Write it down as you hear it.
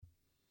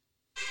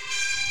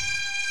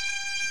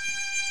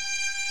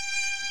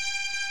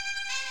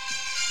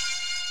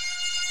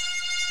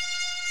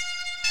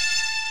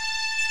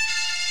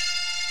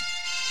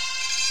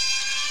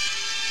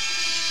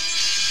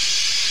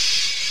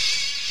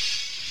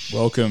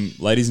Welcome,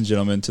 ladies and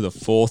gentlemen, to the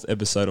fourth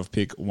episode of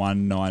Pick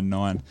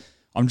 199.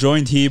 I'm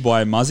joined here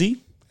by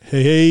Muzzy.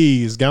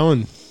 Hey, how's it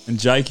going? And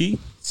Jakey.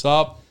 What's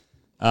up?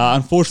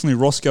 Unfortunately,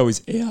 Roscoe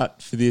is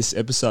out for this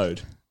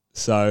episode,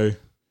 so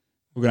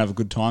we're going to have a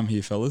good time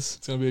here, fellas.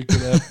 It's going to be a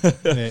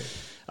good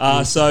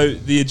app. So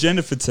the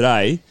agenda for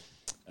today,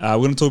 we're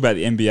going to talk about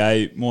the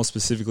NBA, more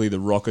specifically the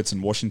Rockets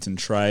and Washington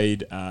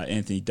trade,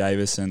 Anthony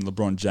Davis and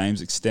LeBron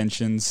James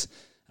extensions,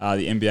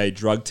 the NBA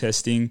drug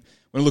testing.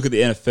 We're going to look at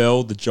the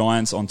NFL, the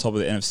Giants on top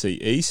of the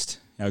NFC East.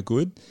 How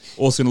good.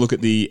 Also going to look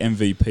at the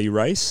MVP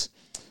race.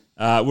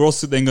 We're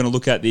also then going to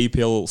look at the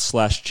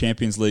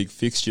EPL/Champions League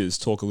fixtures,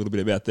 talk a little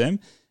bit about them.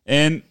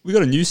 And we've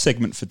got a new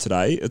segment for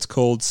today. It's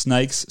called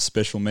Snake's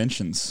Special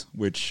Mentions,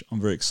 which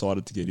I'm very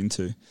excited to get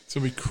into. It's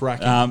going to be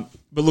cracking.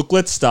 But look,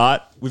 let's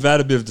start. We've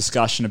had a bit of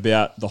discussion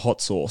about the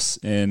hot sauce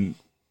and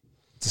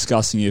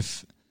discussing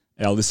if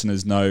our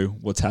listeners know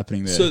what's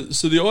happening there.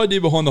 So the idea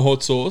behind the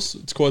hot sauce,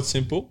 it's quite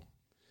simple.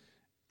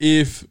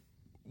 If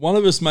one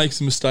of us makes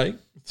a mistake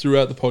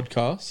throughout the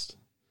podcast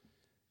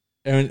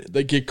and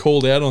they get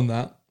called out on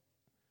that,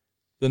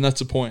 then that's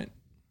a point.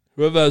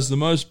 Whoever has the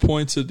most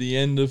points at the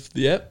end of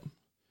the ep,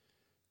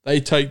 they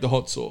take the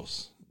hot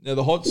sauce. Now,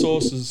 the hot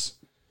sauce is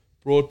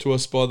brought to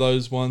us by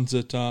those ones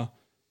at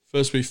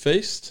First We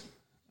Feast.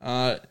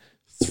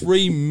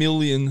 3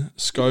 million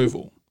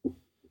Scoville.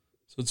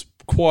 So it's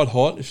quite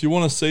hot. If you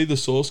want to see the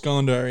sauce, go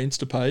onto our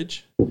Insta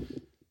page.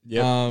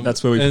 Yeah,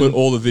 that's where we put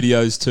all the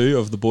videos too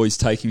of the boys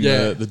taking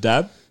the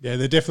dab. Yeah,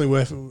 they're definitely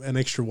worth an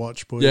extra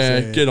watch, boys. Yeah,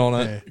 get on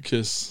it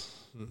because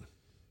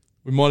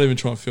we might even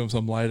try and film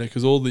some later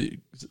because all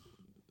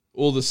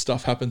the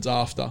stuff happens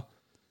after.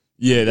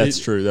 Yeah, that's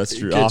true. That's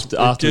true.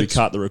 After we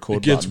cut the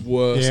record button. It gets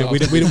worse. Yeah,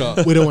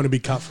 we don't want to be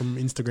cut from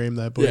Instagram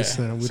though, boys.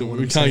 Yeah,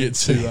 we we can't get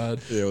too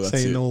bad. Yeah, well,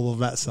 seeing all of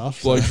that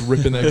stuff. Blokes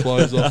ripping their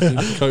clothes off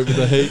to cope with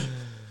the heat.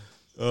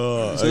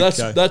 Oh, so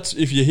okay. that's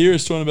if you hear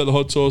us talking about the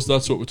hot sauce,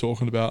 that's what we're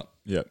talking about.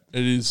 Yep.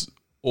 It is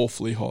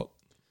awfully hot.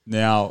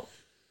 Now,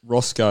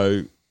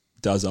 Roscoe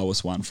does owe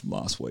us one from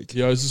last week.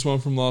 He owes us one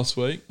from last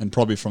week. And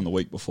probably from the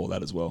week before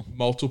that as well.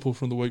 Multiple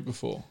from the week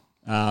before.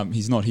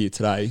 He's not here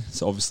today,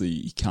 so obviously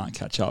he can't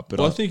catch up. But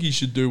I think he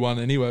should do one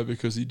anyway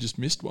because he just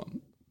missed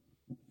one.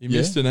 He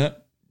missed an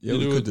app. Yeah,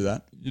 we could do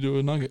that. You do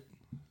a nugget.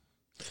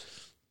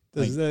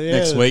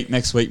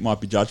 Next week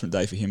might be Judgment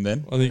Day for him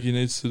then. I think he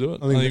needs to do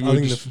it. I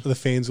think the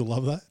fans will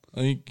love that.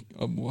 I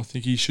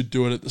think he should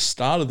do it at the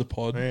start of the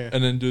pod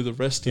and then do the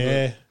rest of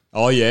it.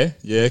 Oh, yeah.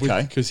 Yeah,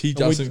 okay. Because he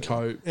doesn't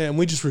cope. Yeah, and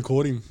we just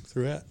record him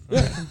throughout.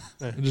 Yeah.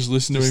 And just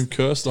listen to him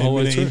curse the whole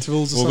way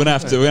through. We're going to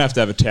have to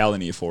have a towel in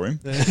here for him.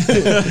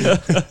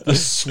 The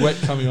sweat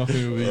coming off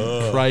him would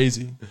be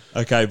crazy.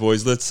 Okay,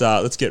 boys,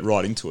 let's get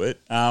right into it.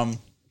 Now,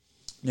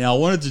 I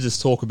wanted to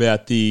just talk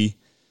about the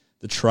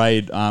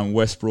trade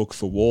Westbrook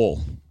for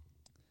Wall.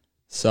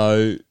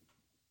 So,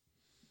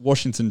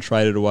 Washington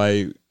traded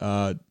away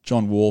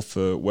John Wall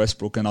for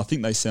Westbrook, and I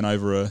think they sent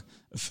over a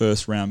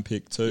first-round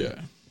pick too.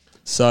 Yeah.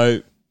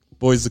 So,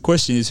 boys, the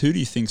question is, who do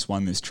you think's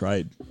won this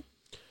trade?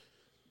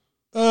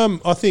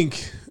 I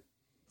think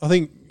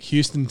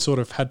Houston sort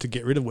of had to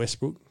get rid of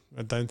Westbrook.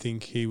 I don't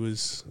think he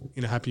was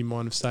in a happy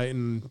mind of state,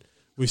 and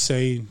we've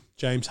seen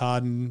James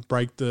Harden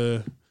break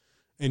the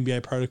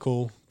NBA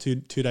protocol two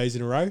days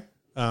in a row,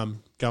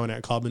 going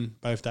out clubbing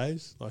both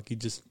days. I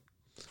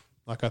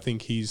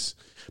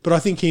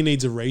think he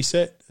needs a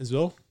reset as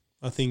well.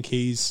 I think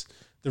the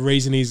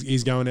reason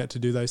he's going out to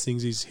do those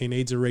things is he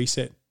needs a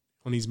reset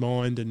on his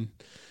mind and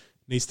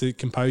needs to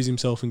compose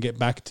himself and get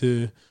back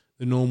to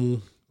the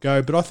normal go.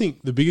 But I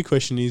think the bigger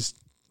question is,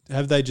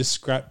 have they just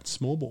scrapped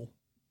small ball?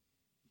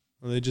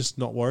 Are they just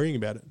not worrying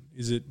about it?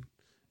 Is it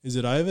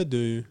over?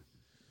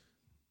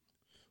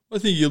 I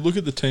think you look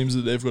at the teams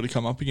that they've got to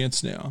come up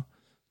against now.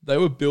 They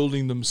were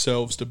building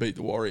themselves to beat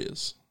the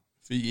Warriors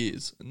for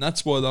years, and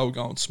that's why they were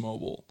going small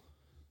ball.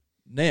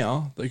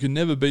 Now, they could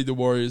never beat the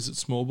Warriors at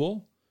small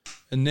ball,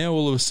 and now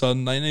all of a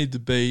sudden they need to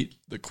beat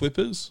the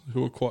Clippers,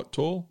 who are quite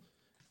tall,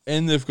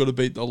 and they've got to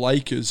beat the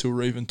Lakers, who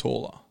are even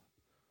taller.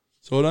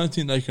 So I don't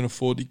think they can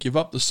afford to give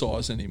up the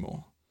size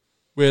anymore,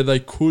 where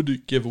they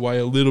could give away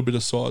a little bit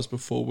of size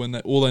before when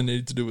all they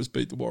needed to do was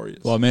beat the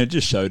Warriors. Well, I mean, it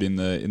just showed in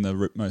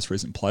the most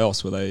recent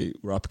playoffs where they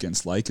were up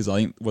against Lakers.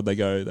 I think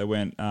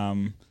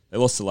they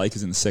lost to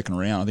Lakers in the second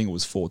round. I think it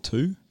was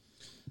 4-2.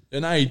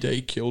 And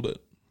AD killed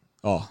it.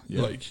 Oh,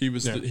 yeah. Like he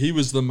was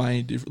the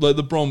main difference. Like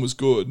LeBron was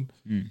good,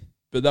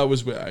 but that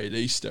was where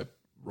AD stepped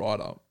right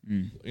up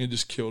and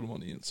just killed him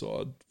on the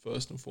inside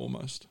first and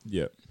foremost.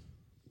 Yeah.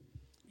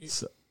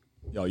 So,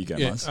 you go,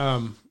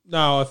 Muzz.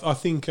 No, I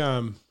think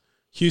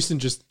Houston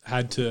just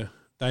had to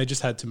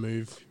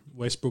move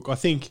Westbrook. I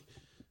think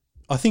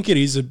it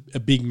is a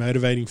big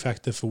motivating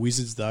factor for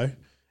Wizards though,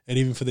 and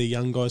even for the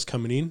young guys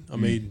coming in. I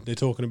mean, they're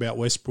talking about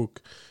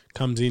Westbrook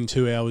comes in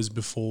 2 hours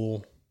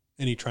before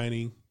any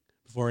training,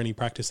 before any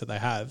practice that they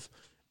have,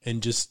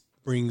 and just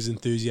brings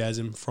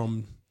enthusiasm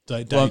from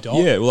day dot.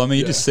 Yeah, well, I mean,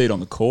 you just see it on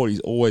the court.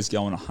 He's always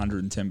going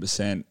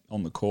 110%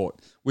 on the court,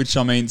 which,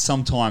 I mean,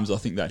 sometimes I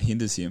think that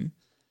hinders him,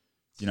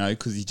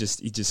 because he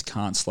just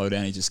can't slow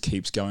down. He just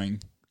keeps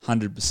going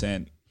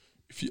 100%.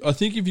 I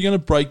think if you're going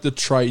to break the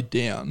trade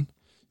down,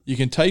 you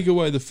can take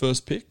away the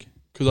first pick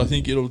because I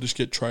think it'll just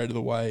get traded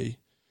away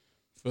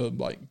for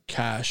like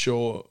cash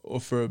or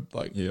for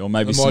like or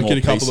maybe they some might more get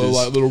a couple pieces, of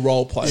like little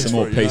role players, some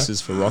more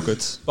pieces for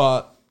Rockets.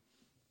 But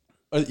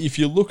if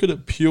you look at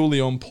it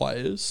purely on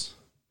players,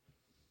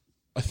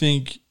 I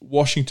think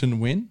Washington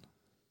win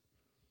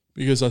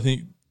because I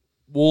think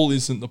Wall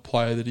isn't the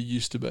player that he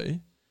used to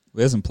be.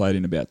 He hasn't played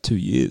in about 2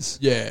 years.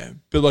 Yeah,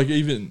 but like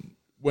even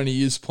when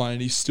he is playing,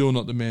 he's still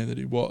not the man that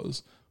he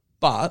was.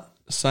 But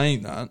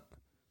saying that,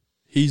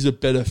 he's a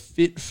better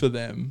fit for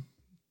them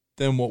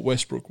than what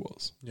Westbrook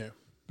was. Yeah.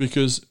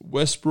 Because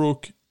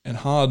Westbrook and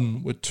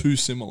Harden were too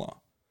similar.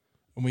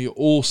 And we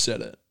all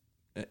said it.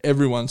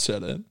 Everyone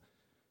said it.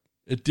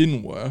 It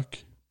didn't work.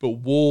 But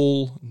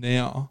Wall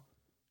now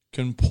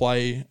can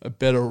play a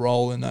better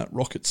role in that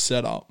Rockets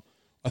setup.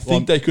 I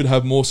think they could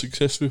have more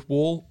success with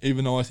Wall,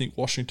 even though I think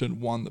Washington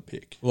won the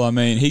pick. Well, I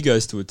mean, he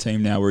goes to a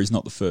team now where he's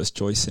not the first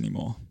choice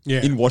anymore.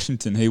 Yeah. In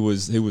Washington, he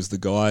was the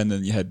guy, and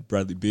then you had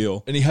Bradley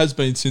Beal. And he has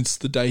been since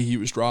the day he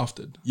was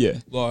drafted. Yeah.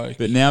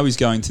 But now he's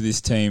going to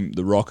this team,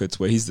 the Rockets,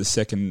 where he's the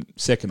second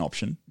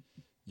option,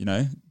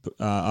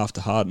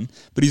 after Harden.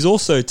 But he's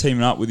also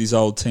teaming up with his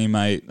old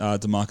teammate,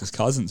 DeMarcus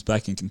Cousins,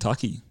 back in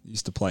Kentucky. He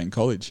used to play in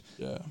college.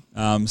 Yeah.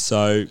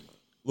 So,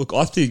 look,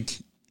 I think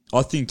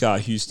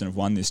Houston have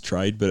won this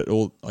trade, but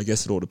I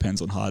guess it all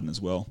depends on Harden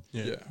as well.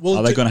 Yeah. Well,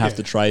 are they going to have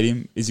to trade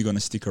him? Is he going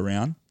to stick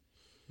around?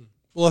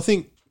 Well, I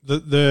think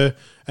and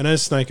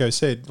as Snako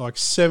said, like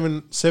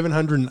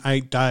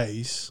 708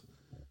 days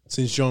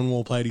since John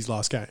Wall played his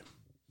last game.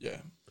 Yeah.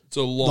 It's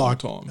a long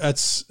time. That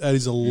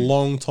is a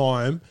long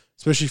time,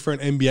 especially for an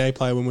NBA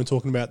player when we're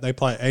talking about they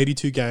play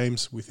 82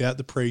 games without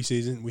the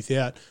preseason,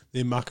 without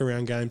their muck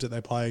around games that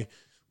they play.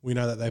 We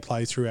know that they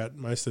play throughout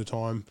most of the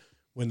time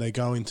when they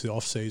go into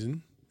off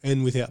season.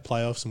 And without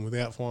playoffs and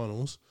without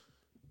finals,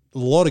 a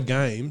lot of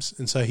games.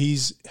 And so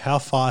how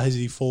far has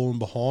he fallen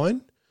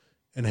behind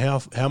and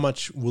how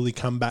much will he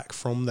come back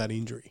from that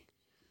injury?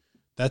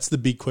 That's the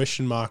big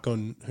question mark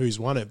on who's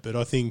won it. But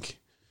I think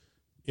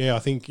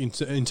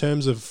in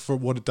terms of for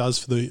what it does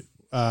for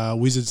the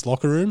Wizards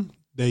locker room,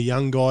 their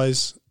young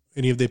guys,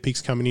 any of their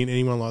picks coming in,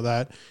 anyone like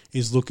that,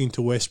 is looking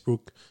to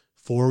Westbrook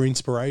for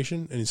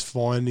inspiration and is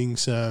finding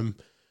some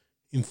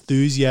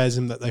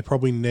enthusiasm that they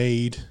probably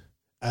need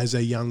as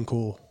a young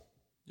core.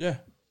 Yeah.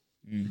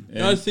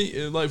 I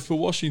think like for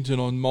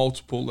Washington on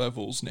multiple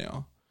levels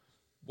now,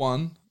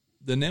 one,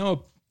 they're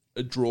now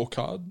a draw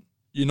card.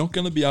 You're not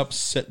going to be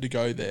upset to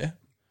go there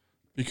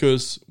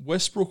because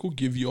Westbrook will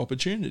give you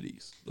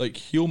opportunities. Like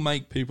he'll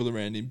make people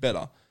around him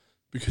better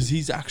because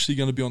he's actually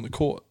going to be on the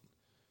court.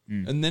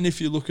 And then if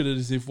you look at it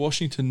as if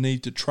Washington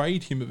need to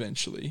trade him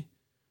eventually,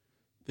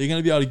 they're going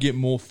to be able to get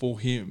more for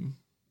him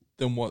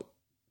than what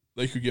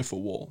they could get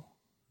for Wall.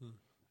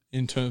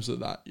 In terms of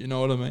that, you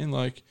know what I mean?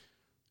 Like,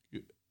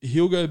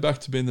 he'll go back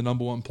to being the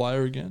number one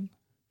player again.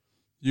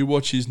 You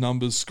watch his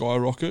numbers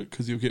skyrocket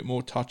because he'll get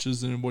more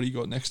touches than what he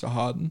got next to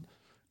Harden.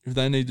 If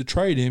they need to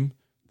trade him,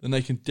 then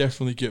they can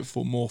definitely get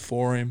more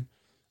for him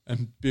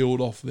and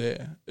build off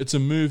there. It's a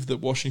move that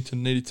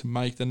Washington needed to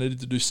make. They needed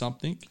to do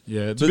something.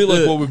 Yeah, it's a bit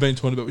like what we've been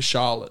talking about with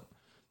Charlotte.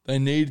 They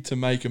needed to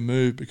make a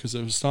move because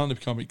they were starting to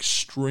become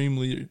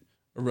extremely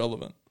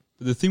irrelevant.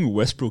 But the thing with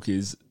Westbrook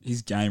is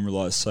his game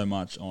relies so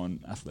much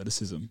on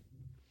athleticism.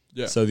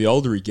 Yeah. So the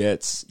older he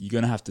gets, you're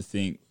going to have to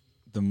think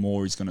the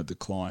more he's going to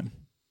decline.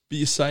 But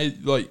you say,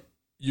 like,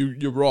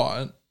 you're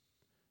right,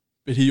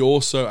 but he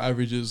also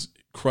averages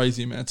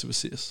crazy amounts of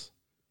assists.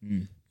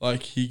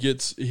 Like, he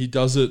does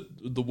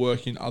the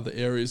work in other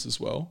areas as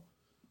well.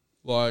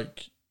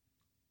 Like,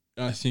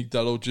 I think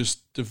that'll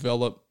just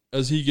develop.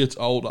 As he gets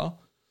older,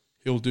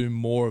 he'll do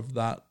more of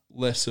that,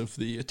 less of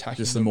the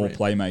attacking. Just the more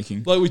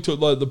playmaking. Like we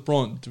talked, like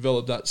LeBron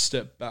developed that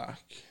step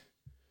back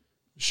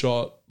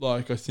shot.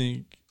 Like, I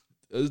think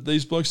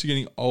these blokes are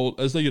getting old.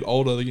 As they get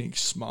older, they're getting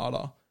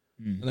smarter.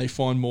 And they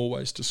find more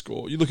ways to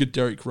score. You look at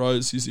Derrick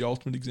Rose, he's the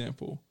ultimate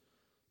example.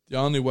 The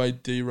only way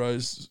D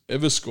Rose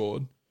ever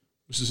scored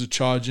was just to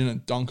charge in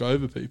and dunk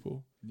over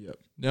people. Yep.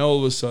 Now all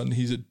of a sudden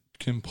he's a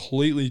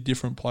completely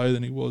different player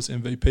than he was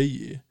MVP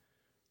year.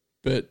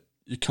 But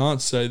you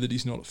can't say that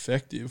he's not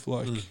effective.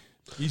 Like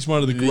he's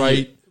one of the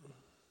great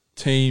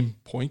team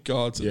point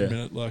guards at the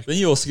minute. Like then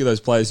you also get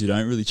those players who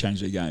don't really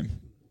change their game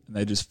and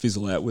they just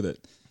fizzle out with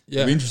it. Yeah.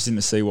 It'll be interesting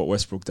to see what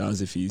Westbrook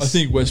does if he's. I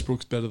think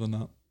Westbrook's better than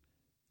that.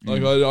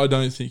 Like I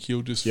don't think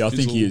he'll just. Yeah, I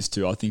think he is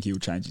too. I think he'll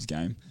change his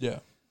game. Yeah.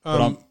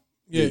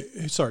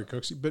 Sorry,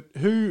 Coxie, but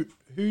who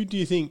do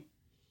you think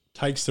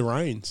takes the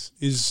reins?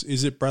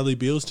 Is it Bradley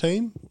Beal's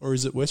team or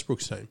is it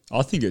Westbrook's team?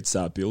 I think it's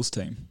Beal's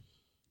team.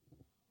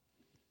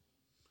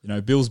 You know,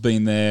 Beal's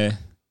been there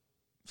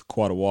for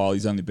quite a while.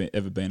 He's only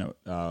ever been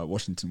at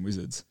Washington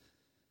Wizards.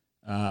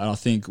 And I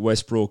think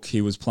Westbrook,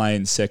 he was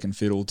playing second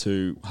fiddle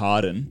to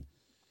Harden.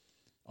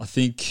 I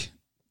think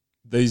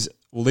these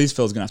fellas are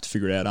going to have to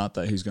figure it out, aren't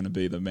they, who's going to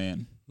be the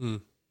man?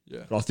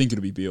 Yeah. But I think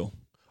it'll be Beal.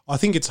 I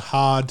think it's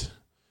hard.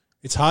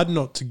 It's hard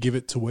not to give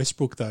it to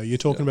Westbrook, though. You're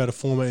talking about a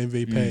former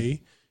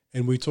MVP,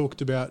 And we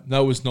talked about That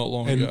was not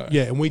long ago.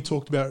 Yeah, and we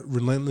talked about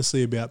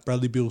relentlessly about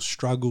Bradley Beal's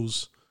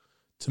struggles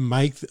to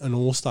make an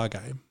All-Star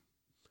game.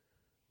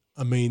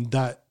 I mean,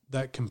 that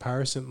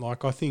comparison,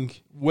 like, I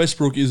think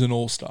Westbrook is an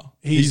all-star.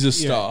 He's a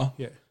star.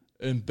 Yeah.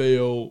 And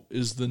Beal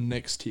is the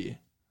next tier.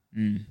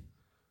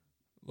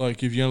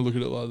 Like, if you're going to look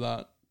at it like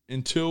that,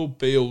 until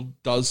Beal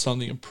does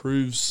something and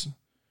proves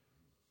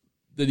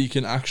that he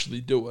can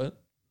actually do it,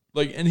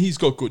 like, and he's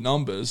got good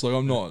numbers. Like,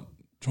 I'm not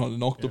trying to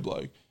knock the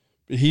bloke,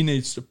 but he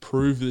needs to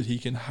prove that he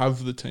can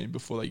have the team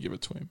before they give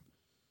it to him.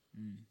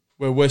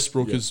 Where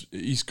Westbrook he's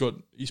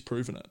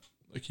proven it.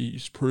 Like,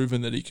 he's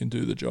proven that he can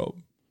do the job.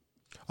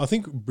 I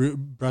think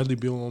Bradley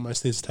Beal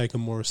almost needs to take a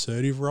more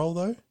assertive role,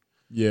 though.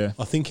 Yeah.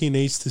 I think he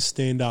needs to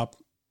stand up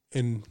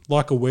and,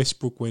 like a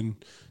Westbrook when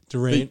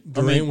Durant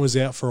was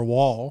out for a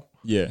while.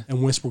 Yeah.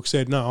 And Westbrook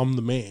said, "No, I'm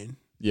the man."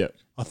 Yeah.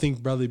 I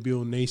think Bradley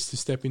Beal needs to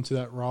step into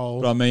that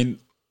role. But I mean,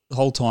 the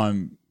whole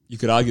time, you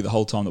could argue the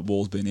whole time that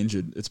Wall's been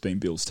injured, it's been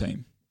Beal's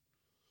team.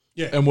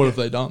 Yeah. And what have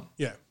they done?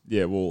 Yeah.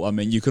 Yeah, well, I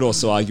mean, you could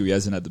also argue he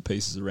hasn't had the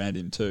pieces around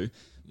him too.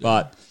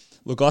 But,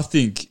 look, I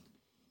think,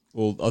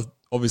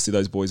 obviously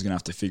those boys are going to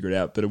have to figure it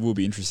out, but it will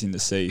be interesting to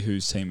see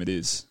whose team it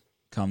is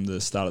come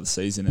the start of the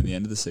season and the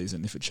end of the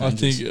season if it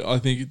changes. I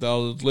think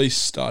they'll at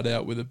least start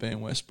out with it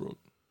being Westbrook.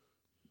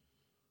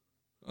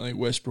 I think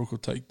Westbrook will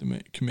take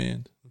the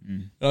command.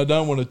 And I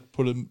don't want to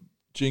put a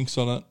jinx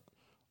on it.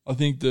 I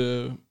think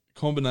the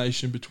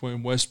combination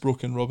between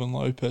Westbrook and Robin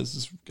Lopez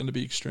is going to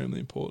be extremely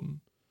important.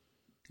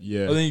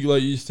 Yeah. I think,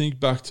 like, you think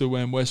back to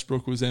when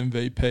Westbrook was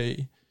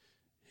MVP,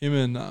 him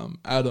and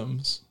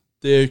Adams,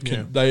 their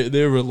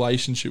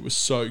relationship was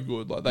so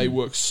good. Like, they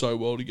worked so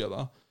well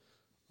together.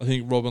 I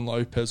think Robin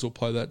Lopez will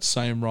play that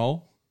same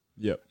role.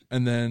 Yep.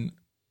 And then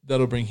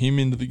that'll bring him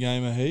into the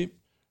game a heap.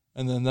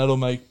 And then that'll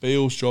make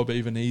Beal's job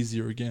even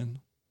easier again.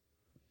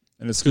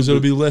 And it's because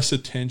there'll be less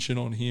attention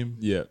on him.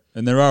 Yeah.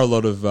 And there are a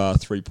lot of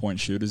 3-point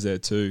shooters there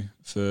too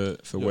for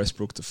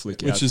Westbrook to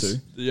flick out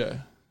to. Yeah.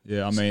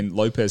 Yeah, I mean,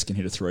 Lopez can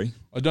hit a 3.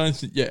 I don't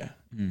think,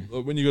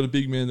 Like, when you got a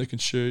big man that can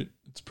shoot,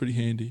 it's pretty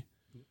handy.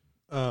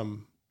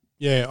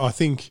 Yeah, I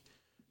think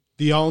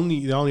the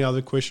only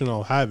other question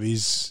I'll have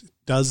is,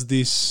 does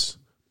this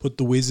put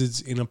the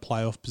Wizards in a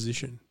playoff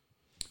position?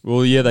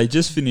 Well, yeah, they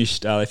just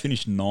finished. They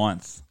finished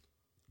 9th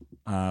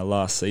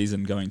last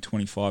season, going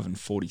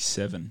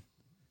 25-47.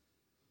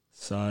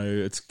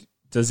 So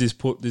does this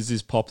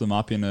pop them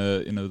up into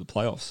the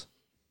playoffs?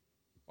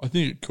 I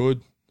think it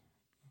could.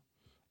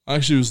 I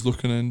actually was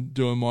looking and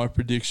doing my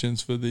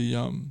predictions for the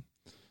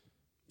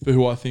for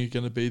who I think are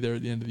going to be there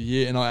at the end of the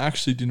year, and I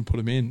actually didn't put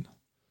them in.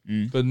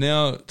 But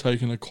now,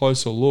 taking a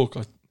closer look,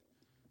 I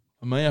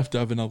may have to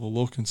have another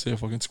look and see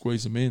if I can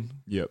squeeze them in.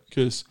 Yep.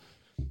 Because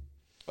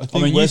you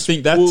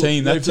think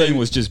that team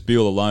was just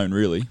Beal alone,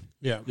 really?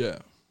 Yeah. Yeah.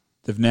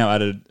 They've now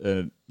added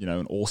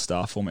an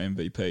all-star former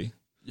MVP.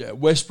 Yeah,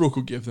 Westbrook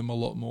will give them a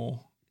lot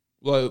more.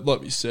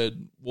 Like we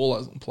said, Wall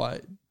hasn't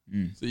played,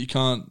 so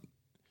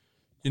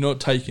you're not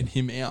taking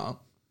him out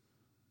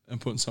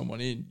and putting someone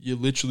in. You're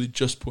literally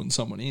just putting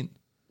someone in.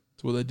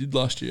 That's what they did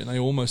last year, and they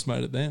almost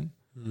made it then.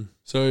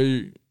 So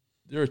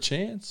they're a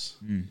chance.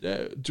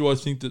 Yeah. Do I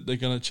think that they're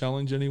going to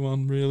challenge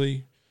anyone,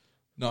 really?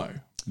 No.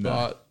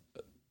 But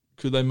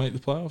could they make the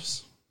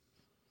playoffs?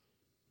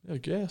 Yeah, I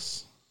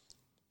guess.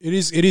 It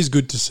is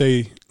good to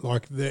see,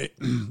 like,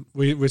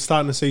 we're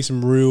starting to see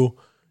some real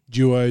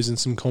duos and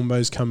some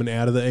combos coming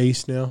out of the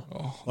East now.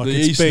 Like,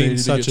 it's been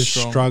such a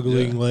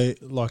struggling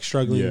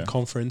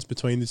conference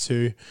between the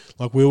two.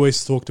 Like, we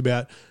always talked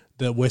about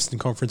the Western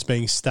Conference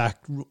being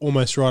stacked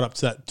almost right up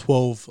to that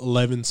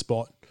 12-11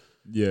 spot.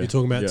 Yeah. You're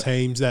talking about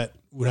teams that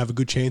would have a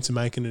good chance of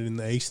making it in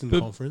the Eastern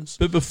Conference.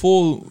 But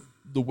before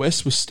the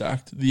West was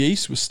stacked, the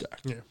East was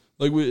stacked. Yeah.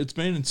 Like, it's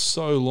been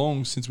so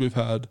long since we've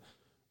had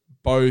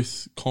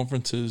both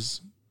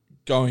conferences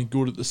going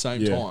good at the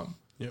same time.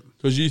 Yep.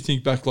 Because you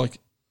think back, like,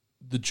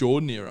 the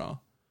Jordan era,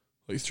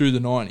 like, through the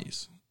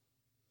 90s,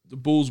 the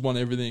Bulls won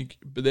everything,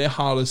 but their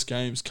hardest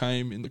games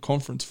came in the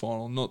conference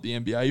final, not the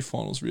NBA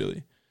finals,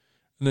 really.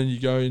 And then you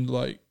go in,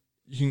 like,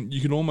 you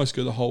can almost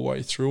go the whole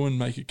way through and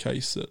make a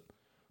case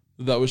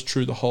that was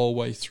true the whole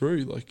way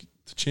through. Like,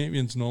 the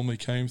champions normally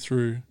came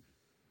through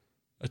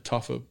a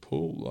tougher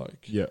pool.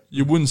 Like,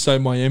 you wouldn't say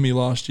Miami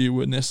last year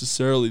were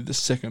necessarily the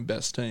second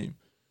best team,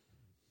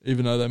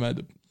 even though they made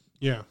the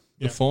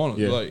final.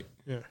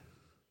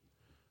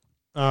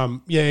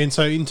 And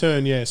so in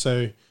turn,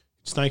 so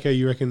Snakeo,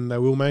 you reckon they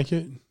will make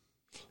it?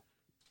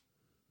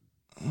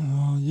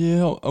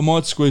 Yeah, I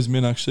might squeeze them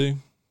in, actually.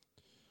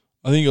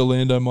 I think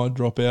Orlando might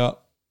drop out.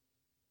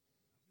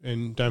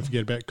 And don't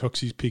forget about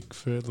Coxie's pick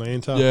for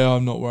Atlanta. Yeah,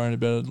 I'm not worrying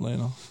about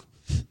Atlanta.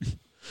 You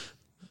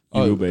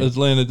will be.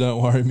 Atlanta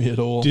don't worry me at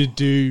all.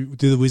 Do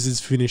the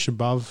Wizards finish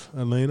above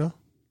Atlanta?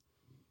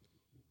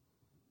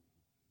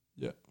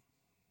 Yeah.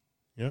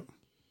 Yep.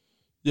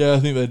 Yeah, I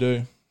think they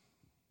do.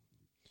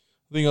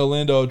 I think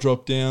Orlando will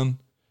drop down,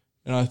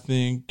 and I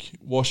think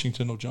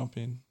Washington will jump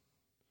in,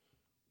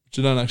 which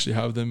I don't actually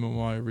have them in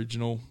my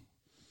original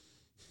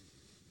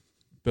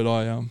But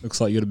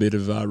Looks like you got a bit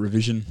of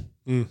revision.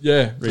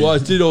 yeah. Well, I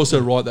did also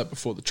write that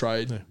before the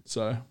trade. Yeah.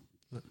 So.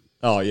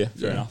 Oh yeah,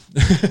 fair enough.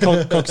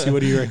 Coxie,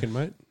 what do you reckon,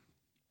 mate?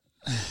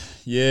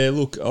 Yeah,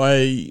 look,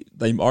 I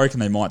reckon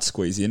they might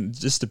squeeze in. It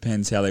just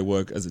depends how they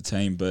work as a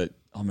team. But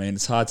I mean,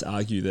 it's hard to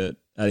argue that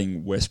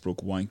adding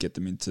Westbrook won't get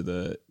them into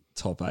the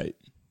top 8.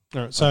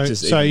 All right,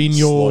 so in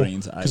your,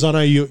 because I know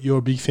you're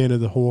a big fan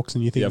of the Hawks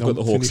and you think I've got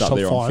the Hawks up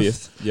there on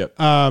 5th. Yep.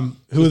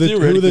 Who are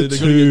the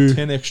two? Get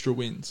 10 extra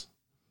wins.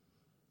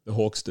 The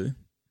Hawks do,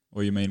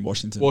 or you mean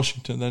Washington?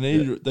 Washington.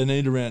 They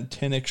need around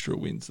 10 extra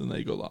wins than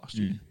they got last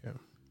year. Yeah.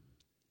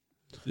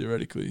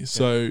 Theoretically,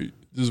 so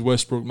does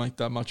Westbrook make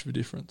that much of a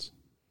difference?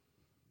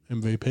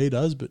 MVP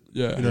does, but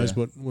who knows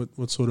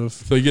what sort of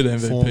if they get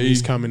MVP form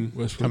he's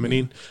coming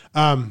in.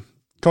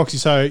 Coxie,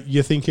 so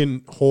you're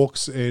thinking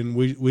Hawks and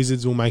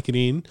Wizards will make it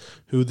in.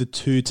 Who are the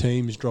 2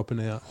 teams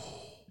dropping out?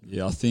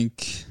 Yeah, I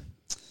think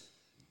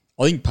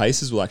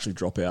Pacers will actually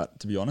drop out,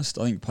 to be honest.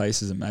 I think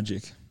Pacers and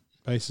Magic.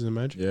 Pacers and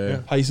Magic?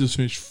 Yeah. Pacers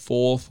finished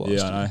 4th last year.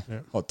 Yeah, I know. Yeah.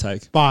 Hot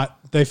take. But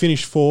they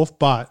finished 4th,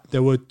 but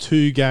there were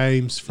 2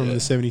 games from the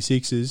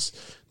 76ers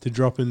to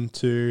drop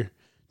into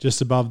just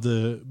above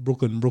the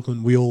Brooklyn.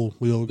 We all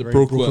agree.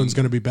 Brooklyn's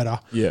going to be better.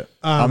 Yeah.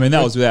 I mean,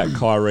 that was without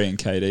Kyrie and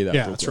KD, that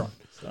Brooklyn. That's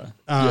right.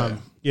 So.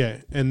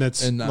 And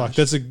that's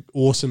that's an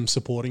awesome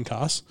supporting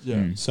cast.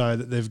 Yeah. So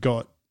that they've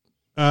got.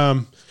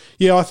 I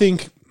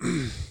think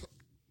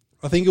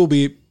it'll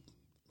be a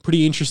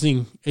pretty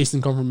interesting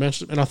Eastern Conference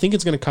matchup, and I think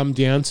it's going to come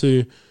down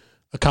to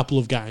a couple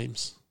of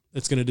games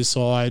that's going to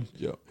decide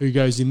who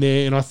goes in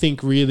there. And I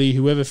think really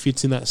whoever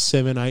fits in that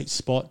 7-8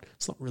 spot,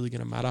 it's not really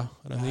going to matter.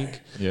 I don't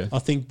think. Yeah. I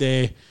think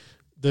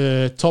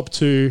the top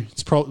 2.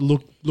 It's probably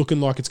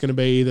looking like it's going to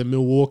be either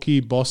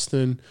Milwaukee,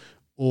 Boston,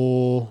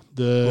 or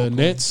the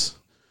Nets.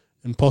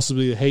 And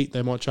possibly the Heat,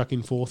 they might chuck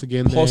in 4th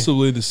again.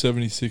 Possibly the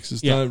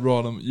 76ers. Yeah. Don't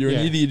write them. You're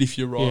an idiot if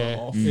you write them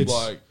off.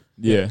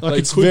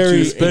 It's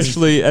very...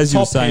 Especially, as you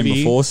were saying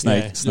before,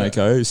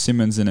 Snakeo,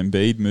 Simmons and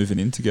Embiid moving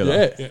in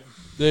together. Yeah.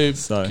 They're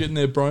getting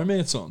their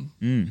bromance on.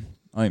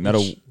 I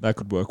think that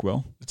could work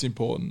well. It's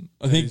important.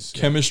 I think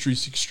chemistry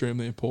is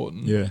extremely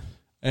important. Yeah.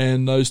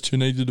 And those 2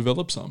 need to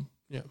develop some.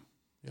 Yeah.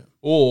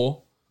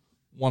 Or...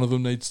 one of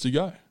them needs to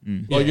go.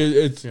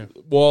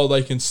 While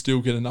they can still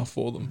get enough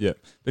for them. Yeah.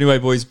 But anyway,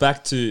 boys,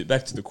 back to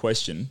the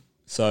question.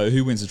 So,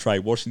 who wins the trade,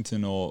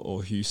 Washington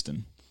or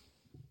Houston?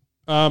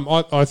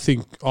 I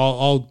think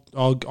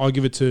I'll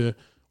give it to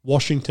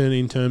Washington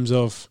in terms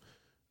of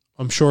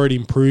I'm sure it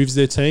improves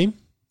their team.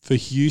 For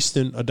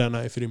Houston, I don't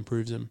know if it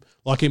improves them.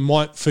 Like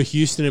for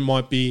Houston, it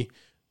might be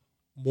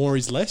more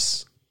is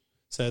less.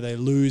 So they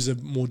lose a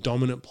more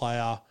dominant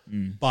player.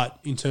 But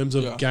in terms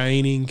of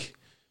gaining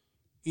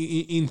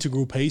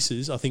integral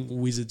pieces, I think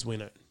Wizards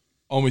win it.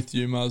 I'm with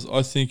you, Muzz.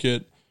 I think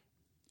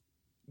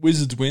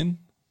Wizards win,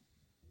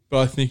 but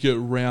I think it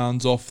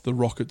rounds off the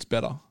Rockets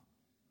better.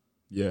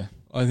 Yeah.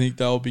 I think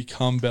they'll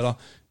become better.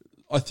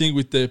 I think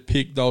with their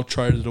pick, they'll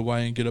trade it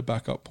away and get a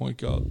backup point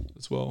guard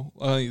as well.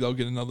 I think they'll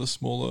get another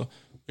smaller,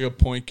 like a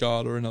point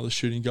guard or another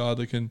shooting guard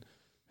that can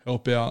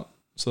help out.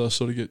 So they'll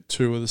sort of get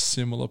 2 of the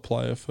similar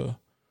player for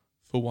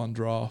one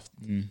draft.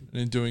 And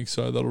in doing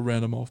so, that'll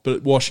round them off.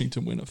 But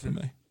Washington win it for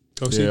me.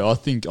 Yeah, I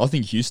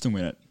think Houston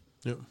win it.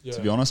 Yeah.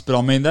 To be honest, but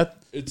I mean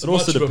it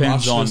also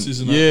depends on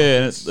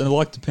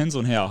it depends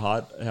on how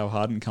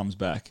Harden comes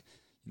back.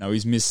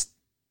 He's missed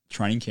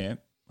training camp.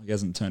 He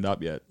hasn't turned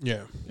up yet.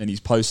 Yeah, and he's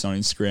posted on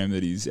Instagram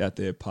that he's out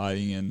there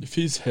partying. And if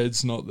his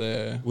head's not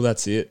there, well,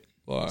 that's it.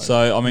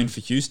 So I mean,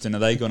 for Houston, are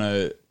they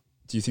gonna?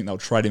 Do you think they'll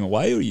trade him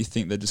away, or do you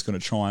think they're just going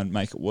to try and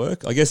make it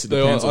work? I guess it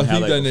depends on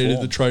how they perform.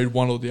 Needed to trade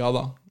one or the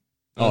other.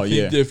 I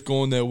think they've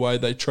gone their way.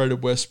 They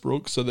traded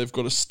Westbrook, so they've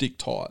got to stick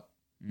tight.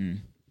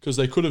 Because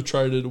they could have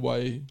traded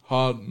away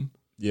Harden,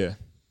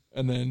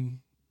 and then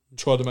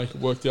tried to make it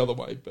work the other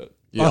way. But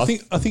I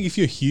think if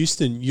you're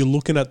Houston, you're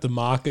looking at the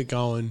market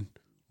going,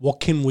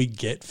 what can we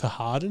get for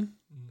Harden?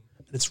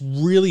 And it's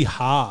really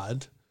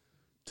hard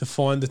to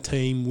find a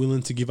team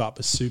willing to give up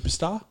a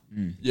superstar.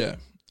 Yeah,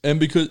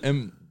 and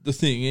the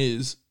thing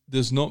is,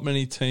 there's not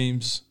many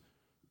teams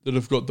that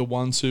have got the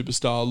one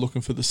superstar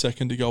looking for the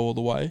second to go all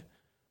the way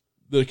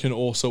that can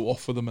also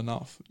offer them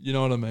enough. You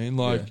know what I mean?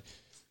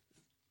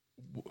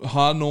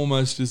 Harden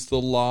almost is the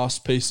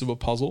last piece of a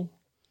puzzle,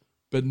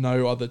 but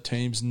no other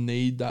teams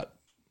need that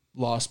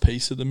last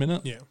piece at the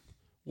minute. Yeah.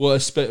 Well,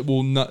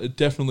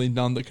 definitely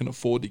none that can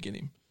afford to get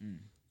him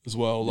as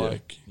well.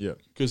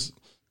 Because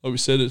like we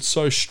said, it's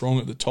so strong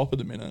at the top of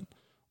the minute.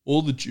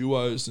 All the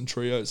duos and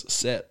trios are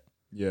set.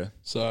 Yeah.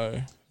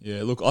 So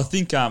yeah, look, I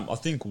think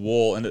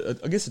Wall, and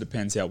I guess it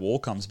depends how Wall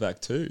comes back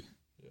too.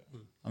 Yeah.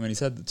 I mean, he's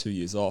had the 2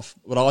 years off,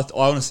 but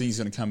I honestly think he's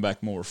going to come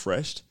back more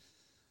refreshed.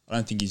 I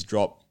don't think he's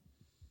dropped.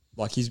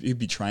 Like he'd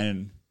be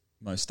training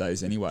most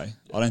days anyway.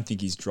 I don't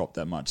think he's dropped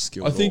that much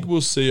skill. I think we'll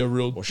see a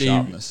real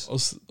sharpness.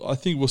 I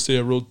think we'll see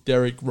a real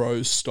Derrick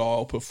Rose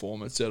style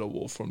performance out of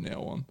Wall from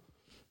now on,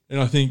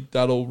 and I think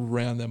that'll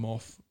round them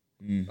off.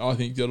 I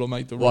think that'll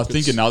make the Rockets. I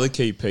think another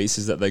key piece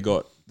is that they've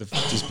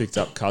just picked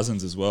up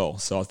Cousins as well.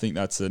 So I think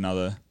that's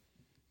another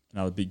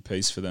big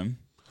piece for them.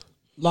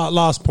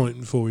 last point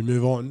before we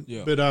move on.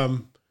 Yeah. But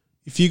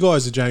if you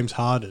guys are James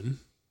Harden,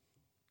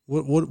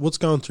 what's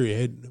going through your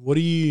head? What are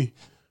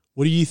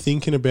you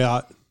thinking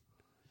about?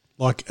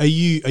 Like, are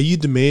you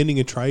demanding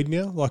a trade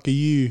now? Like,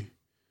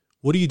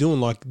 what are you doing?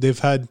 Like, they've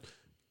had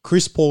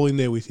Chris Paul in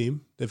there with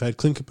him. They've had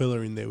Clint Capella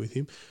in there with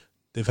him.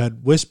 They've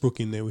had Westbrook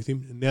in there with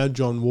him. And now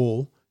John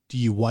Wall. Do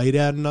you wait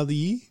out another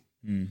year?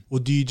 Or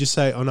do you just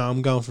say, oh, no,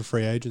 I'm going for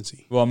free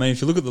agency? Well, I mean,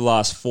 if you look at the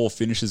last 4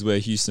 finishes where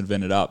Houston have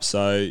ended up,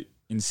 so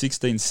in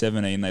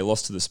 16-17, they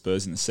lost to the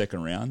Spurs in the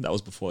second round. That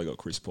was before they got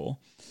Chris Paul.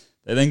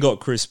 They then got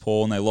Chris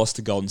Paul, and they lost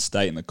to Golden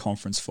State in the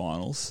conference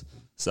finals.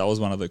 So that was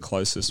one of the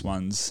closest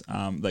ones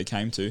they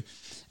came to.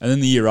 And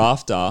then the year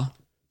after,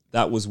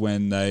 that was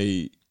when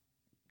they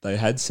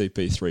had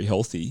CP3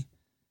 healthy.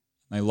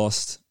 And they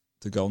lost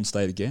to Golden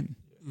State again.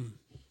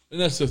 And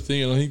that's the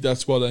thing, and I think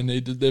that's what they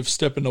need. They've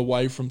stepping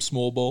away from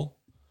small ball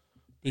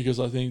because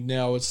I think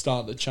now it's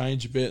starting to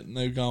change a bit, and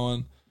they're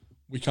going,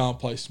 we can't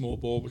play small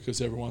ball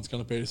because everyone's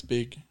going to beat us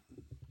big.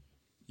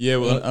 Yeah,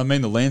 well, I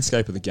mean, the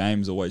landscape of the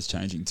game is always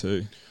changing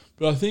too.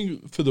 But I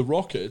think for the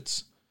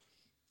Rockets,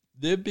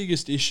 their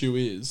biggest issue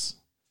is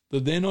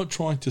that they're not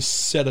trying to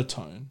set a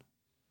tone.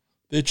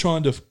 They're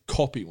trying to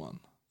copy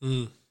one.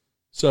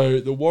 So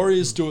the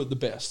Warriors do it the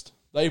best.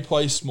 They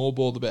play small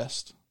ball the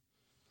best.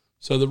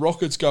 So the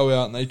Rockets go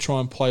out and they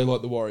try and play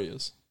like the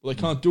Warriors. Well, they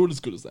can't do it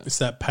as good as them. It's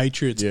that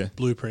Patriots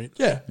blueprint.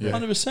 Yeah,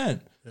 100%.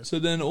 Yeah. So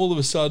then all of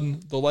a sudden,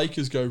 the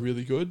Lakers go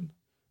really good.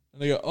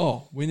 And they go,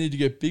 oh, we need to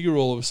get bigger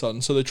all of a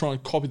sudden. So they try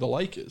and copy the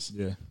Lakers.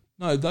 Yeah.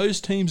 No, those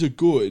teams are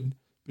good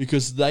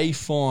because they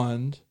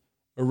find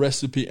a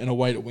recipe and a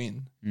way to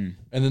win. And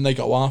then they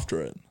go after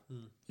it.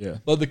 Yeah.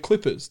 Like the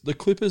Clippers. The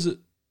Clippers,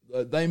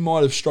 they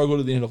might have struggled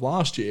at the end of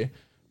last year,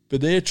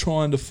 but they're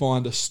trying to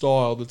find a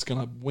style that's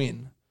going to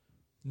win,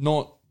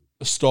 not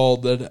a style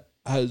that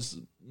has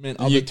meant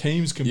other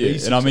teams can be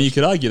successful. And I mean, you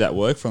could argue that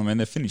worked for them, and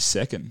they finished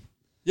second.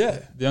 Yeah.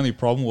 The only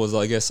problem was,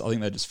 I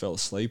think they just fell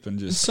asleep and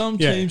just... Some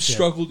teams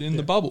struggled in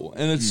the bubble,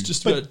 and it's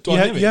just about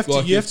dynamic.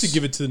 You have to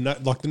give it to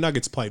the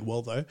Nuggets played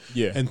well, though.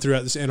 Yeah. And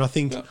throughout this, and I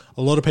think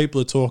a lot of people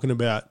are talking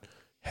about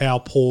how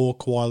poor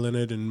Kawhi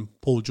Leonard and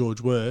Paul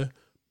George were,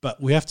 but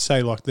we have to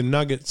say, like, the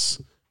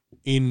Nuggets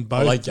in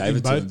both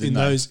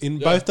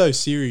both those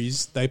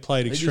series, they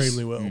played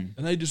extremely well. And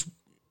they just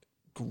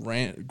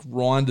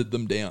grinded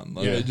them down.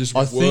 Like they just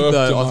worked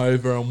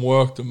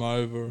them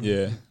over.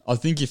 Yeah. I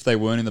think if they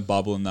weren't in the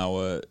bubble and they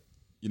were,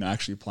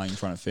 actually playing in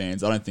front of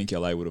fans, I don't think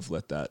LA would have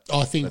let that go.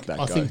 I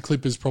think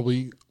Clippers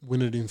probably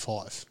win it in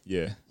 5.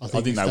 Yeah. I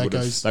think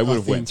they would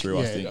have went through,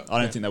 I think.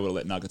 I don't think they would have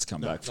let Nuggets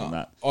come back from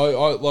that.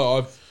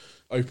 I've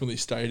openly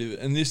stated it,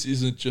 and this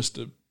isn't just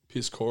to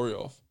piss Correy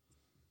off.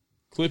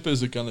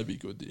 Clippers are going to be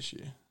good this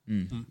year.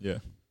 Yeah.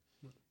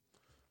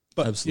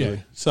 But absolutely.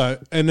 Yeah, so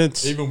and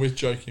it's even with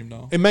Joakim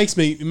Noah. It makes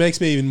me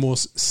even more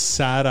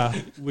sadder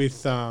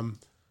with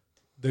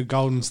the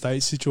Golden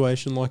State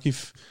situation. Like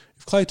if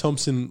Klay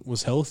Thompson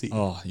was healthy,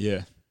 oh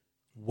yeah,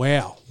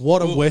 wow,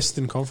 what a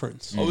Western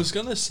Conference. I was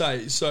gonna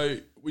say, so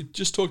we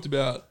just talked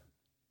about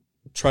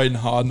trading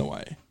Harden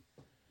away.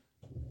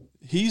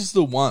 He's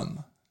the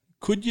one.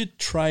 Could you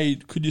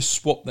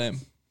swap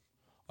them?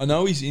 I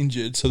know he's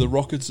injured, so the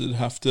Rockets would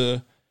have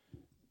to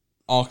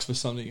ask for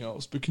something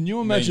else. But can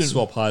you imagine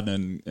swap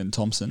Harden and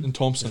Thompson?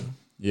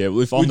 Yeah, well,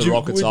 if I'm the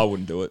Rockets, I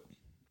wouldn't do it.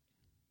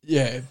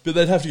 Yeah, but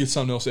they'd have to get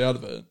something else out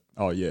of it.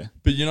 Oh yeah,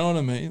 but you know what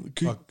I mean?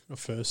 Like a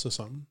first or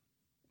something.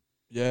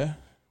 Yeah.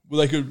 Well,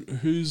 they could.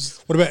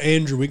 What about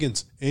Andrew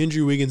Wiggins?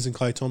 Andrew Wiggins and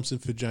Klay Thompson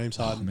for James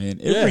Harden. Oh, man,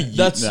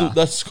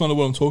 that's kind of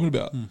what I'm talking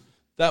about.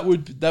 That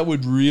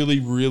would really,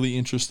 really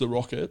interest the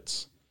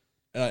Rockets.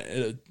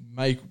 It'd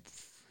make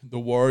the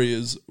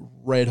Warriors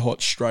red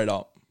hot straight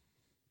up.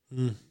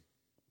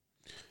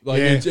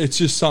 It's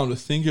just something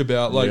to think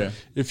about.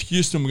 If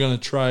Houston were going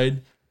to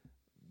trade,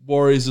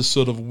 Warriors are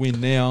sort of win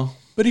now.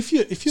 But if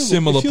you're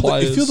similar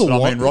players,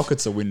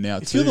 Rockets are win now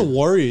too. If you're the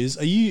Warriors,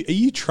 are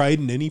you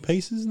trading any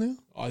pieces now?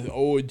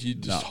 You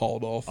just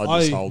hold off.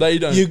 They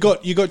don't.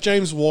 You got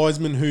James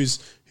Wiseman, who's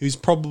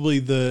probably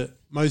the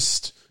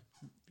most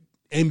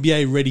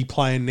NBA ready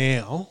player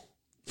now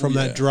from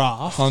that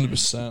draft.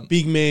 100%.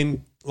 Big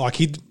man, like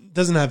he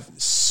doesn't have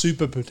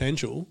super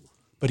potential,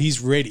 but he's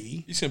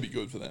ready. He's going to be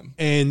good for them.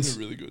 And he's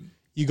really good.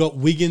 You got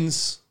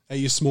Wiggins at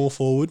your small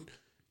forward.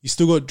 You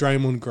still got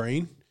Draymond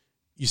Green.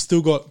 You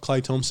still got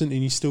Klay Thompson,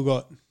 and you still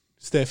got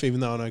Steph, even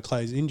though I know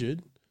Klay's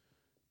injured.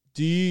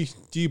 Do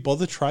you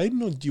bother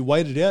trading, or do you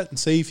wait it out and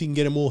see if you can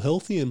get them all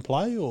healthy and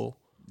play? Or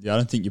I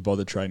don't think you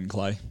bother trading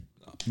Klay.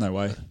 No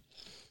way.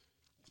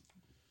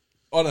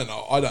 I don't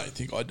know. I don't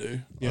think I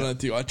do. Yeah. I don't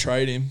think I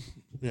trade him.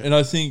 Yeah. And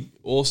I think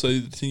also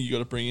the thing you got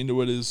to bring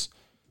into it is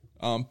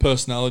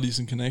personalities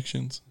and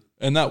connections.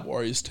 And that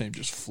Warriors team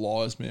just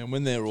flies, man.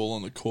 When they're all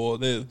on the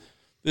court,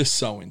 they're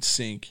so in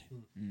sync.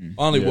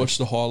 I only watched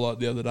the highlight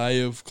the other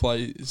day of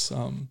Klay's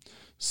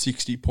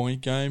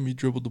 60-point game. He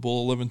dribbled the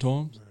ball 11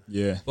 times.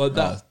 Yeah. Like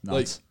that.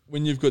 Like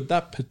when you've got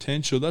that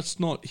potential, that's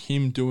not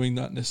him doing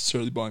that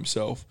necessarily by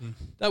himself.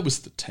 That was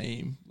the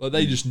team. Like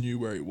they just knew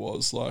where he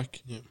was.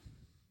 Like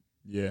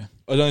Yeah.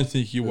 I don't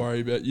think you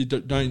worry about you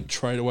don't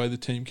trade away the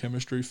team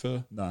chemistry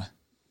for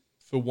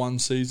one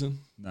season.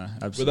 No,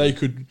 But absolutely. they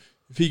could,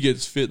 if he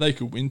gets fit, they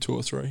could win 2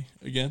 or 3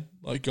 again.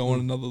 Like go on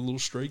another little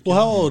streak. Well,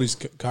 how old is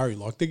Correy?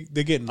 Like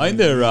they're getting. I think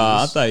they're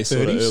aren't they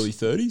sort of 30s? early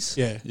 30s?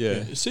 Yeah.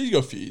 Yeah. So he's got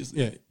a few years.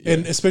 Yeah,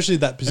 and especially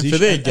that And position for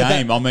their at that-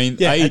 game, I mean,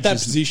 yeah, age at that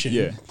is- position.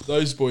 Yeah.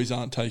 Those boys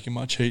aren't taking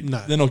much heat.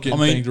 No. They're not I getting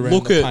mean, banged around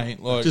look the at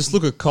paint. Like, just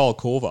look at Kyle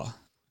Korver.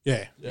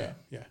 yeah, Yeah.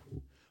 yeah.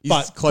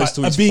 He's close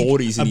to his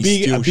 40s and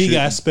he's still a big shooting.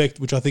 aspect,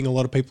 which I think a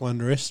lot of people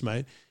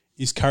underestimate,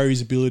 is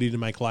Curry's ability to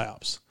make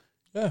layups.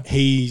 Yeah.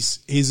 He's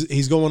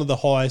got one of the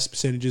highest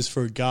percentages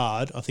for a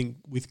guard, I think,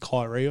 with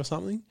Kyrie or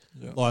something.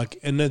 Yeah. Like,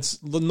 and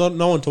that's not,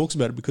 no one talks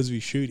about it because of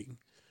his shooting,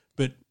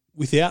 but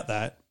without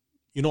that,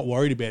 you're not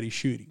worried about his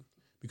shooting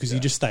because you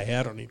just stay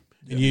out on him,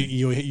 and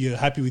you're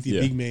happy with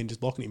your big man just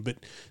blocking him. But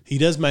he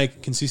does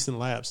make consistent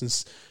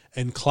layups,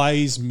 and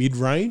Clay's mid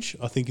range,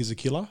 I think, is a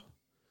killer.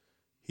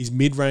 His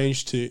mid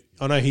range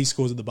I know he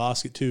scores at the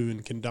basket too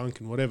and can dunk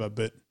and whatever,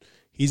 but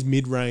his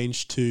mid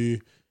range to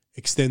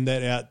extend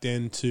that out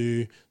then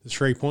to the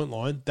 3-point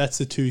line, that's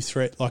the 2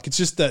 threat. Like, it's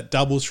just that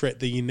double threat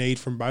that you need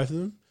from both of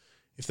them.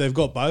 If they've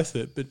got both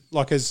of it, but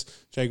like as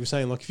Jake was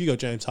saying, like if you got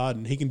James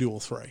Harden, he can do all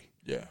 3.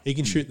 Yeah. He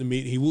can shoot the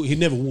mid. He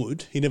never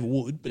would,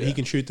 but he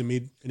can shoot the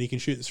mid and he can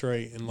shoot the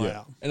 3 and lay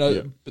out.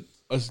 And but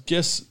I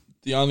guess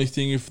the only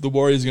thing, if the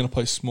Warriors are going to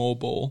play small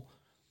ball,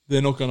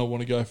 they're not going to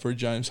want to go for a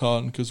James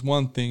Harden, because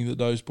one thing that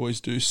those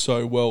boys do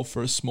so well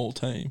for a small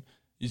team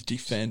is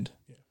defend.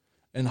 Yeah.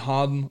 And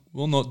Harden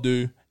will not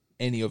do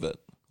any of it.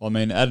 I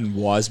mean, Adam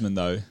Wiseman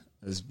though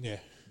has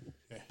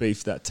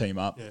beefed that team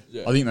up.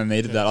 Yeah. I think they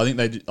needed that.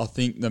 I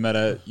think no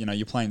matter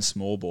you're playing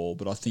small ball,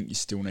 but I think you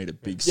still need a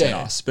big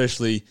center,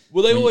 especially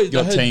well, they when always you've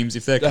got they had, teams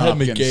if they're they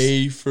coming had up McGee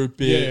against, for a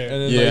bit,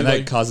 and they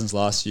had Cousins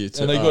last year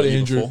too, and they got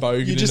Andrew before.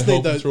 Bogut You just to need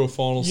help them those through a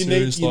final You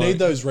series. need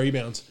those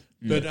rebounds,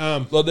 but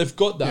like they've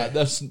got that.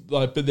 That's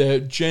like, but their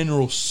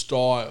general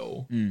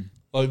style,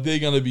 like they're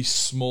going to be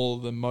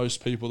smaller than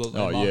most people that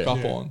they mark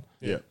up on.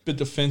 Yeah. But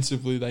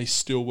defensively, they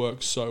still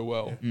work so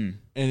well. And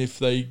if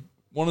they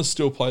want to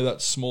still play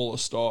that smaller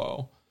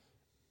style,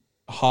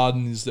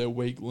 Harden is their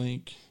weak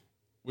link,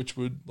 which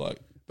would but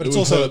it it's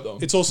would hurt also them.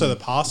 it's also the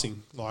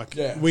passing. Like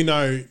we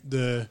know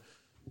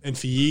and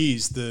for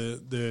years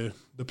the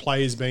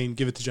player's been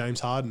give it to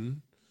James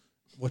Harden,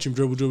 watch him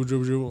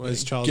dribble,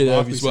 as Charles Get out of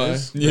Barkley his way.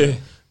 says. Yeah.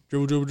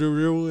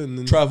 Dribble, and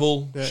then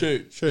Travel,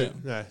 shoot.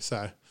 Yeah.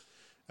 So,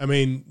 I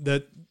mean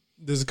that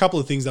there's a couple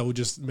of things that will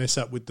just mess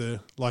up with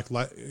the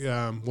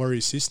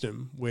Warriors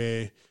system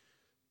where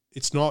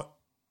it's not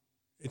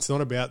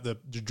about the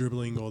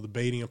dribbling or the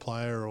beating a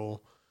player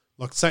or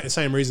like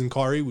same reason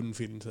Kyrie wouldn't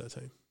fit into that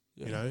team.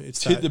 Yeah.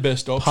 It's hit the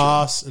best option.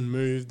 pass and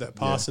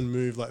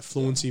move, like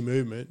fluency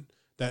movement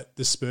that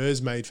the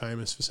Spurs made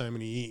famous for so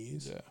many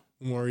years. Yeah.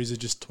 And Warriors have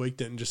just tweaked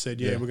it and just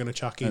said, we're going to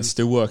chuck in and it's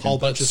still working. a whole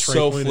bunch of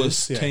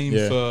selfless 3-pointers. team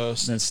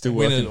first, and it's still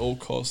win working. at all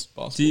costs.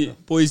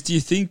 Basketball. Do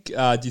you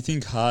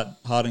think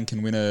Harden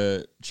can win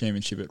a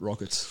championship at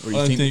Rockets? Or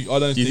I don't think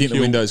the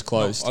window's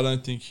closed? No, I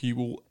don't think he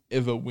will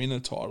ever win a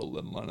title,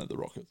 let alone at the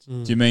Rockets.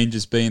 Do you mean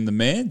just being the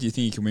man? Do you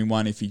think he can win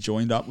one if he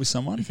joined up with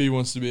someone? If he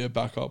wants to be a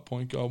backup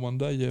point guard one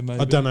day, yeah, maybe.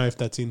 I don't know if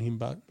that's in him,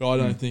 but I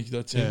don't think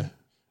that's him.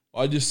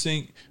 I just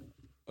think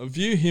I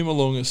view him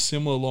along a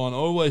similar line. I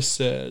always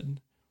said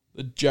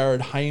that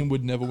Jared Hayne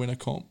would never win a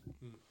comp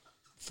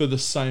for the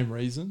same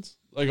reasons.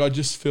 Like, I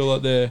just feel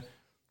like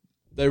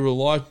they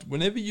rely.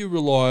 Whenever you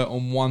rely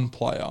on one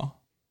player,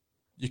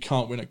 you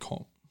can't win a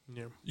comp.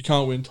 Yeah. You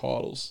can't win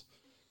titles.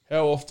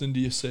 How often do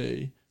you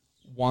see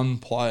one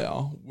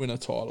player win a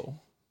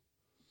title?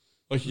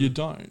 Like, you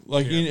don't.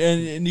 Like,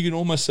 and you can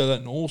almost say that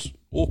in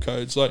all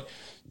codes. Like,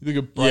 you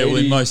look at Brady. Yeah,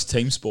 well, in most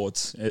team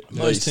sports,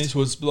 Most team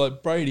sports,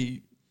 like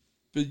Brady.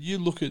 But you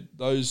look at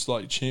those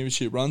like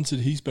championship runs that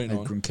he's been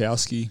on.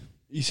 Gronkowski.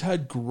 He's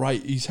had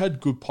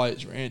good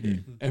players around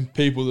him and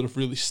people that have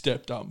really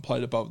stepped up and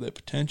played above their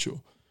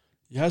potential.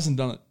 He hasn't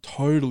done it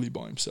totally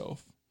by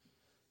himself.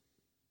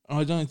 And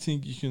I don't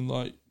think you can,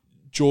 like,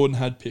 Jordan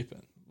had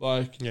Pippen.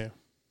 Like,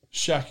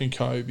 Shaq and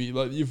Kobe.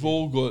 Like, you've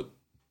all got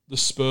the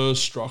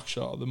Spurs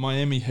structure, the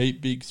Miami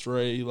Heat big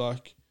three.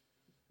 Like,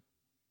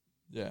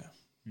 I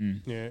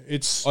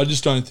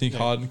just don't think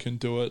Harden can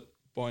do it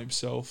by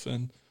himself,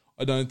 and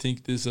I don't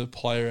think there's a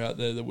player out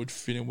there that would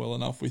fit in well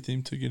enough with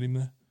him to get him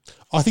there.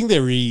 I think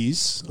there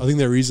is. I think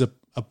there is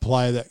a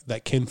player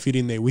that can fit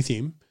in there with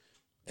him,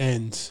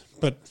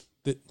 but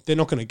they're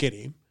not going to get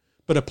him.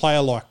 But a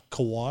player like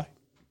Kawhi,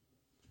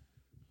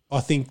 I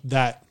think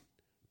that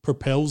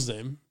propels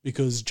them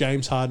because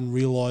James Harden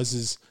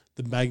realises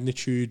the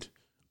magnitude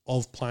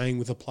of playing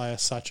with a player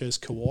such as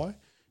Kawhi.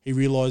 He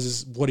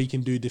realises what he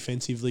can do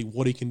defensively,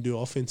 what he can do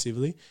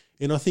offensively,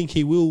 and I think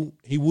he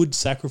would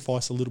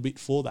sacrifice a little bit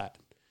for that.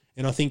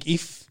 And I think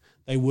if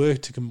they were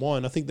to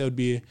combine, I think it'd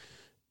be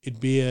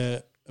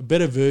a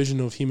better version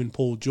of him and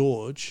Paul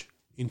George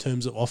in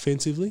terms of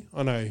offensively.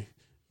 I know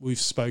we've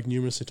spoke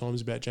numerous of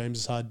times about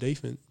James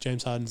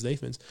Harden's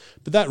defense,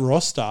 but that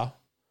roster,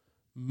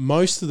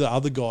 most of the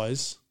other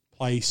guys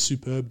play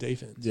superb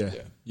defense.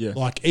 Yeah.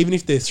 Like, even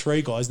if there's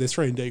 3 guys, they're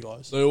 3 and D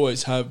guys. They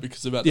always have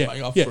because they're about to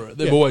make up for it.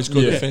 They've Yeah. always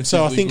got Yeah. defensively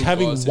So I think good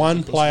having guys one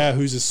that can player cross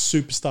who's a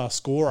superstar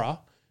scorer,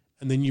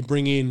 and then you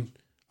bring in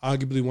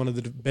arguably one of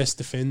the best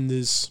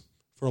defenders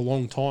for a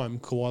long time,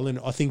 Kawhi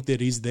Leonard, I think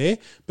that is there.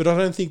 But I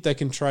don't think they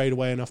can trade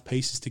away enough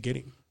pieces to get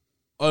him.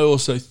 I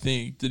also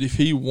think that if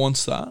he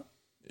wants that,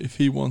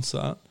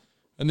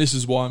 and this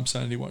is why I'm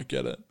saying he won't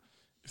get it,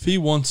 if he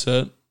wants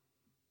it,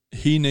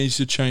 he needs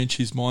to change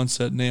his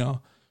mindset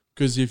now.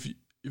 Because if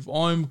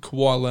I'm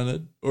Kawhi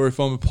Leonard, or if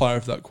I'm a player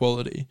of that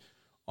quality,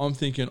 I'm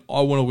thinking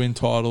I want to win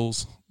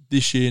titles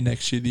this year,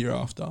 next year, the year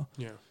after.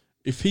 Yeah.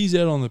 If he's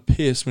out on the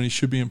piss when he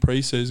should be in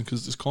preseason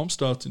because this comp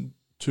starts in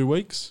 2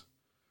 weeks,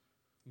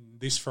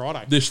 This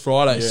Friday.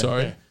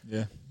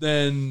 Yeah.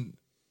 then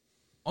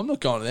I'm not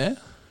going there.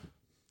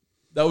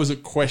 That was a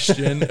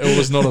question. It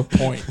was not a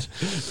point.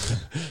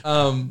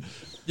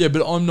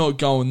 But I'm not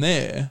going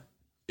there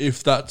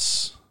if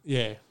that's...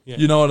 Yeah.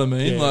 You know what I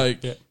mean?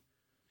 Yeah.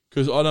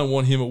 Because I don't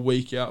want him a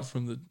week out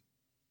on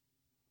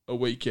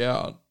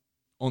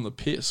the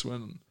piss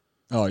when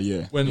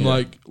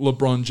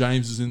LeBron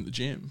James is in the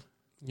gym.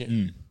 Yeah.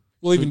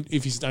 Well, even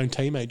if his own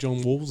teammate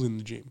John Wall's in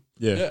the gym.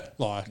 Yeah.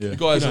 The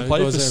guy hasn't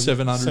played for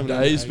 700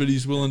 days, but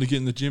he's willing to get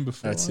in the gym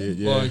before. That's it,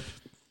 yeah.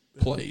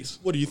 Please.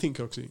 What do you think,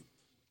 Coxie?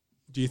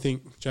 Do you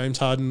think James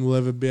Harden will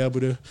ever be able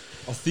to...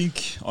 I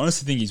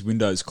honestly think his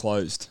window's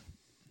closed.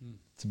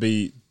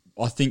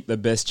 I think the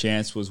best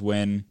chance was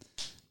in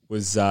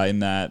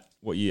that,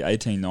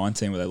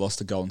 18-19, where they lost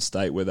to Golden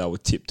State, where they were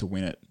tipped to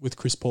win it. With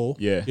Chris Paul?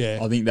 Yeah.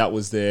 I think that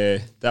was their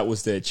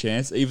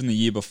chance. Even the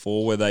year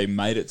before, where they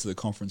made it to the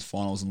conference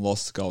finals and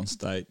lost to Golden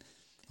State.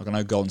 Like, I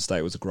know Golden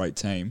State was a great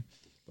team,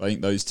 but I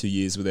think those 2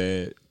 years were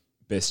their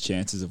best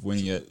chances of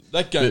winning it.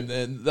 That game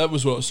then, that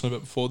was what I was talking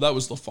about before. That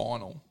was the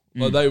final.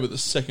 Like, they were the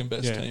second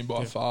best team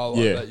by far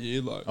that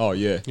year. Oh,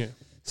 yeah.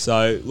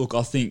 So, look,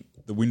 I think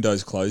the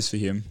window's closed for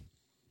him.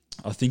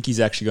 I think he's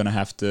actually going to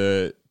have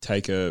to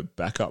take a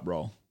backup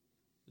role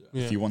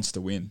if he wants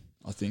to win,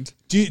 I think.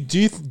 Do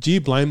you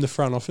blame the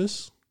front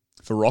office?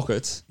 For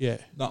Rockets? Yeah.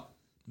 No,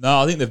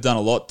 I think they've done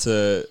a lot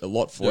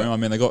for him. I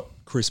mean, they got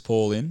Chris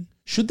Paul in.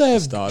 Should they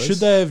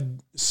have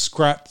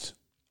scrapped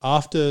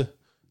after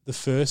the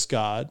first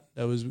guard?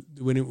 That was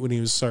when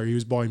he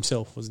was by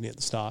himself, wasn't he, at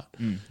the start?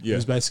 It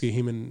was basically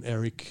him and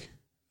Eric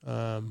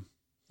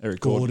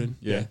Gordon.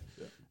 Yeah.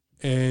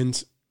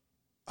 And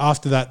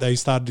after that, they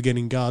started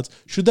getting guards.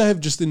 Should they have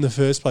just in the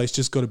first place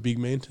just got a big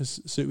man to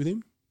suit with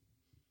him?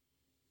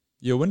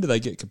 Yeah. When did they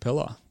get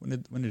Capella?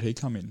 When did he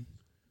come in?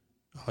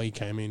 Oh, he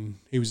came in.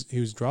 He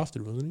was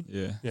drafted, wasn't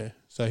he? Yeah. Yeah.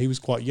 So he was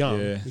quite young.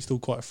 Yeah. He's still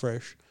quite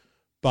fresh.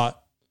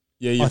 But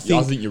I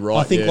think you're right.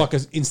 I think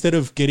instead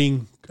of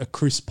getting a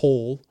Chris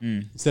Paul,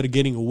 instead of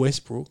getting a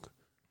Westbrook,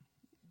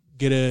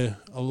 get a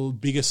little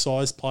bigger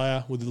sized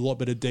player with a lot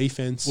better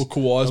defense. Well,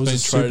 Kawhi's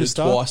been traded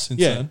twice since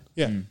then.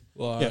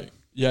 Yeah.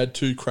 You had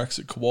 2 cracks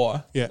at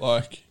Kawhi.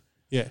 Yeah.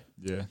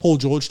 Yeah. Paul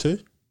George too.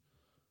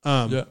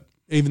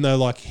 Even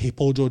though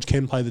Paul George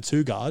can play the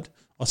 2 guard,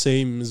 I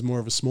see him as more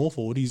of a small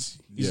forward. He's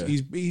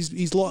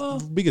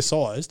like bigger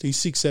sized. He's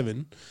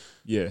 6'7".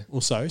 Yeah.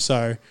 Or so.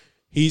 So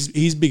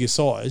he's bigger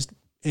sized,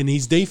 and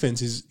his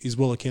defense is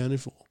well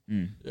accounted for.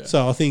 Yeah.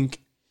 So I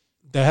think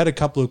they had a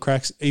couple of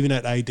cracks even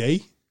at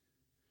AD.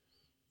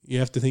 You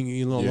have to think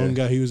not long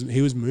ago he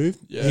was moved.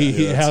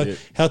 Yeah.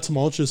 How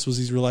tumultuous was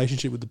his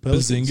relationship with the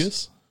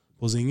Pelicans?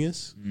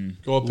 Porzingis.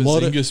 God,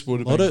 Porzingis would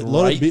have been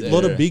great.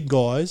 Lot of big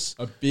guys.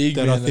 A big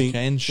that man I think that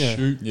can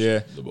shoot.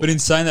 Yeah. But in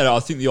saying that, I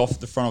think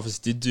the front office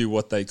did do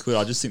what they could.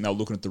 I just think they were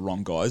looking at the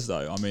wrong guys,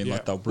 though. I mean, they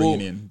were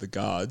bringing in the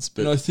guards.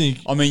 But I think...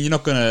 I mean, you're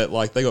not going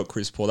to... they got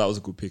Chris Paul. That was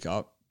a good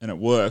pickup. And it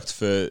worked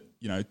for,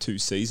 2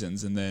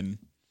 seasons. And then,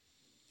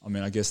 I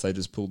mean, I guess they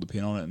just pulled the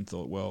pin on it and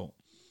thought, well...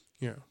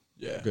 Yeah.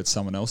 We'll get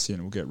someone else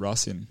in. We'll get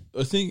Russ in.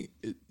 I think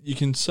you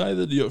can say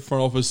that the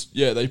front office,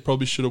 they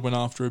probably should have went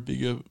after a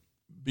bigger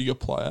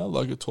player,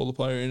 like a taller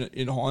player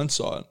in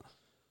hindsight.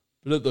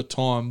 But at the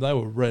time, they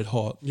were red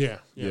hot. Yeah.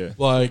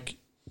 But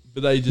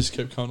they just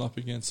kept coming up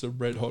against a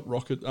red hot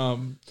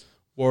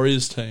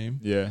Warriors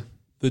team. Yeah.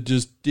 That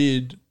just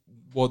did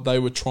what they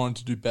were trying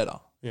to do better.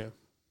 Yeah.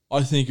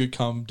 I think it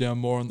come down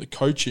more on the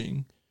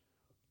coaching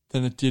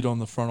than it did on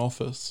the front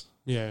office.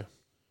 Yeah.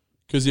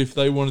 Because if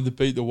they wanted to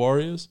beat the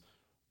Warriors,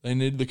 they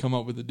needed to come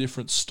up with a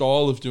different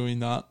style of doing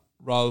that.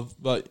 Rather,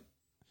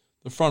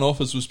 the front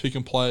office was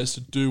picking players to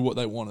do what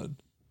they wanted.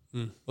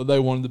 But they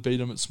wanted to beat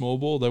them at small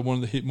ball. They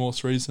wanted to hit more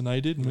threes than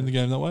they did and win the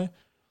game that way.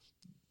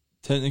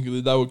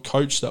 Technically, they were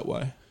coached that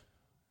way.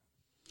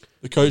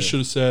 The coach should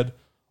have said,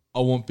 I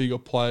want bigger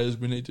players.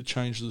 We need to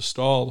change the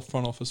style. The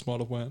front office might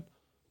have went,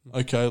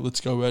 okay,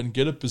 let's go out and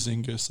get a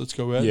Porzingis. Let's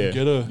go out and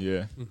get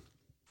a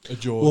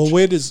George.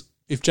 Well,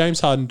 if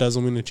James Harden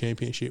doesn't win a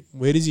championship,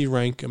 where does he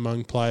rank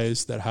among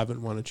players that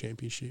haven't won a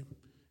championship?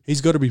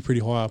 He's got to be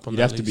pretty high up on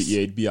that list.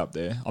 He'd be up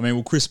there. I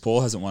mean, Chris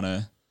Paul hasn't won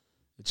a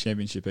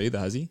championship either,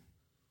 has he?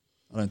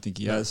 I don't think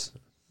he has.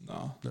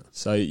 No.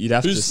 So you'd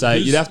have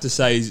to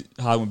say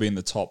Harden would be in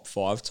the top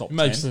 5, top 10.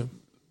 Makes the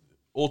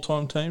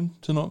all-time team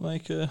to not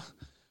make to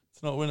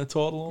to not win a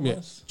title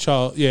almost.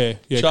 Charles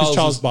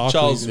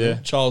Barkley.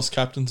 Charles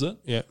captains it.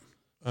 Yeah.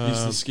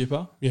 He's the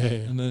skipper. Yeah.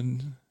 And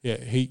then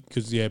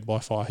by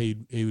far he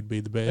would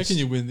be the best. how can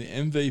you win the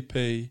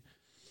MVP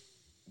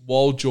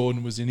while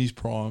Jordan was in his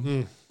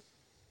prime?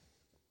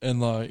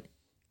 And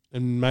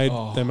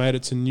they made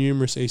it to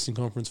numerous Eastern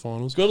Conference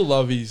finals. got to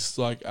love his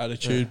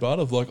attitude, but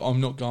of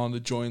I'm not going to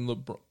join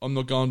LeBron. I'm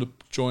not going to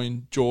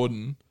join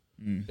Jordan,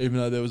 even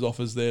though there was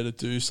offers there to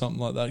do something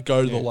like that.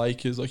 Go to the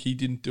Lakers. He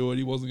didn't do it.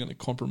 He wasn't going to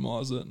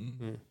compromise it.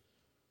 And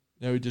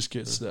now he just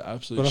gets the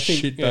absolute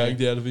shit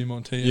bagged out of him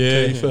on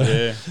TNT.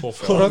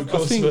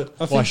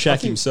 By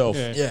Shaq himself.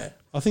 Yeah.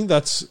 I think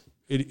that's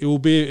it. It will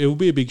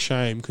be a big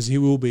shame because he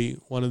will be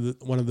one of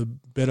the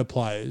better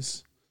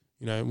players.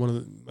 One of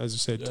the, as I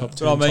said, top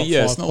 10. But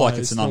it's not like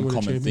players, it's an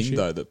uncommon thing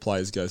though that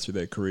players go through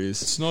their careers.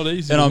 It's not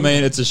easy. And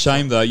it's a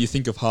shame though. You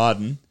think of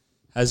Harden,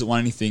 hasn't won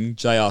anything.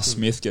 J.R.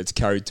 Smith gets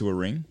carried to a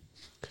ring.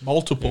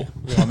 Multiple.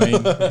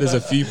 There's a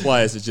few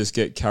players that just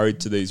get carried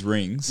to these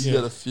rings. You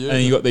got a few.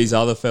 And you got these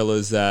other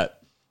fellas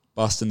that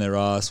busting their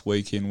ass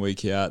week in,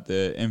 week out.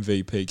 They're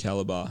MVP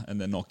caliber and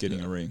they're not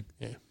getting a ring.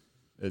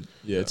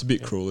 It's a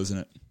bit cruel, isn't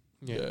it?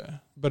 Yeah.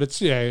 But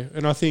it's,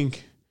 and I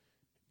think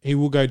he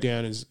will go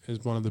down as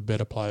one of the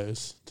better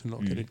players to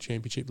not get a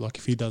championship.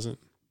 If he doesn't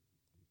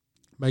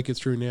make it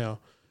through now.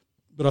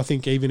 But I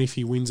think even if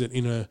he wins it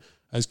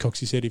as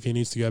Coxie said, if he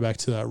needs to go back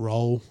to that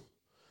role,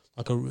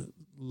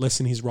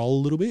 lessen his role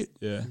a little bit,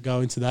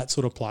 go into that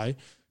sort of play,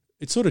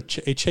 it sort of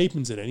it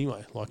cheapens it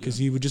anyway. Because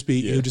he would just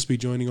be he'll just be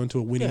joining onto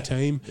a winning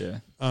team.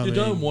 Yeah. You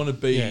don't want to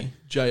be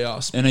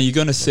J.R. Smith. And are you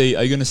going to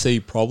see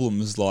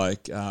problems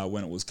like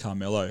when it was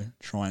Carmelo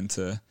trying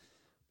to?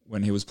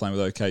 When he was playing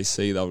with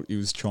OKC, he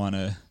was trying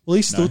to. Well,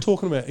 he's still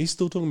talking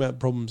about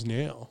problems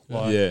now.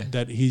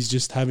 That he's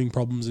just having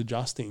problems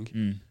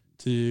adjusting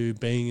to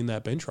being in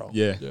that bench role.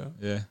 Yeah.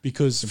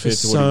 Because for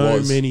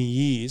so many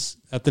years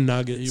at the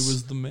Nuggets, he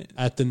was the man.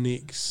 At the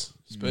Knicks,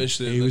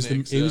 especially he was the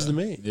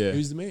man. Yeah. He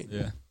was the man.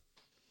 Yeah.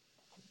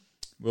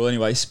 Well,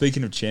 anyway,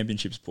 speaking of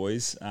championships,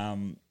 boys,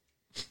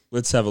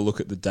 let's have a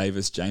look at the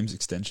Davis-James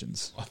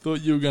extensions. I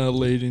thought you were going to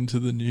lead into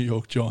the New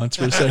York Giants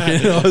for a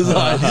second. I was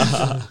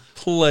like,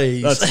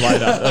 please. That's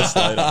later.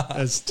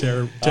 That's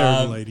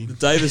terrible leading. The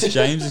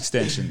Davis-James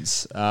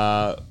extensions. What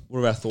are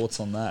our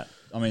thoughts on that?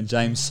 I mean,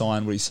 James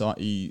signed what he signed.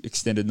 He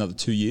extended another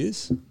 2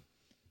 years.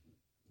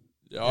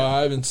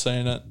 I haven't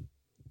seen it.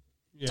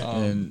 Yeah.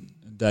 And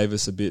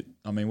Davis a bit.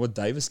 I mean, what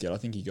Davis get? I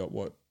think he got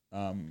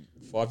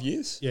 5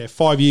 years? Yeah,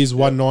 5 years,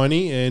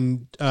 190,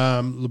 and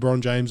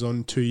LeBron James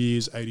on 2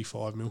 years,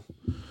 85 mil.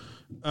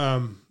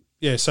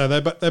 So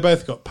they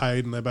both got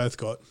paid, and they both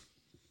got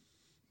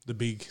the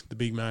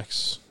big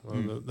max.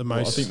 The most. Well,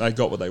 I think they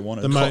got what they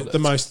wanted. The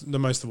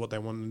most of what they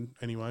wanted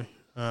anyway.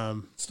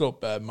 It's not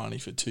bad money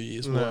for 2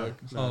 years' work.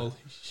 Holy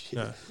shit!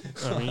 No.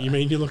 I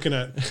mean, you're looking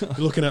at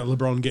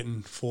LeBron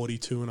getting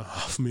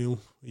 42.5 mil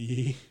a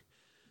year.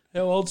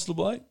 How old's the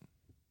bloke?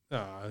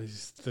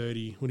 He's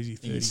 30. What is he?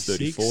 36?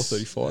 He's 34,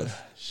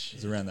 35.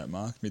 He's around that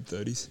mark, mid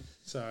 30s.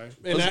 So,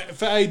 and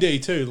for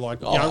AD too,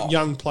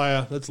 young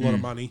player, that's a lot of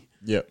money.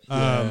 Yep.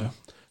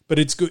 But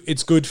it's good.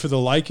 It's good for the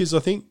Lakers. I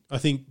think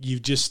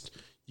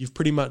you've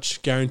pretty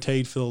much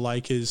guaranteed for the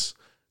Lakers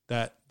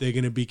that they're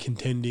going to be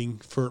contending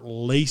for at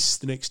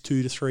least the next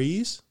 2 to 3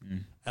 years,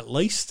 at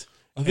least.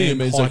 I think it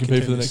means they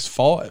compete for the next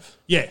 5.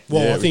 Yeah,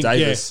 well, I think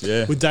Davis,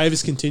 with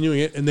Davis continuing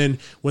it, and then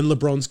when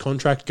LeBron's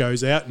contract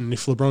goes out, and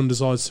if LeBron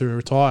decides to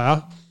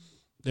retire,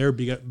 they're a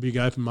big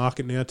open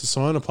market now to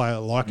sign a player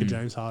like a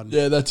James Harden.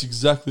 Yeah, that's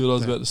exactly what I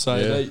was about to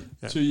say.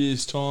 2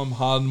 years' time,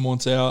 Harden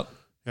wants out.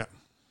 Yeah,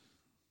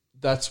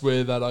 that's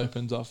where that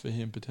opens up for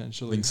him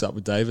potentially. Links up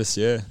with Davis,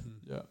 yeah.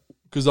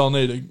 Because they'll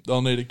need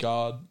a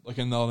guard,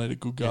 and they'll need a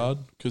good guard.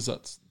 Because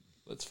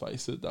let's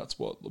face it, that's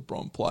what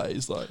LeBron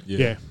plays like.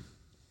 Yeah.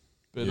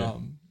 But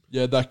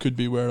that could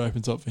be where it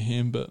opens up for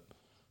him. But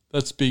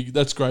that's big.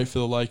 That's great for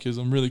the Lakers.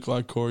 I'm really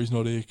glad Corey's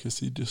not here because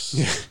he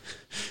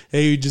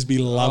would just be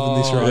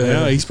loving this right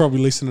now. He's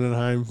probably listening at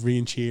home,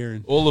 being cheer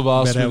and all of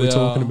us about how we're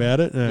talking about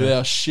it. With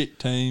our shit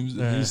teams,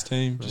 and his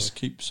team just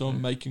keeps on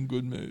making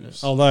good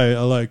moves.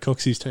 Although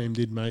Coxie's team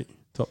did make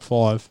top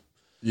 5.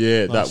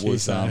 Yeah, that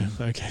was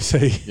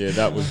OKC. Yeah,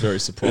 that was very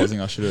surprising.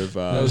 I should have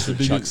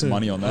chucked some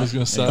money on that. I was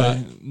going to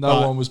say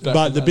no one was back.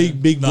 But the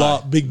big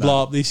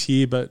blow up this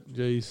year. But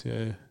geez,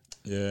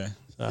 yeah.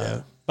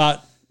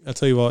 But I'll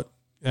tell you what,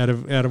 out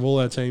of all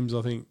our teams,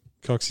 I think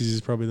Coxie's is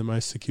probably the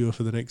most secure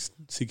for the next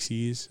 6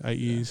 years, 8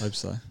 years. I hope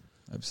so.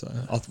 I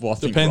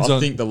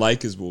think the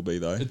Lakers will be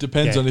though. It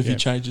depends on if he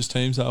changes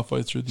teams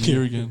halfway through the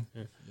year again.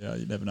 Yeah,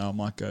 you never know. I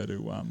might go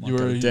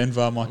to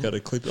Denver. I might go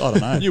to Clippers. I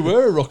don't know. You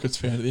were a Rockets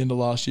fan at the end of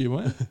last year,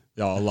 weren't you?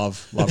 Yeah, I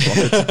love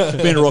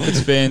Rockets. Been a Rockets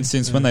fan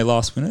since when they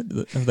last won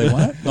it. Have they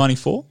won it?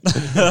 94?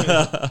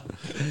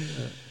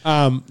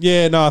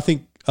 I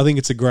think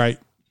it's a great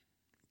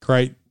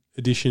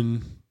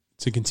addition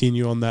to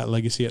continue on that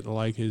legacy at the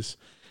Lakers,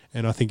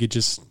 and I think it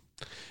just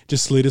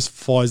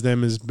solidifies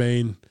them as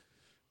being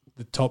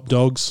the top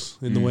dogs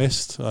in the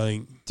West. I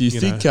think. Do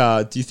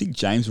you think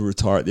James will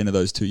retire at the end of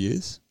those 2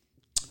 years?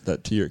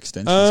 that tier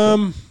extension?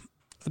 I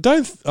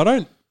don't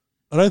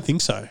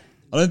think so.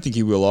 I don't think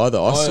he will either.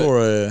 I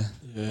saw a.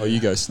 Yeah. Oh, you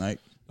go, Snake.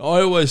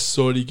 I always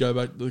thought he'd go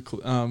back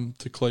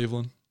to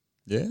Cleveland.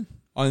 Yeah.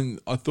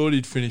 I thought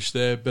he'd finish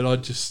there, but I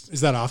just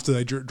Is that after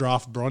they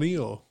draft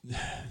Bronny or?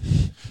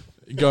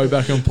 go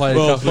back and play.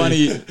 Go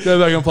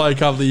back and play a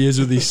couple of years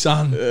with his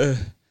son.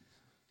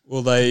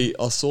 Well, I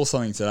saw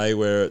something today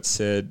where it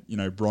said,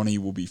 Bronny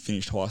will be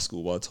finished high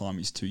school by the time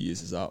his 2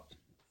 years is up.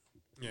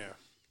 Yeah.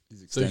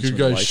 So he could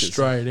go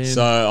straight in.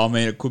 So, I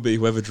mean, it could be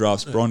whoever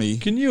drafts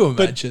Bronny. Can you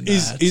imagine But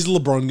that? is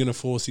LeBron going to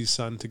force his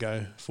son to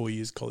go 4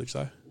 years college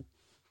though?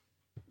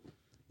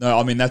 No,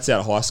 I mean, that's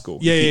out of high school.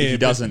 Yeah, if he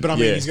doesn't. But I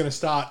mean, he's going to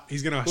start.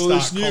 He's going to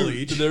start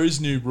college. But there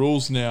is new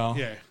rules now.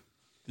 Yeah.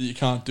 That you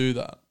can't do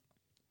that.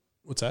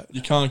 What's that?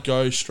 You can't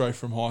go straight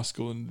from high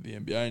school into the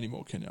NBA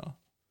anymore, can you?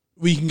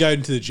 We can go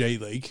into the G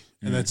League,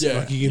 and that's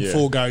like you can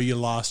forego your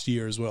last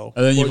year as well.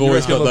 And then you've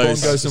always got LeBron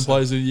those. goes and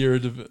plays a year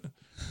of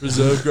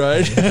reserve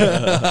grade.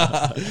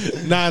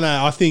 No,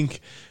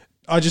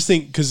 I just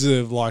think because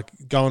of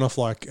going off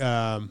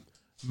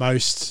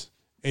most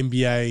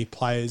NBA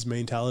players'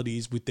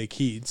 mentalities with their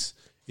kids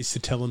is to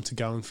tell them to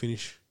go and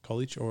finish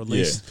college or at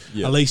least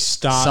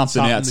start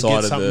something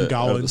outside to get of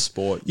going. the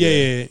sport.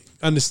 Yeah,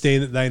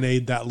 understand that they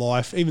need that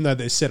life, even though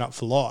they're set up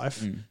for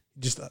life.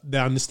 Just the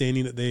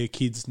understanding that their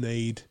kids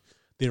need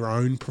their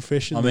own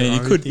profession. I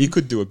mean, you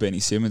could do a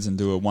Benny Simmons and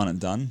do a one and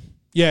done.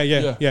 Yeah.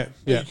 You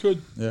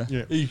could. Yeah.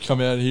 You could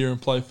come out here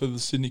and play for the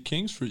Sydney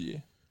Kings for a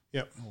year.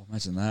 Yep. Oh,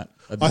 imagine that.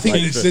 I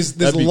think there's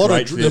a lot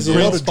of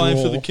playing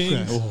draw for the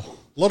Kings. Yeah.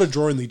 A lot of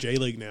draw in the G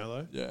League now,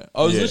 though. Yeah,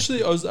 I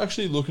was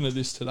actually looking at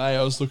this today.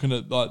 I was looking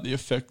at the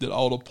effect that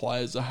older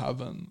players are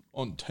having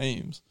on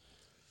teams.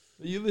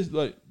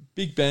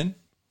 Big Ben,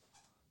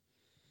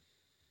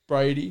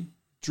 Brady,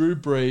 Drew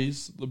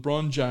Brees,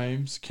 LeBron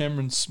James,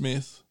 Cameron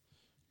Smith,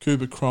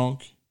 Cooper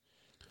Cronk.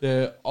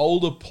 They're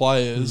older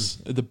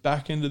players at the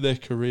back end of their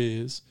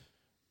careers.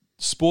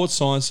 Sports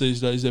science these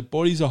days, their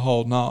bodies are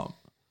holding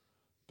up,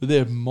 but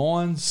their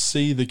minds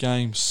see the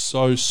game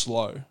so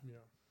slow.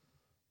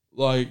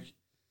 Yeah.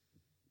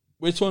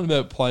 We're talking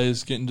about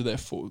players getting to their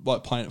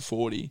playing at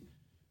 40.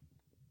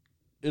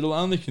 It'll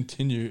only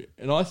continue,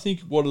 and I think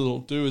what it'll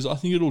do is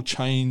it'll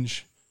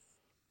change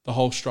the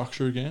whole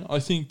structure again. I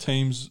think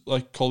teams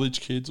like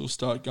college kids will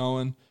start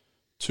going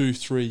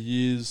 2-3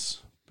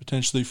 years,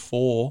 potentially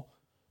 4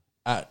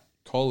 at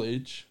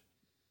college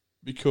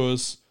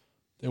because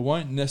there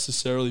won't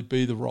necessarily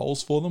be the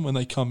roles for them when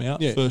they come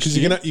out. Yeah, because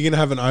you're gonna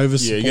have an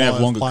oversupply. You're gonna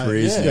have longer of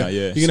careers now.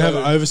 Yeah, you're gonna have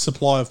an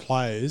oversupply of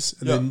players,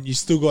 and then you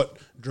still got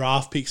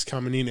draft picks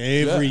coming in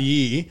every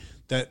year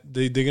that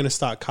they're gonna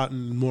start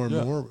cutting more and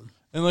more of them.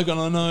 And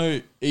I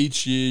know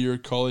each year you're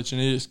at college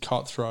and it is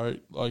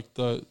cutthroat, like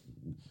the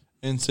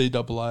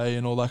NCAA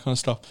and all that kind of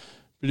stuff.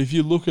 But if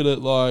you look at it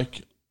all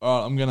right,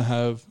 I'm going to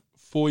have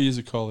 4 years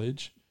of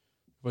college.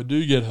 If I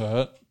do get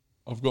hurt,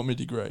 I've got my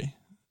degree.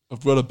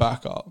 I've got a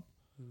backup.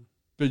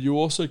 But you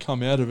also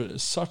come out of it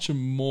as such a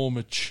more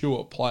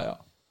mature player.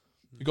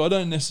 I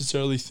don't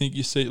necessarily think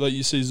you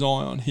see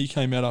Zion. He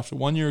came out after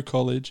 1 year of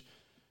college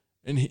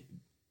and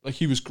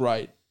he was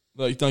great.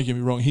 Don't get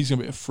me wrong, he's going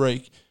to be a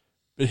freak.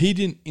 But he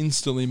didn't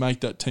instantly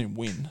make that team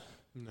win.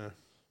 No.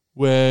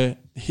 Where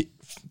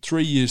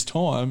 3 years'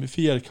 time, if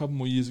he had a couple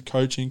more years of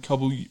coaching,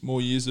 couple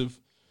more years of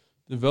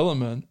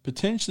development,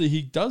 potentially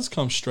he does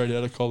come straight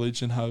out of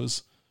college and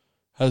has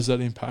that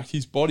impact.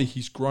 His body,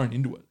 he's grown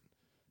into it.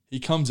 He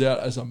comes out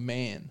as a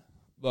man.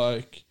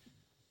 I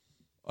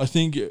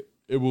think it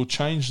will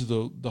change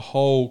the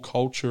whole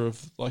culture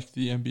of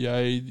the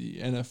NBA, the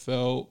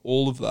NFL,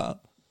 all of that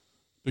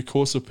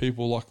because of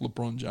people like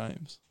LeBron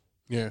James.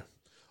 Yeah.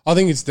 I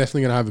think it's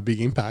definitely going to have a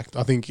big impact.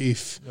 I think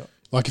if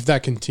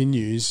that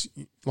continues,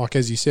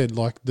 as you said,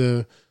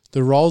 the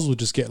roles will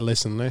just get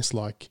less and less.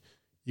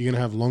 You're going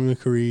to have longer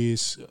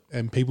careers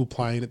and people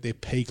playing at their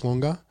peak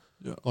longer.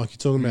 Yeah. You're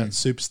talking about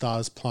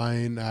superstars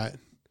playing at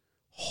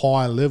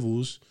high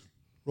levels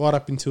right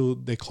up until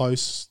they're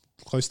close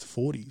to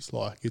 40s.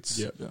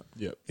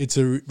 It's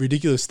a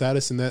ridiculous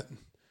status, and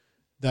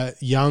that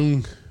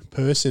young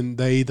person,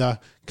 they either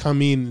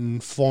come in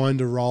and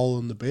find a role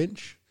on the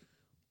bench,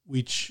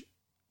 which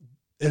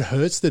it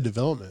hurts their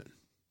development.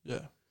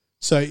 Yeah.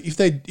 So if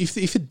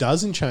it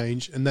doesn't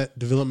change and that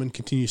development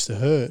continues to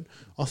hurt,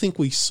 I think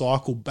we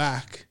cycle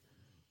back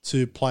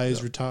to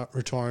players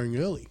retiring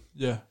early.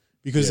 Yeah.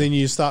 Because then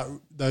you start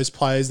those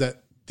players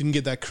that didn't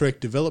get that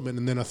correct development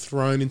and then are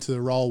thrown into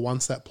the role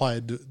once that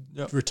player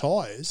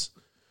retires.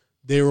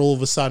 They're all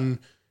of a sudden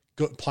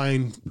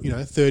playing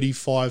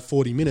 35,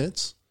 40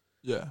 minutes.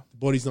 Yeah. The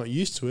body's not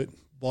used to it.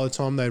 By the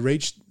time they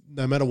reach,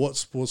 no matter what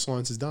sports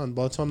science has done,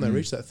 by the time they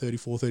reach that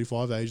 34,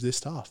 35 age, they're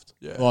stuffed.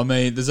 Yeah. Well, I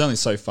mean, there's only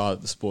so far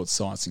that the sports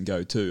science can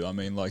go too. I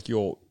mean,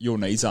 your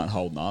knees aren't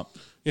holding up.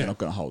 They're not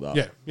going to hold up.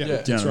 Yeah. Do you know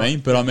what I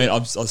mean? But I mean,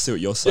 I see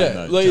what you're saying.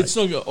 Yeah, though, it's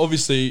not.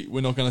 Obviously,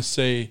 we're not going to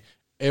see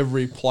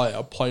every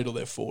player play till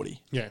they're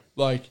 40. Yeah.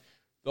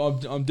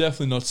 I'm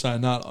definitely not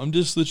saying that. I'm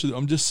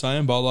just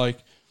saying, but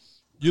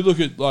you look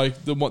at the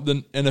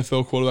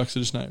NFL quarterbacks I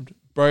just named: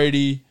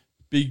 Brady,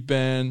 Big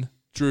Ben,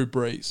 Drew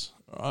Brees.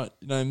 All right,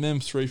 them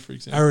three, for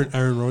example.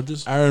 Aaron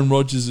Rodgers. Aaron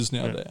Rodgers is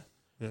now there.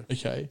 Yeah.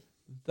 Okay,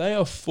 they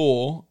are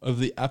 4 of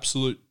the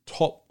absolute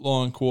top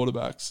line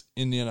quarterbacks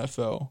in the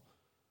NFL.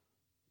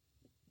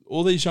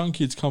 All these young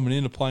kids coming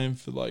in are playing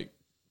for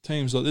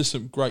teams like there's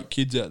some great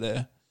kids out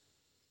there,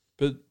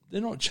 but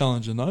they're not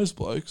challenging those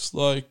blokes.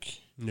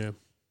 Yeah.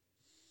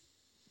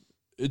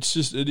 It's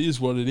just, it is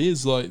what it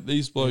is.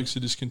 These blokes are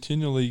just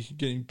continually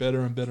getting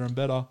better and better and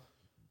better.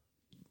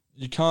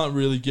 You can't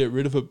really get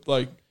rid of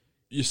it.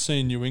 You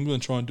seen New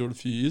England try and do it a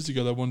few years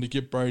ago. They wanted to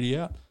get Brady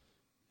out.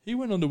 He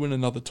went on to win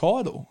another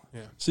title.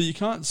 Yeah. So you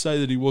can't say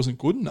that he wasn't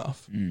good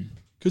enough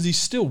because he's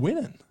still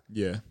winning.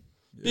 Yeah.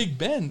 Big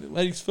Ben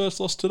made his first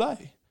loss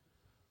today.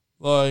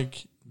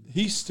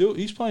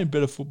 He's playing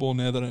better football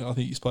now than I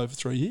think he's played for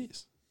 3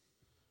 years.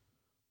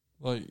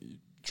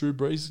 Drew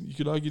Brees, you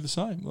could argue the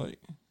same.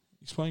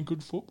 He's playing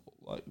good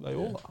football. They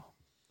all are.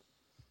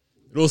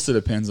 It also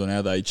depends on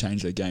how they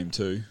change their game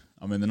too.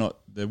 I mean,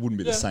 they wouldn't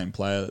be the same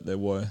player that they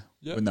were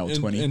when they were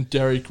 20. And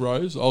Derrick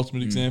Rose,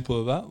 ultimate example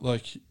of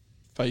that,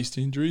 faced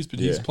injuries, but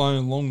he's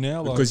playing long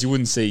now. Because you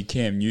wouldn't see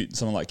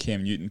someone like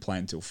Cam Newton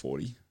playing until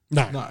 40.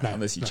 No.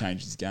 Unless he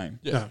changed his game.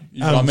 Yeah.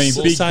 No. I mean,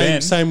 Big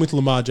Ben. Same with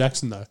Lamar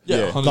Jackson though.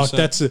 Yeah.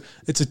 100%.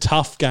 It's a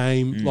tough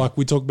game.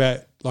 We talk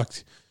about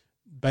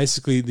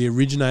basically the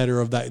originator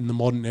of that in the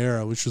modern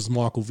era, which was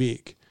Michael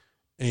Vick,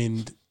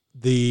 and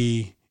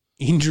the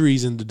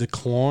injuries and the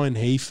decline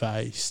he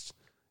faced,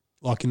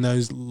 in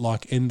those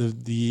end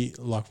of the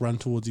run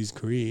towards his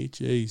career.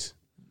 Jeez.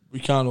 We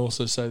can't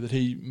also say that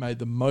he made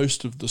the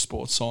most of the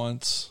sports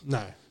science.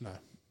 No.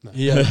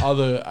 He had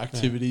other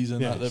activities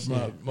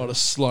that might have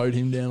slowed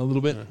him down a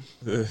little bit.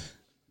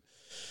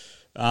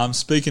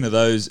 Speaking of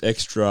those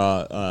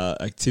extra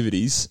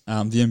activities,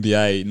 the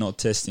NBA not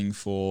testing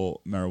for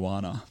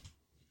marijuana.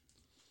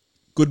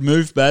 Good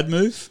move, bad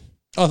move?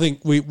 I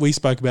think we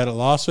spoke about it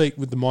last week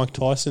with the Mike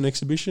Tyson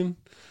exhibition.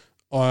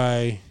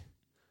 I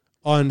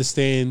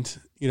understand,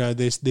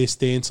 their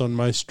stance on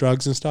most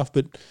drugs and stuff,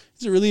 but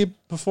is it really a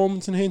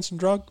performance-enhancing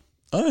drug?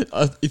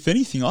 If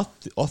anything, I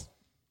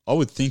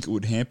would think it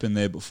would hamper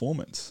their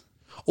performance.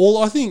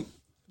 I think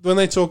when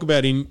they talk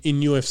about in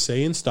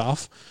UFC and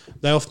stuff,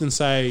 they often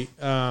say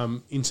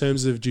in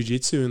terms of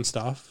jiu-jitsu and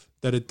stuff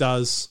that it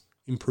does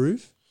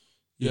improve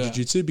your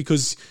jiu-jitsu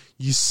because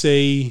you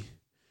see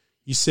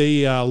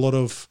a lot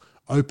of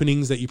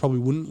openings that you probably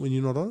wouldn't when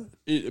you're not on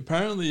it.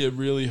 Apparently, it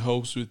really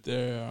helps with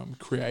their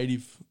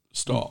creative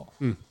style.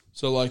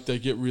 So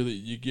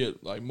you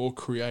get more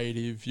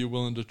creative. You're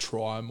willing to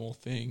try more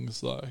things.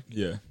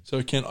 So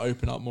it can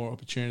open up more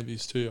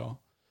opportunities to you.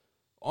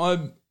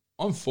 I'm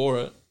for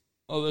it.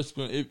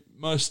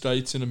 Most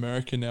states in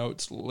America now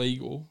it's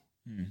legal.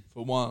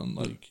 For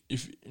one,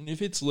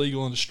 if it's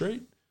legal on the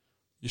street,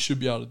 you should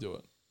be able to do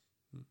it.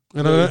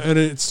 And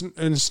it's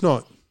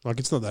not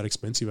it's not that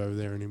expensive over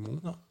there anymore.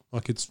 No.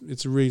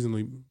 It's a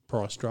reasonably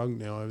priced drug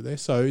now over there.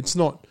 So it's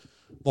not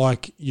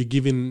like you're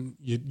giving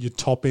your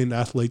top end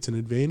athletes an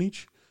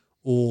advantage,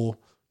 or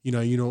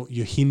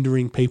you're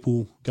hindering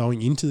people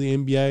going into the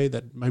NBA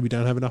that maybe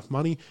don't have enough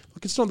money.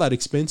 It's not that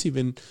expensive,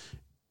 and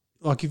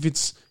if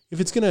it's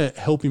going to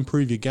help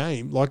improve your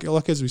game,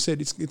 as we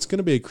said, it's going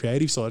to be a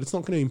creative side. It's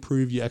not going to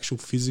improve your actual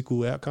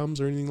physical outcomes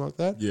or anything like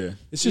that. Yeah,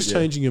 it's just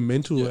changing your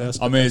mental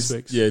aspects.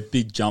 It's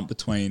big jump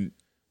between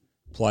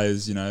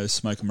players,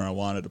 smoking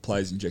marijuana to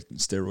players injecting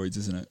steroids,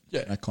 isn't it?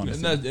 Yeah, that kind of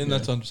thing.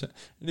 That's 100%.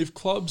 And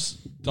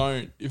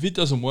if it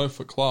doesn't work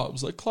for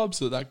clubs,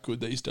 clubs are that good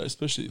these days,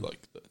 especially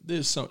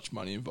there's so much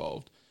money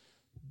involved.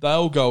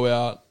 They'll go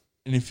out,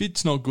 and if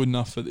it's not good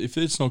for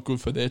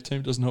their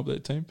team, doesn't help their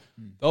team,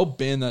 they'll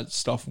ban that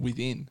stuff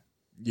within.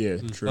 Yeah,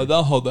 true.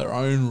 They'll hold their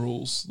own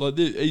rules.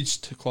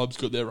 Each club's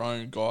got their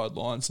own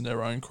guidelines and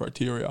their own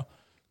criteria.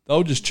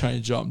 They'll just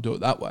change up and do it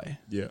that way.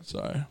 Yeah.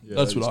 So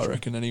that's what I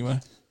reckon anyway.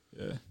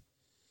 Yeah.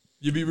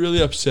 You'd be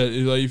really upset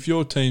if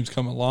your team's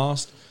coming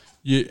last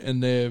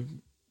and they're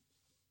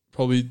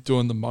probably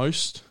doing the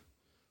most,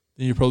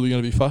 then you're probably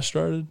going to be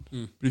frustrated.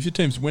 But if your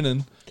team's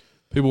winning,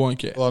 people won't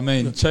care. Well, I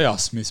mean, J.R.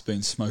 Smith's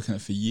been smoking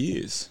it for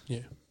years.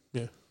 Yeah.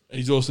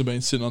 He's also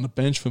been sitting on the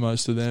bench for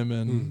most of them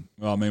and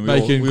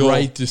making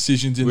great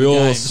decisions in the game. We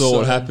all saw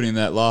what happened in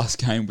that last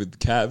game with the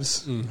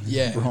Cavs.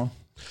 Yeah.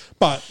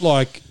 But,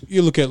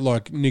 you look at,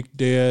 Nick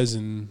Diaz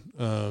and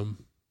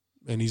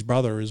his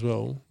brother as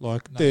well.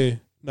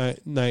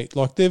 Nate,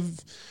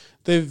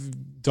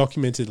 they've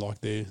documented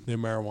their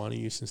marijuana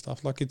use and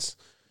stuff.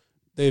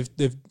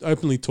 They've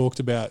openly talked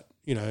about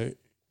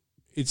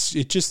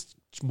it just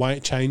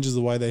changes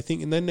the way they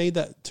think, and they need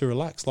that to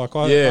relax. I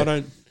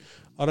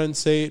don't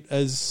see it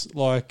as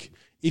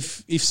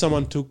if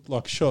someone took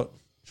a shot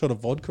of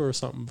vodka or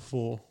something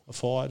before a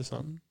fight or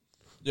something.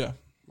 Yeah,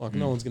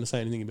 no one's going to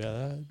say anything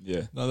about that.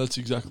 Yeah, no, that's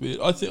exactly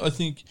it. I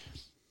think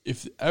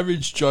if the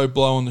average Joe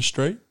Blow on the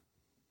street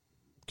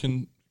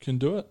can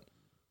do it,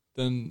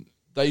 then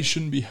they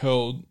shouldn't be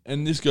held,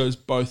 and this goes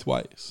both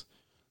ways.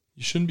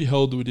 You shouldn't be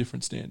held to a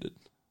different standard.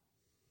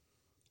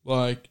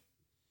 There's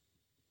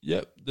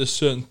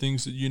certain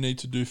things that you need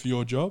to do for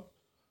your job,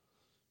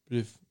 but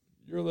if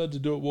you're allowed to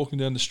do it walking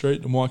down the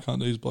street, and why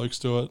can't these blokes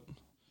do it?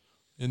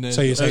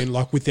 So you're saying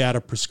like without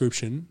a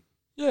prescription?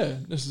 Yeah,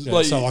 this is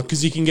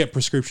because you can get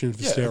prescriptions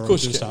for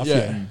steroids and stuff.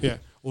 Yeah,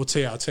 or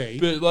TRT.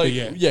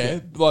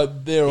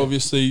 But they're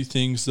obviously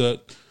things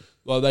that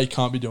like they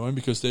can't be doing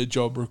because their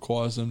job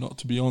requires them not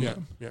to be on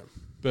them. Yeah.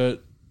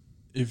 But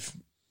if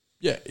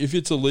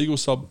it's a legal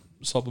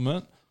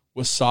supplement,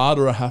 WASADA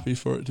are happy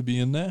for it to be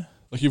in there.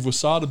 Like if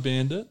WASADA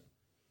banned it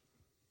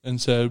and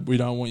said we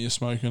don't want you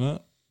smoking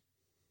it,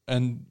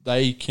 and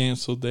they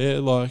cancelled their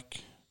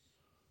like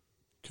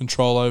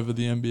control over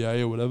the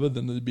NBA or whatever,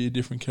 then there'd be a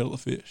different kettle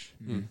of fish.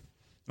 Mm.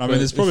 I mean,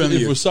 there's probably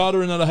if WASADA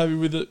are not happy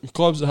with it, if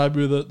clubs are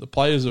happy with it, the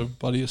players are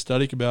bloody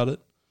ecstatic about it.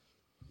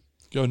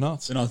 Go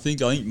nuts. And I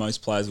think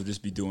most players will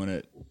just be doing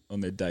it on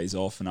their days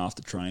off and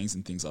after trainings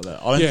and things like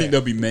that. I don't think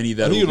there'll be many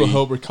that. I think it'll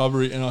help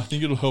recovery, and I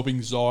think it'll help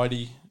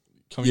anxiety.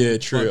 Yeah,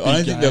 true. Like I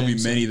don't think there'll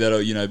be many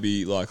that'll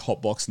be like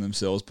hotboxing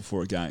themselves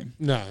before a game.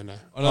 No.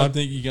 I don't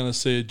think you're going to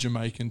see a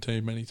Jamaican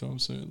team anytime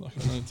soon. Like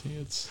I don't think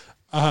it's.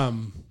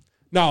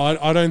 No,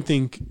 I don't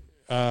think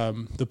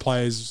the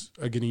players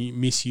are going to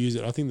misuse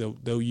it. I think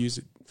they'll use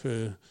it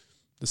for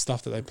the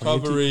stuff that they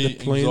plan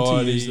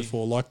to use it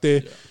for. Like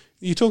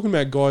you're talking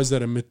about guys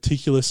that are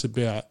meticulous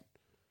about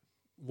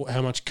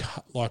how much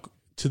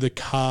to the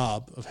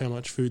carb of how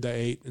much food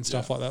they eat and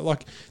stuff like that.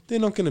 Like they're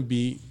not going to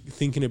be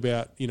thinking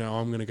about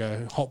I'm going to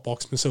go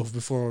hotbox myself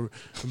before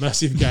a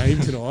massive game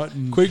tonight.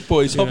 And, quick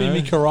boys, hopping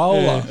me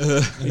Corolla,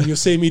 and you'll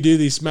see me do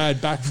this mad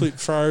backflip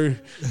throw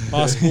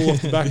basketball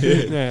off the back of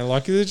it. Yeah,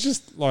 like it's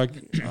just like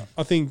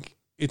I think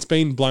it's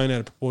been blown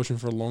out of proportion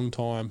for a long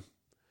time,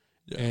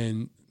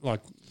 and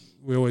like.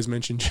 We always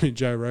mention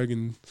Joe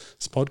Rogan's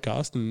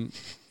podcast, and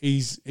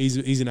he's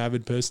an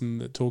avid person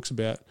that talks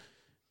about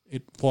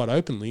it quite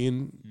openly.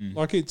 And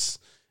like it's,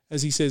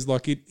 as he says,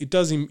 like it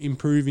does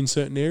improve in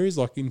certain areas,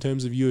 like in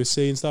terms of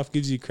USC and stuff,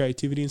 gives you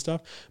creativity and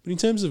stuff. But in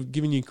terms of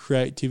giving you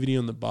creativity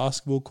on the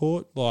basketball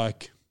court,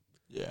 like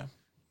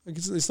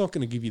it's not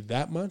going to give you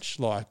that much.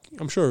 Like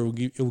I'm sure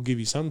it will give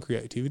you some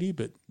creativity,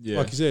 but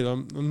like you said,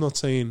 I'm not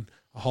saying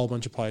a whole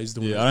bunch of players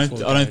doing it. I don't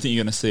think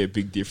you're going to see a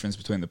big difference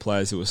between the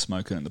players who are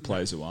smoking and the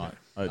players who aren't.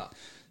 I don't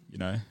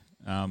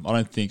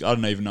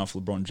even know if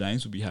LeBron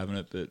James would be having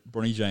it, but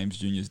Bronny James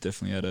Jr. has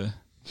definitely had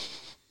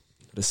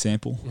a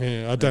sample.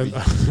 Yeah, I don't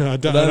think he's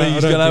going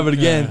to have it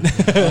again.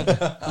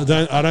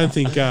 I don't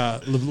think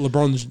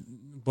LeBron's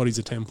body's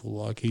a temple.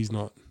 Like he's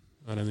not.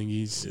 I don't think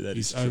he's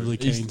overly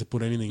keen to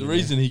put anything. The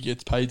reason he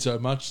gets paid so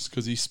much is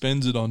because he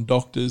spends it on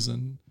doctors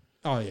and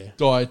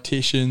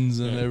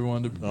dietitians and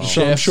everyone.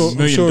 Chefs, $1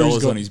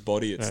 million on his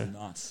body. It's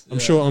nuts.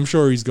 I'm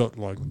sure he's got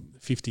like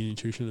 50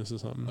 nutritionists or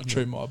something. I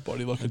treat my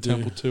body like a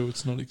temple too.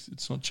 It's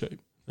not cheap.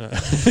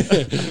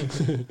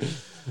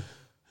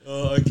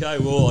 Okay,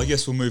 well, I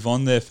guess we'll move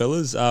on there,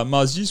 fellas.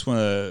 Muzz, you just want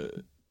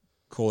to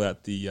call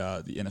out the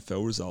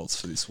NFL results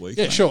for this week?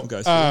 Yeah, mate? sure. We'll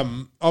go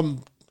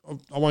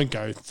I won't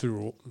go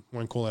through.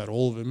 Won't call out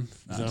all of them.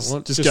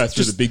 Just go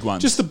through the big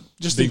ones. Just the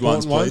big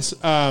important ones.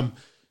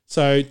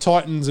 So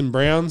Titans and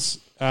Browns.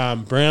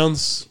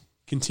 Browns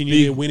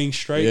continue their winning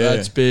streak. Yeah,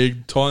 that's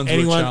big. Titans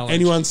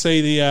anyone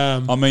see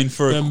the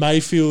the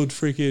Mayfield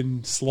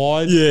freaking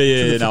slide?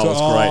 Yeah, no, it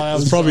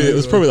was great. It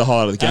was probably the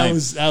highlight of the game.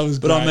 That was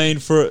but great. I mean,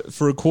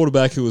 for a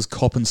quarterback who was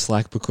copping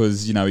slack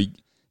because he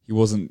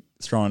wasn't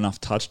throwing enough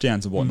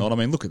touchdowns and whatnot. I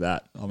mean, look at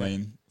that. I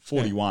mean,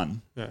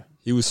 41. Yeah.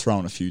 He was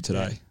throwing a few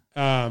today.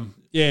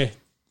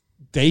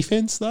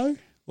 Defense though,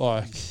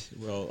 like.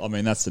 Well, I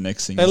mean, that's the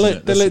next thing.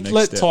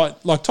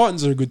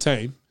 Titans are a good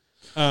team.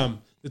 The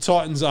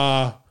Titans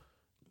are.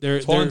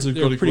 Titans have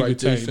got a pretty great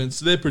good defense.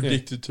 They're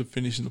predicted to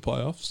finish in the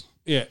playoffs.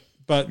 Yeah,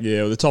 but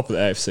the top of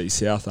the AFC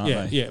South, aren't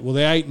they? Yeah, well,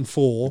 they're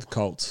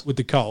 8-4 with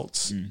the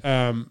Colts,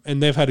 and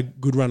they've had a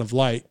good run of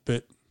late.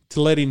 But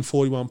to let in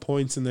 41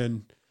 points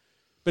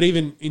but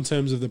even in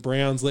terms of the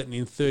Browns letting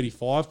in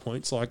 35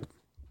 points, like.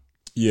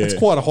 Yeah, it's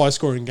quite a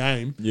high-scoring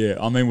game. Yeah,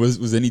 I mean,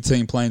 was any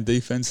team playing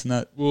defense in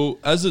that? Well,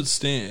 as it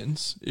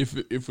stands,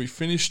 if we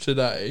finish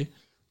today,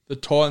 the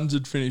Titans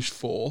would finish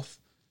 4th,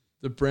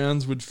 the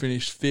Browns would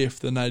finish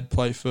 5th, and they'd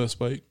play first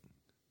week.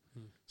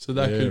 So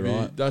that could be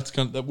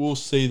we'll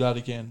see that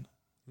again.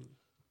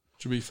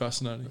 Should be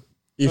fascinating.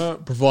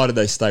 If provided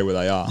they stay where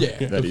they are,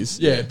 that is.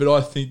 Yeah, but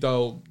I think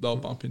they'll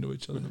bump into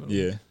each other in the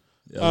middle.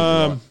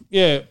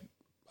 Yeah.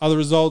 Other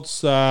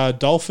results,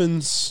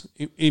 Dolphins,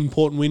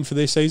 important win for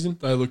their season.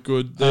 They look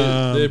good.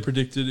 They're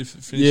predicted if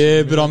it finishes.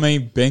 Yeah, but I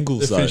mean,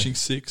 Bengals, they're finishing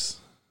 6th.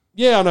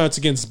 Yeah, I know it's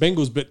against the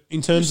Bengals, but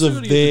in terms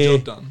of they're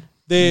at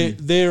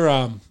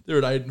 8-4.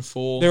 They're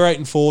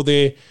 8-4.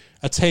 They're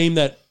a team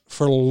that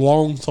for a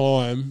long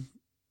time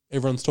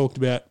everyone's talked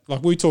about.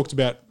 Like we talked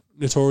about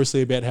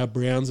notoriously about how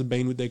Browns have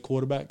been with their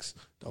quarterbacks.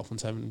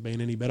 Dolphins haven't been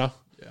any better.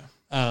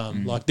 Yeah.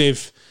 Like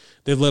they've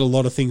let a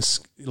lot of things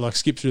like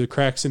skip through the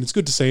cracks, and it's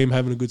good to see them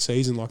having a good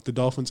season, like the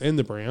Dolphins and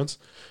the Browns.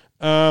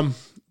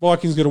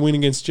 Vikings got a win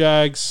against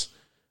Jags.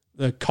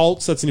 The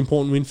Colts, that's an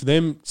important win for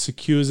them.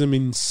 Secures them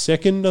in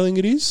 2nd, I think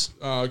it is,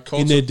 Colts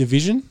in their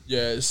division.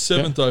 Yeah,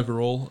 7th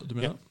overall at the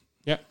minute.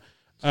 Yeah.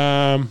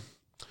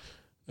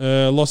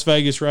 Las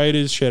Vegas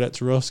Raiders, shout out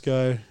to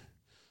Roscoe.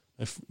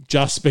 They've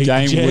just beat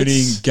the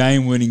Jets.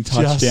 Game winning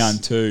touchdown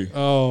too.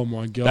 Oh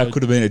my God. That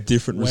could have been a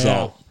different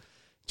result.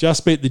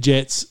 Just beat the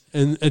Jets.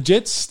 And the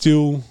Jets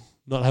still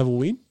not have a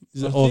win?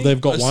 They've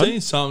got one? I've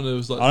seen something that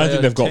was like... I don't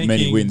think they've got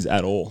many wins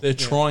at all. They're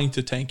trying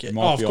to tank it.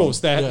 Of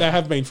course. They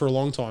have been for a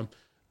long time.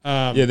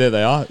 There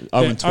they are.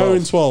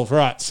 0-12. 0-12,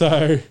 right.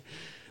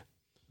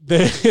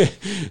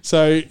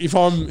 So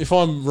if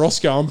I'm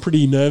Roscoe, I'm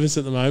pretty nervous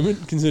at the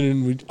moment,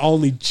 considering we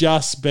only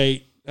just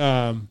beat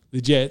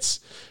the Jets.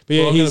 But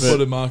yeah, I'm going to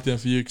put a mark down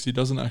for you because he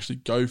doesn't actually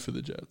go for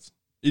the Jets.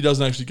 He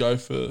doesn't actually go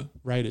for the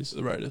Raiders.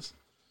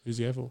 Who's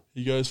he go for?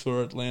 He goes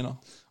for Atlanta.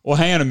 Well,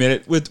 hang on a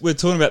minute. We're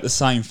talking about the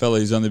same fella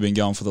who's only been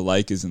going for the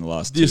Lakers in the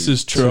last This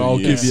is true. I'll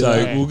give you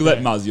that. So we'll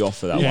let Muzzy off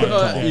for that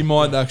one. He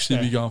might actually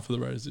be going for the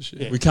Raiders this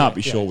year. We can't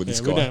be sure with this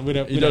guy.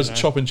 He does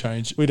chop and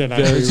change. We don't know.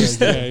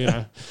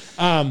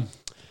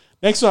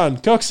 Next one,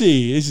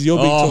 Coxie. This is your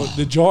big talk.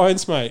 The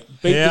Giants, mate.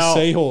 Beat the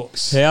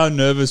Seahawks. How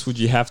nervous would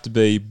you have to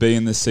be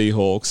being the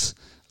Seahawks,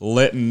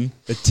 letting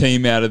a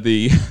team out of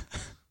the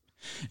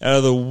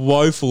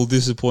woeful,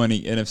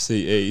 disappointing NFC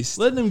East,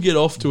 letting them get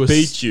off to a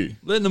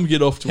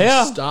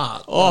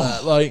start.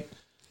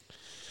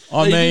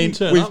 I mean,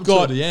 we've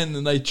got to the end,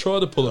 and they try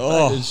to pull it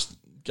back. They just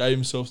gave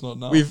themselves not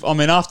enough.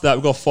 After that,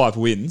 we've got 5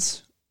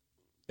 wins,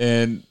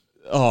 and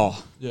I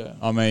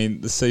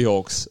mean, the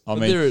Seahawks.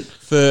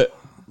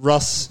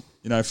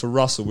 For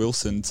Russell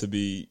Wilson to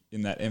be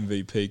in that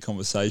MVP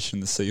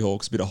conversation, the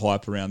Seahawks, a bit of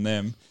hype around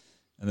them,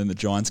 and then the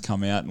Giants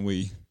come out and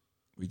we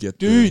get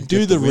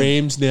the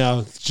Rams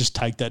now just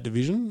take that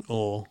division,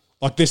 or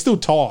they're still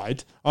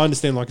tied? I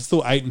understand, it's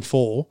still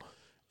 8-4,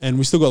 and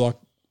we still got a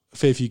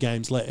fair few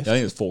games left. I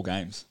think it's 4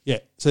 games. Yeah,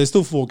 so there's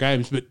still 4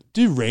 games, but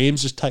do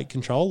Rams just take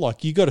control?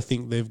 You got to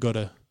think they've got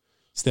to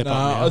step up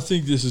now. I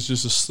think this is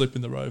just a slip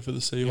in the road for the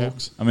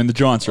Seahawks. Yeah. I mean, the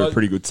Giants are a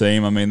pretty good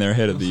team. I mean, they're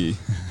ahead of the.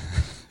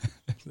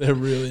 They're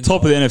really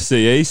top of the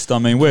NFC East. I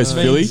mean, where's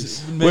Philly?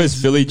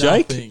 Where's Philly,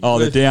 Jake? Nothing. Oh,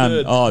 they're down.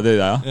 Third. Oh, there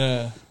they are.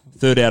 Yeah.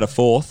 3rd out of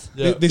 4th.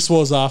 Yeah. This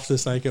was after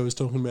Seiko was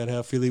talking about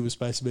how Philly was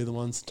supposed to be the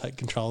ones to take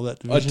control of that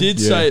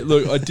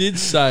division. I did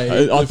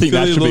say. I think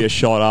that should be a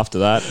shot after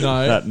that.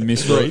 No, that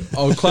misread.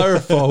 I'll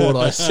clarify what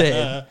I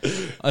said.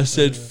 I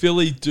said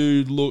Philly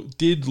did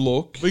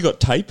look. We got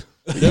tape.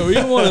 Yeah, we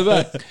want it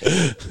back.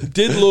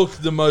 Did look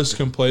the most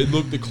complete,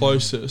 looked the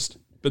closest,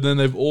 but then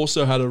they've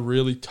also had a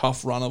really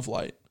tough run of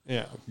late.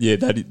 Yeah. Yeah,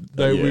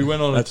 we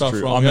went on a tough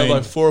run. We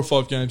had 4 or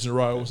 5 games in a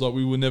row. It was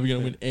we were never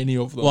going to win any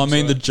of them. Well, I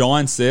mean, the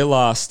Giants, their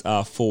last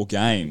 4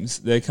 games,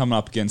 they're coming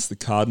up against the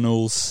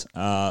Cardinals,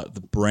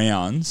 the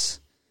Browns,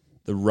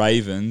 the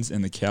Ravens,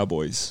 and the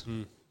Cowboys.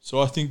 So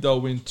I think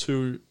they'll win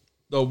 2.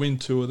 They'll win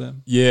 2 of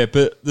them. Yeah,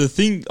 but the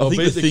thing for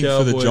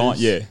the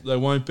Giants, they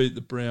won't beat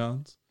the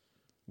Browns.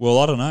 Well,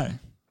 I don't know.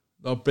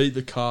 They'll beat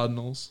the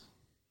Cardinals.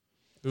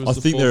 I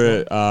think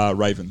they're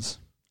Ravens.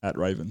 At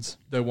Ravens.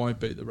 They won't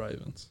beat the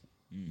Ravens.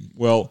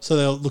 Well, so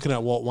they're looking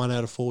at 1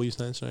 out of 4. You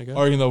saying, Snake?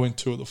 I reckon they'll win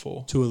 2 of the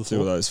 4. 2 of the 4. 2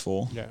 of those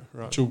 4. Yeah,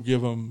 right. Which will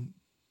give them.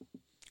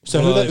 So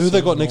who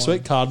they got next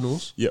week?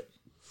 Cardinals. Yep.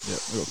 We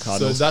got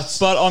Cardinals.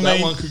 So that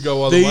one could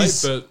go either way,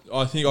 but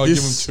I think I'll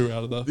give them 2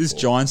 out of that. This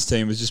Giants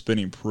team has just been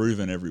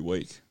improving every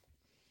week.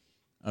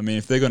 I mean,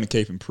 if they're going to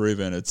keep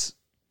improving, it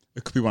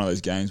could be one of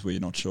those games where you're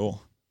not sure.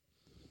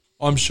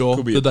 I'm sure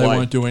that they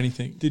won't do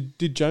anything.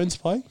 Did Jones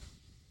play?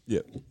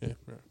 Yep. Yeah.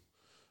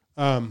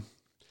 Right.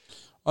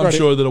 I'm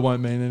sure that it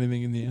won't mean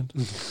anything in the end.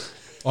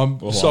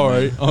 I'm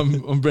sorry.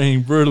 I'm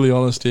being brutally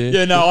honest here.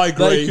 Yeah, no, I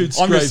agree.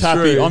 I'm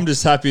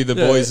just happy the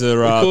boys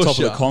are top of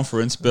the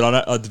conference,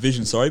 but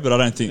division. Sorry, but I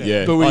don't think.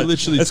 Yeah, but we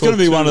literally. It's going to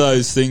be one of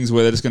those things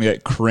where they're just going to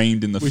get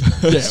creamed in the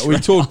first. Yeah, we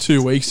talked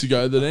 2 weeks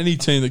ago that any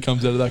team that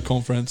comes out of that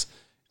conference,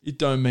 it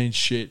don't mean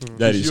shit.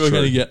 That is You're true.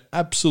 going to get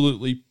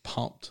absolutely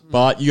pumped.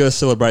 But you got to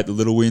celebrate the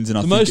little wins, and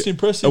I think most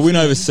impressive a win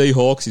over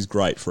Seahawks is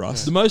great for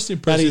us. The most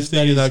impressive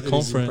thing in that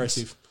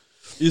conference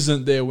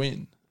isn't their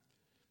win.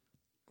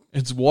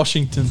 It's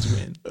Washington's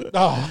win.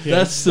 Oh, yeah.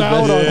 That's the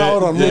hold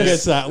on. We'll get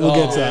to that. We'll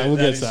get to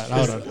that.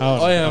 Hold on.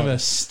 I am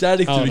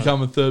ecstatic to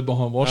become a 3rd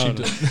behind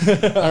Washington.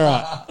 All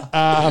right.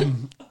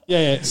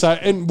 Yeah. So,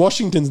 and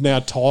Washington's now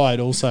tied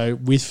also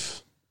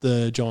with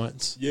the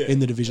Giants in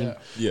the division.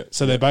 Yeah.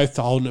 So they're both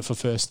holding it for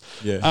first.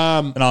 Yeah.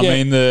 And I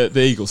mean, the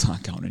Eagles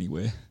aren't going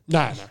anywhere.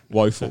 No.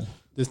 Woeful.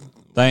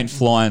 They ain't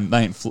flying.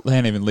 They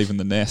ain't even leaving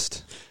the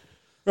nest.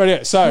 Right,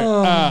 yeah.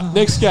 So,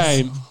 next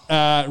game,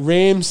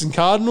 Rams and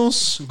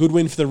Cardinals. Good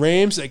win for the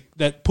Rams.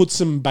 That puts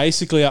them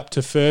basically up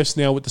to first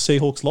now with the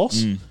Seahawks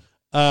loss.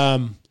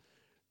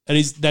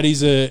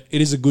 It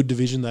is a good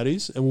division, that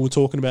is. And we were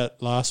talking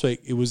about last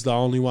week, it was the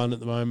only one at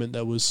the moment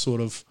that was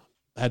sort of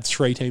had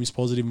 3 teams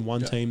positive and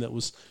 1 team that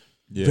was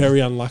very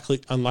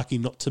unlucky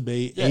not to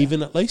be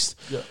even at least.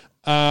 Yeah.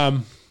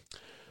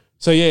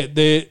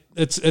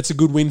 It's a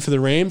good win for the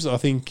Rams. I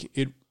think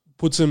it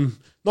puts them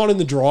not in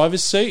the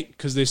driver's seat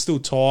because they're still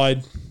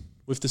tied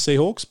with the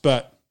Seahawks,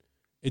 but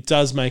it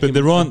does make. But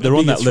they're on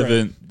that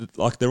level,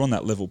 they're on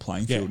that level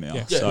playing field now.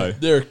 Yeah. So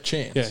they're a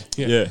chance.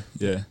 Yeah.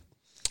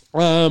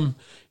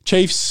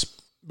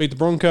 Chiefs beat the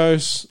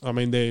Broncos. I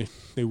mean, their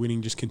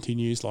winning just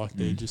continues. Like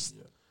they're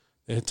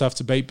tough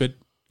to beat. But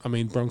I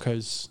mean,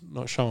 Broncos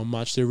not showing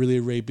much. They're really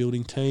a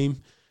rebuilding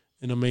team.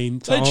 And I mean,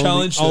 they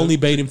challenged only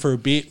beat him for a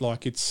bit.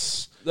 Like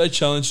they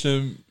challenged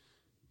him.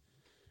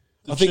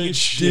 I think it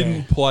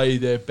didn't play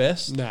their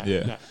best.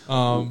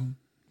 No.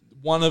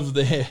 One of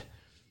their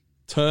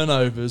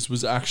turnovers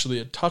was actually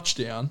a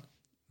touchdown.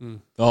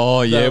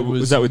 Oh yeah,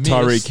 was that with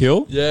Tyreek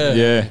Hill?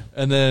 Yeah.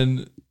 And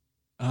then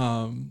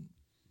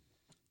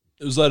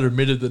it was later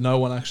admitted that no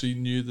one actually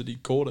knew that he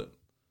caught it.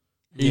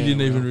 He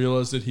didn't even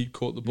realise that he'd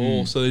caught the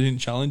ball, so they didn't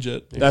challenge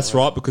it. That's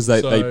right, because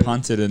they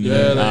punted and they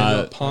ended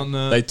up punting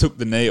it. They took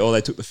the knee or they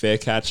took the fair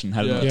catch and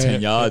had it on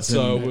 10 yards.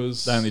 So and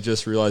they only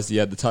just realised he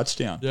had the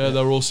touchdown. Yeah,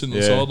 they were all sitting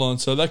on the sideline,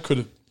 so that could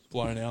have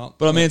blown out.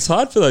 But I mean, it's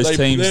hard for those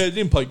teams. They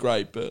didn't play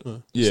great, but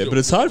but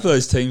it's hard for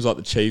those teams like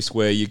the Chiefs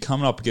where you're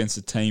coming up against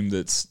a team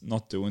that's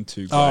not doing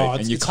too great,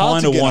 and you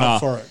kind of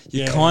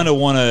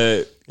want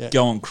to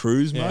go on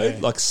cruise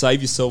mode, like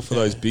save yourself for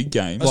those big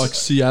games, like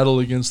Seattle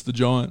against the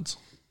Giants.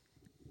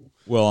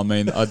 Well, I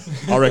mean,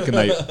 I reckon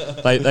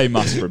they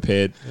must have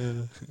prepared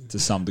to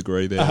some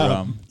degree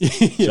there,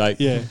 Jake.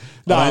 Yeah.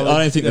 No, I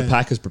don't think the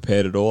Packers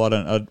prepared at all.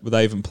 Were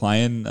they even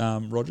playing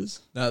Rodgers?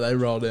 No, they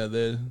rolled out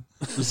their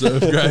reserve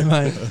grade,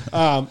 mate.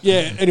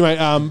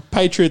 Anyway,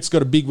 Patriots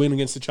got a big win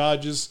against the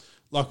Chargers.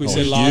 Like we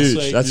said last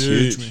week. That's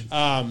huge. Is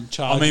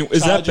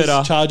that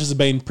better? Chargers have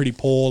been pretty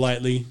poor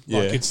lately.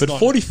 Yeah, but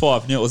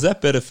 45-0, is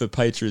that better for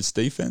Patriots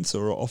defense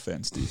or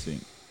offense, do you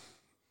think?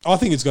 I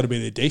think it's got to be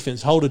their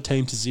defense. Hold a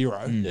team to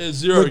 0. Yeah,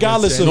 0.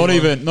 Regardless of not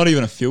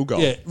even a field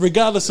goal. Yeah,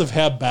 regardless of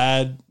how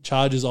bad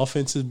Chargers'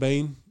 offense has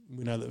been.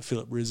 We know that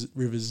Phillip Rivers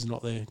is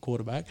not their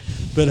quarterback,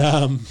 but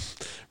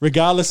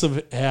regardless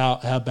of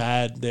how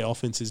bad their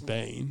offense has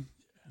been,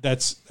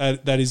 that's a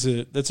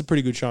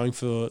pretty good showing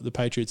for the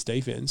Patriots'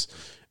 defense.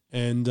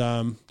 And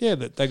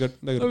they got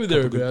maybe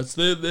thereabouts.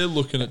 They're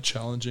looking at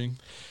challenging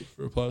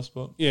for a playoff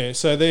spot. Yeah,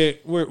 so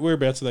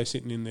whereabouts are they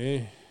sitting in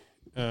there?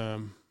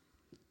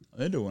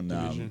 They're doing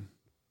division.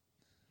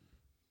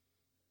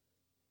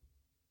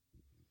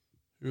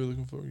 Who are we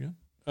looking for again?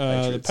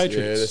 The Patriots.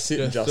 Yeah, they're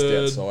sitting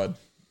just outside.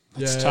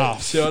 It's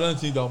tough. See, I don't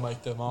think they'll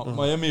make them up.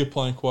 Miami are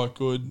playing quite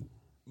good.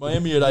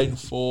 Miami at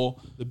 8-4.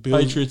 The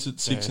Patriots at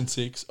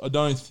 6-6. I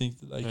don't think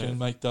that they can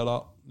make that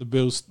up. The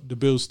Bills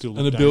still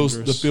look and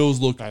the Bills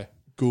look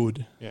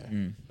good. Yeah,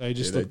 they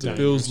just look. The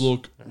Bills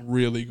look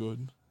really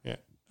good. Yeah.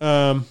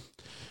 And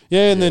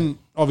then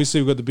obviously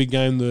we've got the big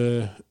game.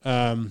 The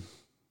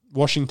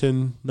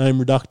Washington name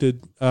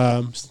reducted beat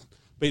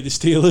the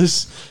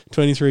Steelers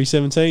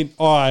 23-17.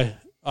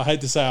 I hate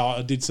to say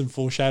I did some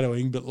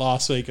foreshadowing, but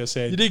last week I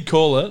said... You did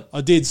call it.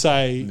 I did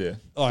say,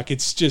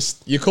 it's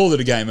just... You called it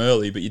a game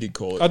early, but you did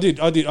call it. I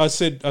did. I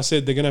said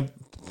they're going to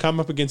come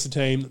up against a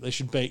team that they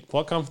should beat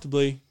quite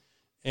comfortably,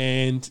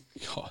 and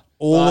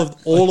all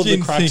of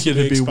the cracks... I didn't think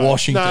it'd be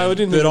Washington. No, I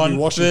didn't think it'd be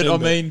Washington. But I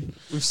mean,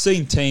 we've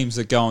seen teams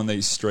that go on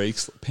these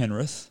streaks,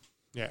 Penrith.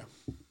 Yeah.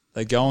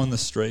 They go on the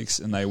streaks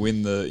and they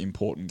win the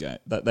important game.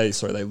 They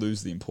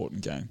lose the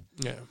important game.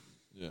 Yeah.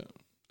 Yeah.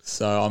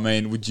 So I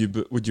mean, would you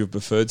have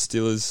preferred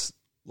Steelers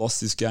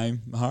lost this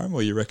game, Muharem,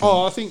 or you reckon?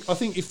 Oh, I think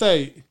if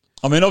they...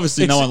 I mean,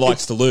 obviously no one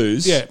likes to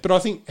lose. Yeah, but I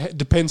think it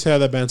depends how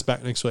they bounce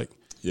back next week.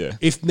 Yeah.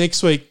 If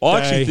next week...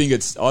 I think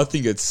it's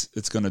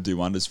going to do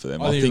wonders for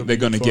them. I think they're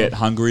going to get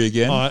hungry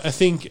again. I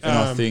think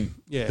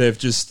they've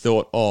just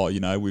thought,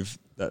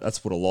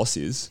 that's what a loss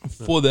is.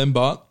 For them,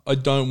 but I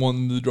don't want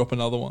them to drop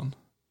another one.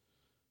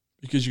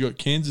 Because you got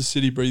Kansas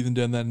City breathing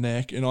down their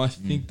neck, and I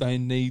think they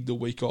need the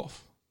week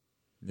off.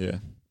 Yeah.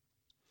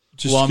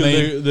 Just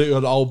because they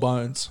got old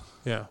bones.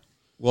 Yeah.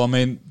 Well, I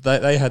mean,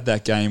 they had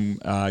that game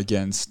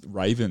against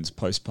Ravens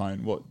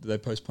postponed. What, did they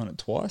postpone it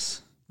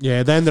twice?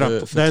 Yeah, they ended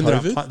up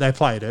they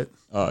played it.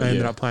 They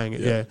ended up playing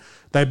it. Yeah.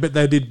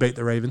 They did beat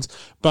the Ravens,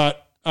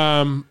 but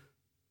and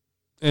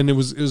it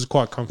was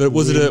quite comfortable. But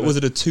was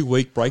it a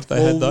 2-week break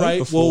they had though?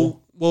 Before?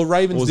 Well,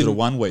 Ravens. Or was it a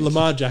 1 week?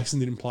 Lamar Jackson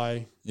didn't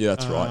play. Yeah,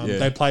 that's right. Yeah,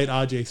 they played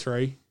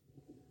RG3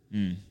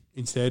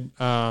 instead.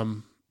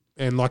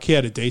 And he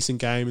had a decent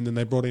game, and then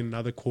they brought in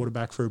another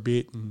quarterback for a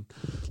bit, and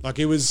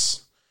you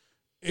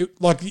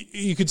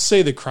could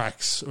see the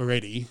cracks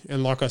already.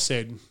 And like I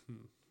said,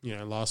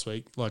 last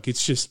week,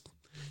 it's just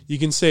you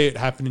can see it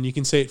happening, you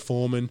can see it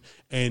forming,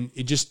 and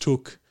it just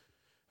took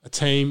a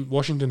team.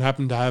 Washington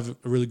happened to have a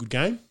really good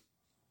game,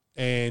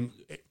 and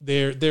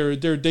they're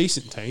a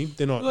decent team.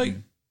 They're not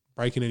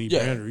breaking any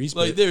boundaries.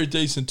 But they're a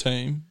decent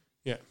team.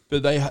 Yeah,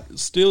 but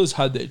Steelers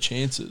had their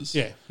chances.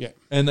 Yeah,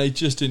 and they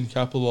just didn't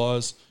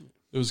capitalise.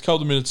 There was a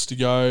couple of minutes to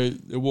go.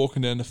 They're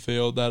walking down the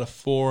field. They had a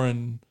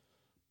 4-4,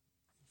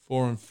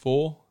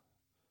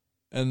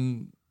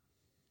 and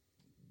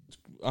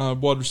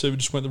wide receiver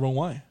just went the wrong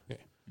way. Yeah,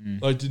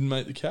 didn't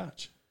make the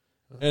catch,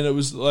 and it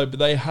was but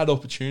they had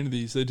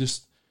opportunities.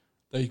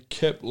 They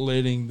kept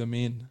letting them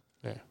in.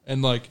 Yeah,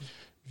 and if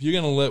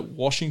you're going to let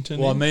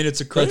Washington, I mean,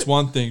 it's a credit. That's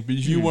one thing, but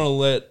if you want to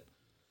let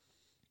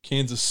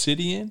Kansas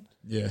City in.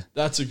 Yeah,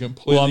 that's a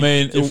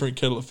completely different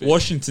kettle of fish.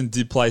 Washington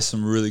did play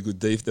some really good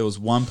defense. There was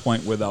one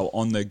point where they were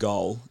on their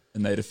goal,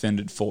 and they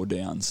defended 4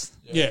 downs.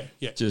 Yeah.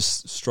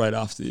 Just straight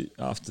after.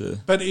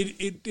 But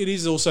it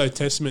is also a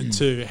testament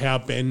to how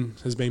Ben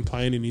has been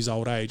playing in his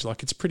old age.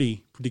 Like, it's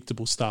pretty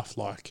predictable stuff.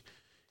 Like,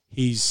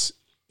 he's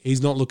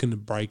not looking to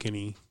break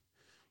any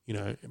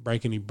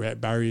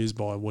barriers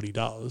by what he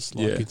does.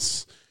 Like,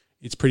 it's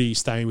pretty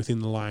staying within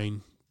the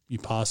lane. You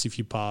pass if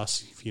you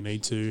pass. If you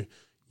need to,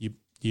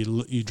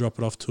 you drop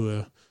it off to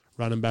a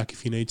running back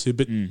if you need to.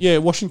 But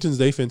Washington's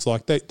defense,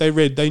 like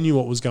they knew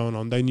what was going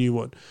on. They knew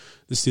what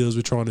the Steelers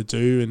were trying to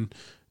do, and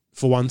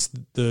for once,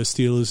 the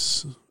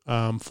Steelers'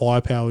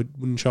 firepower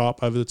wouldn't show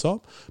up over the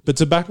top. But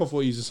to back off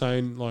what you were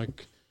saying,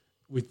 like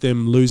with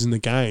them losing the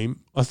game,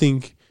 I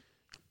think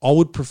I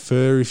would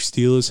prefer if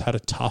Steelers had a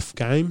tough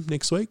game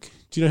next week.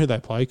 Do you know who they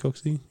play,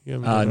 Coxie?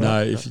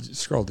 No. If you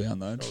scroll down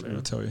though,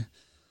 I'll tell you.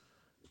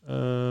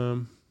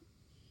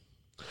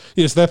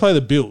 Yes, they play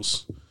the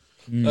Bills.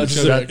 That's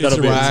It's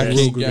a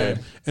racking good game.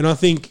 And I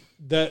think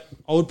that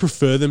I would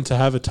prefer them to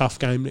have a tough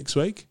game next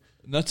week.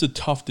 And that's a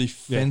tough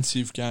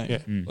defensive game.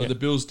 Yeah. The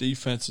Bills'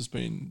 defense has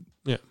been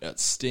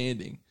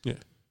outstanding. Yeah.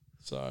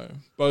 So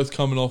both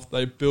coming off.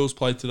 Bills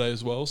played today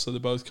as well, so they're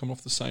both coming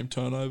off the same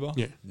turnover.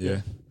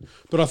 Yeah.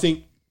 But I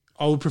think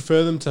I would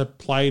prefer them to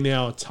play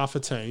now a tougher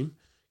team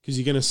because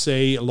you're going to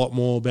see a lot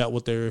more about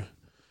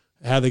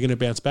how they're going to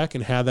bounce back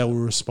and how they will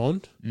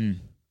respond.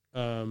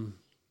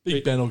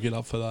 Big Ben will get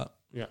up for that.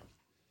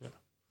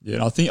 Yeah,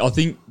 and I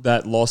think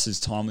that loss is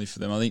timely for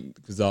them. I think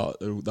because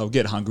they'll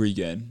get hungry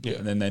again,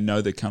 and then they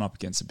know they're coming up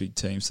against a big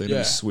team, so they're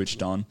going to be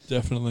switched on.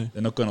 Definitely,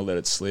 they're not going to let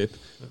it slip.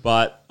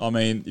 But I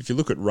mean, if you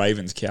look at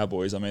Ravens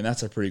Cowboys, I mean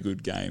that's a pretty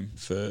good game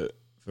for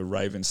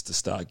Ravens to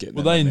start getting.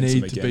 Well, they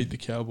need to beat the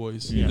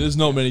Cowboys. Yeah. There's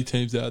not many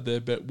teams out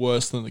there but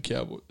worse than the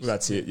Cowboys. Well,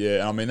 that's it.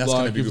 Yeah, I mean that's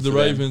going to be good the for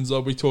Ravens. them.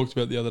 Like we talked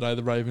about the other day,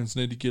 the Ravens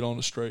need to get on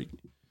a streak.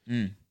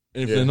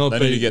 And if Yeah, they're not they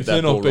need to get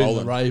that ball beating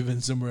rolling. the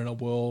Ravens, then we're in a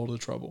world of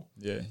trouble.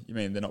 Yeah, you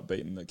mean they're not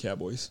beating the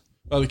Cowboys?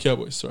 Oh, the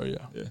Cowboys. Sorry,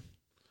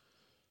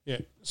 Yeah.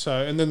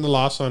 So, and then the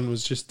last one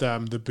was just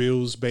the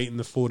Bills beating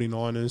the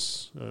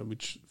 49ers,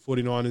 which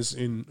 49ers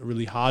in a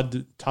really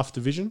hard, tough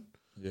division.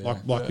 Yeah.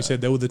 Like we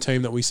said, they were the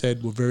team that we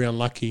said were very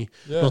unlucky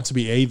not to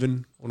be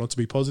even or not to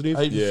be positive.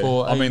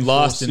 8-4. I mean,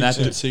 last in that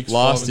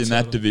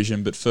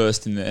division, but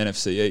first in the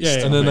NFC East.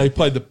 Yeah, and then they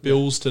played the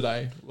Bills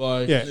today.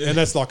 And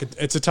that's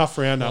it's a tough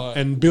roundup.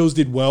 And Bills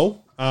did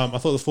well. I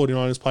thought the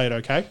 49ers played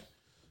okay.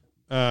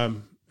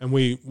 And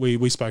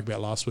we spoke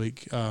about last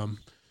week,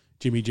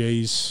 Jimmy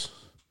G's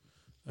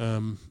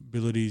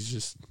abilities,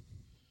 just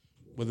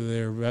whether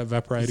they're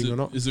evaporating or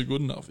not. Is it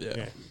good enough?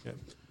 Yeah.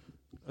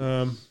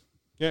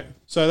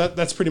 So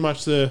that's pretty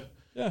much the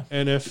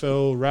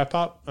NFL wrap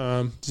up.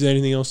 Is there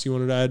anything else you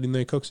wanted to add in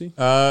there, Coxie?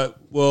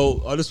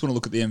 Well, I just want to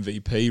look at the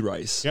MVP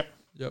race. Yep.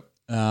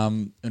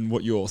 And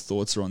what your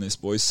thoughts are on this,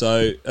 boys.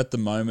 So at the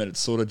moment, it's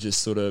sort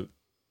of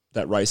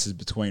that race is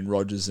between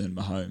Rodgers and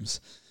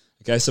Mahomes.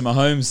 Okay, so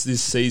Mahomes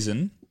this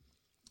season,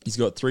 he's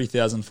got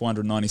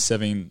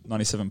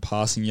 3,497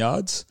 passing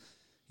yards.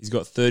 He's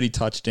got 30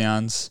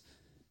 touchdowns,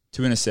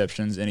 2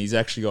 interceptions, and he's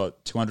actually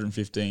got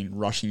 215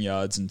 rushing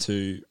yards and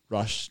 2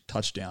 rush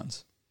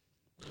touchdowns.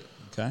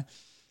 Okay.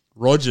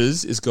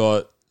 Rodgers has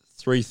got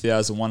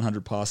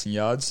 3,100 passing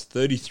yards,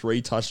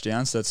 33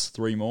 touchdowns, that's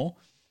 3 more,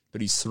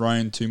 but he's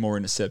thrown 2 more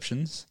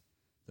interceptions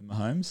than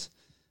Mahomes,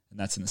 and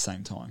that's in the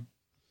same time.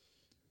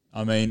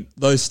 I mean,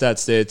 those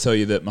stats there tell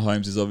you that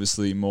Mahomes is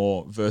obviously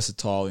more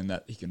versatile in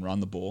that he can run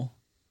the ball.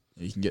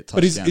 He can get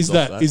touchdowns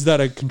But is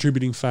that a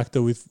contributing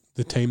factor with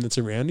the team that's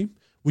around him?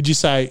 Would you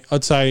say?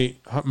 I'd say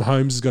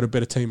Mahomes has got a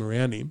better team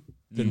around him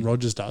than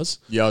Rodgers does.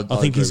 Yeah, I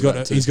think he's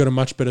got a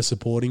much better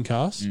supporting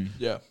cast.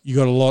 Yeah, you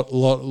got a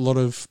lot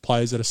of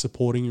players that are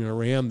supporting him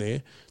around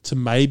there to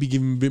maybe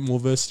give him a bit more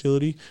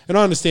versatility. And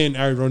I understand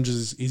Aaron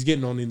Rodgers is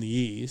getting on in the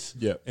years.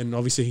 Yeah, and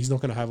obviously he's not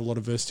going to have a lot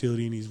of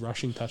versatility in his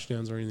rushing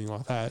touchdowns or anything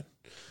like that.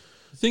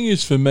 The thing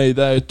is, for me,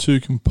 they are 2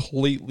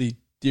 completely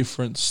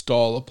different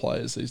style of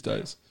players these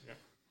days.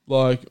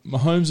 Like,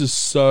 Mahomes is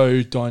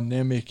so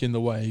dynamic in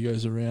the way he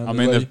goes around. I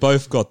mean, they've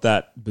both got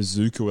that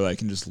bazooka where they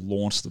can just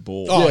launch the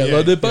ball.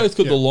 They've both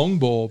got the long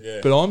ball,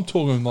 but I'm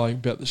talking like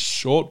about the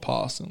short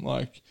passing,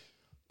 like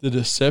the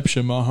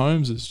deception.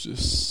 Mahomes is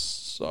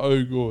just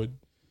so good.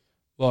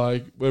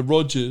 Like, where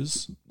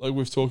Rodgers, like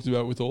we've talked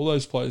about with all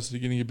those players that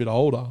are getting a bit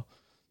older,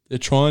 they're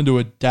trying to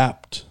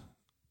adapt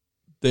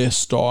their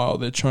style.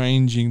 They're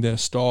changing their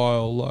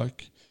style,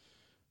 like,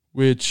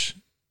 which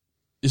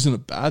isn't a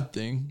bad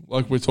thing.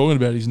 Like we're talking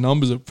about, his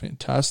numbers are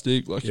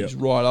fantastic. Like he's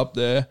right up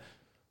there.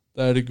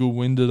 They had a good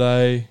win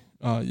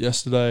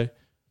yesterday.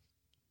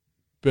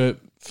 But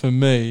for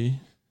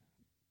me,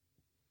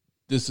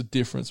 there's a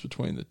difference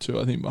between the two.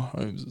 I think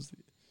Mahomes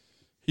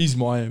he's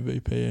my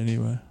MVP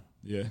anyway.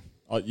 Yeah,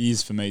 he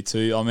is for me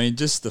too. I mean,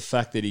 just the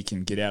fact that he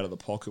can get out of the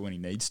pocket when he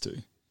needs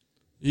to.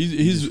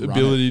 His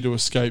ability to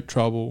escape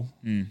trouble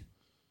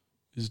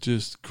is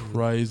just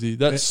crazy.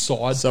 That side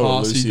pass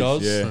elusive, he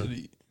does. Yeah.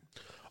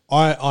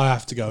 I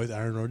have to go with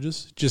Aaron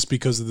Rodgers just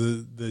because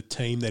of the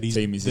team that he's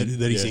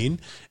in,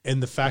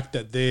 and the fact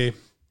that they're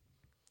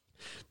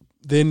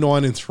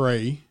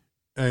 9-3,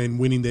 and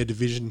winning their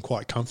division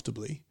quite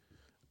comfortably.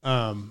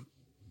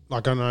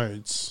 Like I know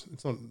it's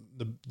not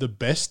the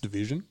best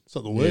division. It's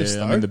not the worst.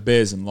 Yeah, though. I mean the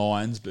Bears and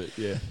Lions, but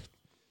yeah.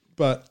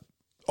 But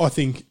I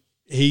think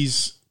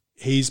he's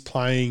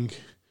playing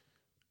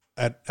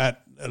at an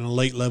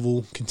elite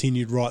level,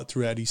 continued right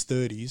throughout his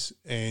 30s,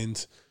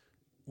 and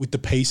with the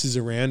pieces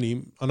around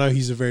him, I know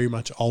he's a very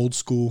much old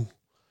school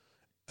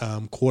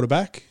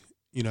quarterback.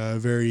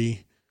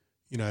 Very.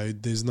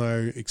 There's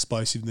no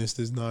explosiveness.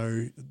 There's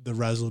no the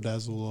razzle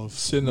dazzle of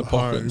sit in the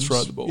pocket and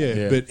throw the ball.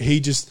 Yeah, but he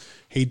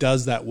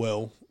does that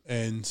well,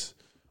 and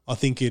I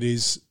think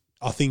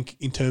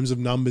in terms of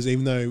numbers,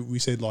 even though we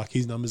said like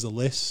his numbers are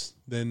less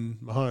than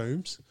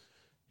Mahomes,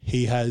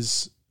 he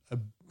has a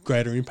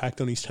greater impact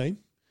on his team,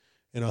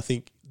 and I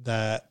think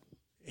that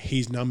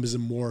his numbers are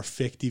more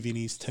effective in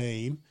his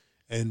team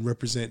and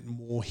represent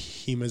more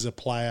him as a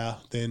player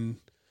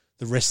than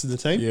the rest of the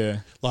team.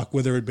 Yeah. Like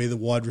whether it be the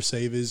wide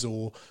receivers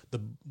or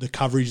the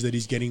coverage that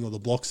he's getting or the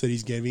blocks that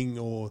he's getting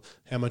or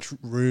how much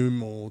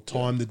room or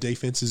time the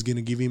defense is going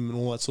to give him and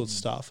all that sort of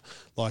stuff.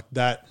 Like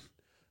that,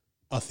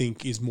 I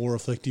think, is more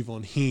reflective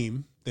on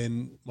him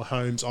than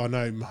Mahomes. I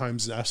know Mahomes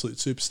is an absolute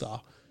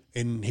superstar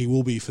and he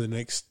will be for the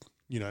next,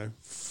 4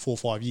 or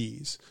 5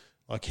 years.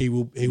 Like he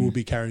will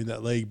be carrying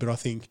that league. But I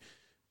think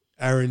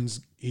Aaron's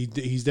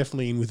he's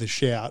definitely in with a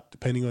shout,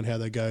 depending on how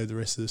they go the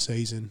rest of the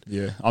season.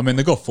 Yeah, I mean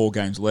they've got 4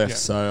 games left,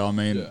 so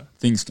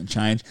things can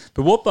change.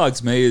 But what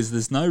bugs me is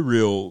there's no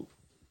real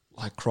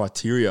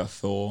criteria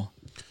for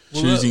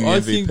choosing the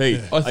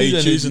MVP. Are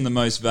you choosing the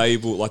most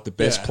valuable, like the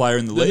best player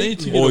in the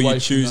league, or are you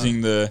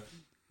choosing the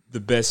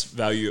best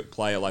value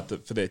player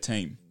for their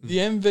team? The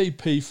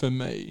MVP for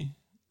me,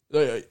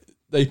 they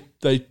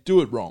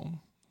do it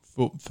wrong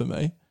for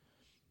me.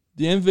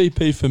 The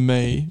MVP for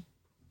me,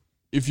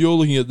 if you're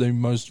looking at the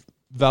most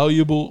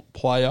valuable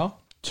player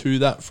to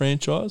that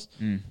franchise,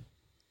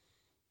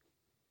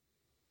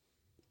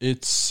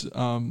 it's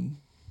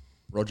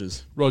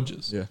Rodgers.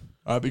 Yeah.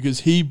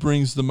 Because he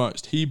brings the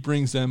most. He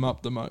brings them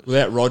up the most.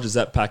 Without Rodgers,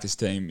 that Packers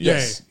team,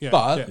 yes.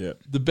 But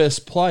the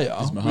best player,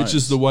 which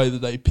is the way that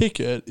they pick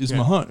it, is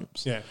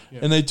Mahomes. Yeah.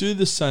 And they do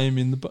the same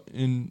in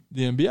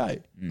the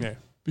NBA. Yeah.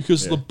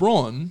 Because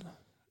LeBron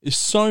is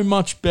so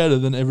much better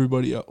than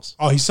everybody else.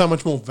 Oh, he's so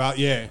much more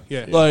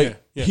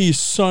He's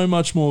so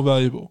much more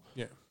valuable.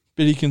 Yeah.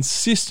 But he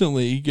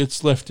consistently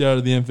gets left out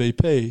of the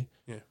MVP.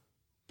 Yeah.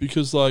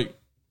 Because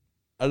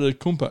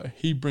Adetokounmpo,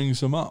 he brings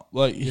them up.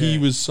 He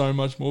was so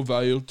much more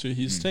valuable to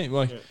his team.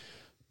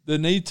 They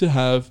need to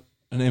have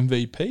an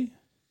MVP,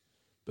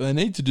 but they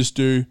need to just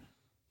do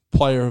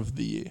Player of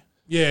the Year.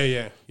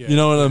 Yeah. You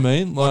know what I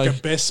mean? Like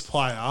a best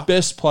player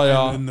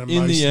in the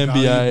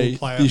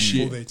NBA this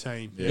year. For their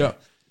team. Yeah.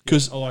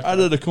 Because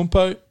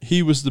Adetokounmpo,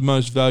 he was the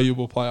most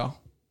valuable player.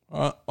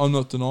 Right? I'm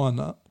not denying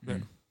that. Yeah.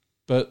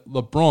 But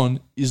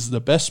LeBron is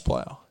the best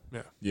player.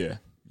 Yeah.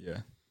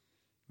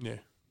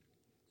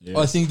 Yes.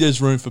 I think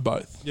there's room for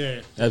both.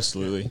 Yeah.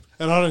 Absolutely.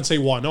 And I don't see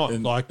why not.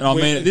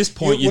 At this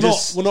point,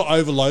 we're not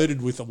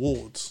overloaded with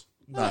awards.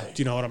 No.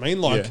 Do you know what I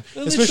mean?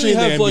 Especially in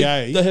the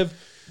NBA. they have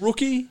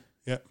rookie,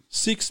 yeah,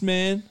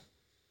 6-man,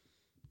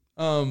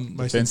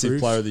 defensive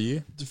player of the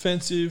year,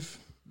 defensive,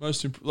 an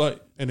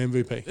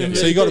MVP. MVP.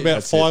 So you got about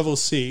That's 5 or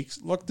 6.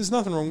 There's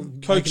nothing wrong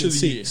with Coach of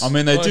the year. I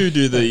mean, they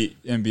do the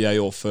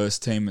NBA all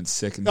first team and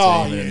second team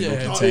and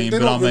rookie team, they're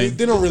not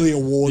really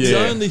awards.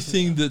 The only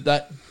thing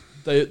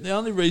the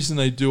only reason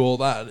they do all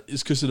that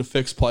is because it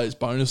affects players'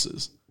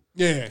 bonuses.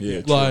 Yeah.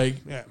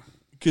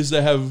 Because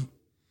they have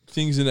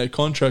things in their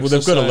contracts. Well,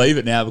 they've got to leave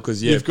it now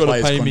because you've got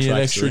to pay me an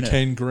extra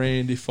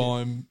 $10,000 if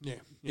I'm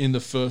in the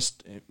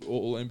first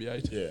All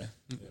NBA team.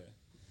 Yeah.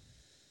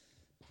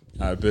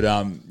 No, but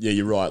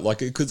you're right.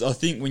 Because I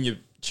think when you're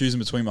choosing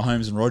between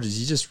Mahomes and Rodgers,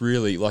 you just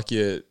really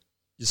you're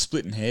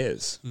splitting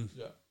hairs.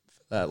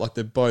 Yeah.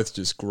 They're both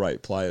just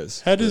great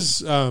players. How do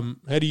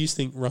you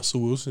think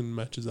Russell Wilson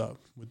matches up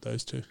with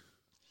those two?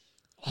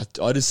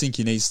 I just think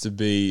he needs to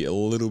be a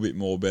little bit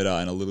more better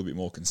and a little bit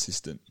more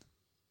consistent.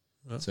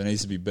 Right. So he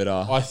needs to be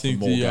better. I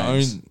think for more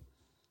games.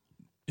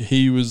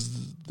 He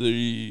was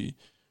the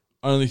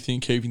only thing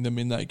keeping them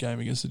in that game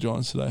against the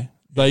Giants today.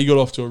 They got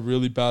off to a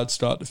really bad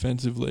start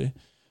defensively,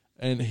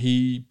 and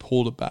he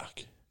pulled it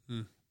back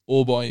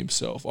all by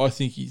himself. I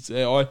think he's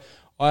there. I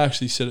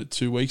actually said it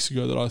 2 weeks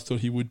ago that I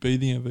thought he would be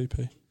the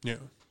MVP. Yeah.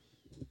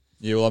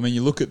 Yeah, well, I mean,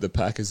 you look at the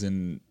Packers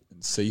and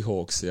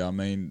Seahawks there. I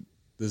mean,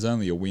 there's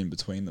only a win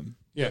between them.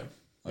 Yeah.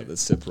 That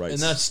separates.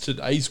 And that's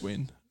today's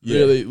win.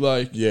 Really,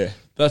 yeah.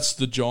 That's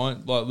the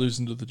Giant,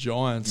 losing to the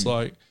Giants,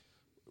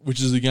 which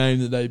is a game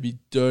that they'd be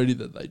dirty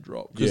that they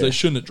dropped because they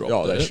shouldn't have dropped.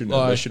 Oh, they shouldn't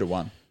have. They should have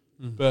won.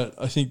 But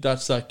I think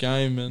that's that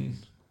game, and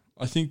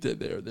I think that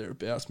they're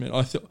thereabouts, man.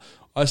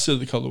 I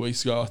said a couple of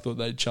weeks ago I thought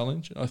they'd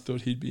challenge, and I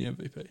thought he'd be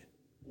MVP.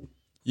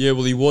 Yeah,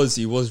 well, he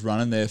was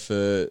running there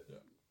for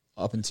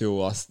up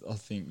until I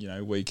think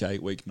week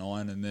 8, week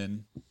 9, and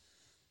then.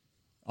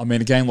 I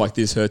mean, a game like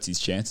this hurts his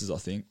chances, I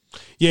think.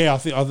 Yeah, I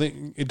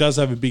think it does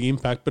have a big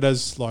impact. But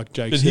as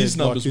Jake said, his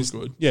numbers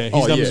were good. Yeah,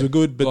 his numbers were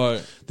good,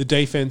 but the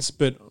defense.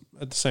 But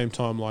at the same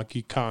time,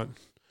 you can't.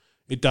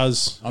 it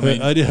does. I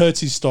mean, it hurts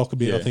his stock a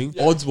bit, Yeah. I think.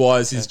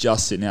 Odds-wise, he's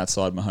just sitting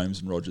outside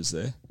Mahomes and Rodgers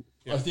there.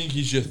 I think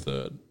he's your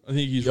third. I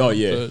think he's Oh, right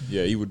yeah. third.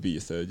 Yeah, he would be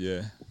your third,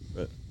 yeah.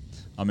 But,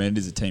 I mean, it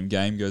is a team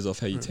game. Goes off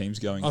how your team's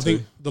going, I too.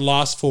 think the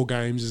last 4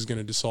 games is going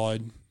to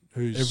decide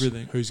who's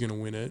going to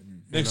win it.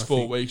 Next And I 4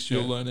 think- weeks,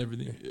 you'll learn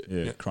everything.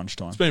 Yeah, crunch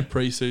time. It's been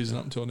pre-season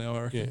up until now,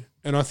 I reckon. Yeah,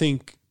 and I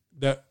think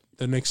that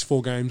the next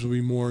 4 games will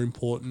be more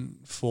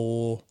important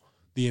for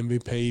the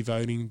MVP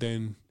voting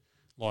than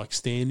like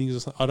standings or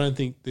something. I don't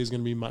think there's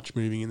going to be much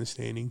moving in the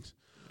standings.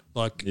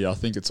 Like, Yeah, I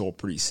think it's all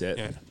pretty set.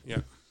 yeah.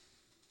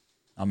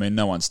 I mean,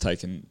 no one's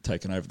taken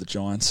over the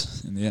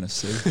Giants in the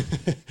NFC.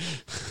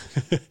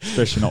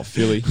 Especially not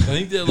Philly. I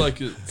think they're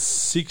like at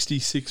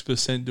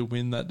 66% to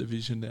win that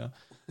division now.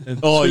 And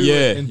Oh,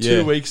 yeah, And yeah.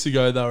 2 weeks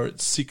ago, they were at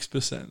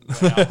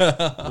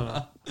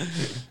 6%.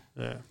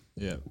 Yeah,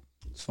 Yeah,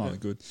 it's finally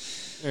good.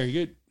 very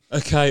good.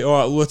 Okay, all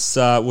right. Let's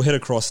we'll head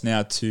across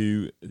now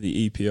to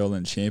the EPL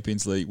and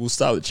Champions League. We'll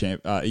start with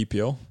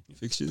EPL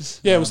fixtures.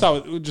 Yeah,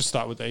 we'll just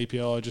start with the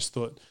EPL. I just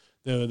thought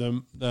they were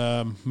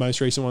the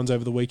most recent ones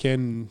over the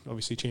weekend, and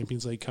obviously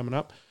Champions League coming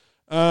up.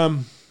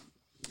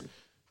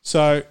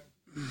 So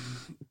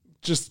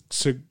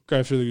just to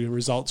go through the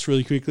results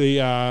really quickly,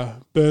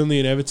 Burnley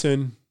and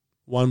Everton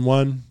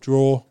 1-1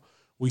 draw.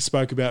 We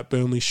spoke about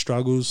Burnley's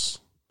struggles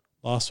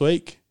last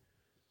week.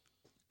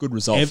 Good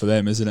result for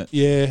them, isn't it?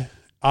 Yeah.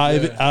 Are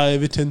Yeah.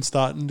 Everton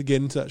starting to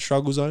get into that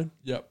struggle zone?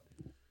 Yep.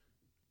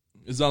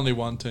 There's only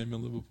one team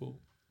in Liverpool.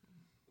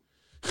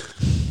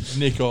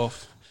 Nick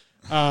off.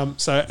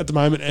 So at the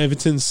moment,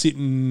 Everton's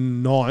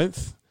sitting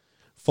 9th,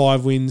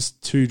 5 wins,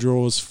 2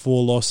 draws,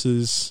 4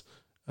 losses.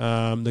 They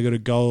got a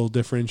goal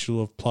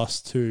differential of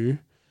 +2,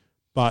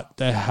 but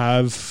they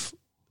have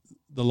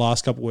the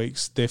last couple of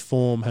weeks. Their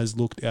form has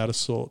looked out of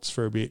sorts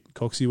for a bit.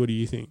 Coxie, what do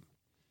you think?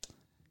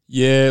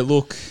 Yeah,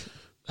 look,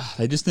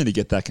 they just need to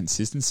get that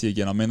consistency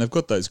again. I mean, they've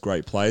got those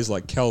great players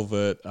like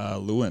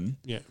Calvert-Lewin.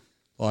 Yeah,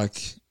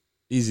 Like,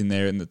 he's in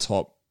there in the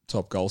top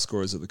goal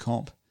scorers of the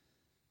comp.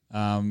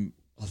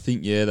 I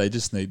think, they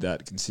just need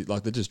that.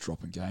 Like, they're just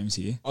dropping games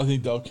here. I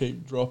think they'll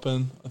keep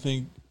dropping. I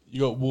think you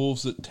got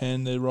Wolves at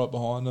 10. They're right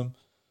behind them.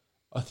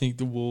 I think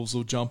the Wolves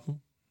will jump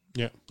them.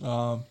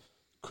 yeah.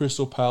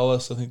 Crystal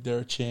Palace, I think they're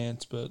a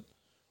chance, but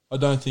I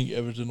don't think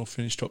Everton will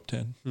finish top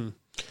 10.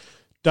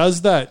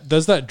 Does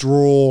that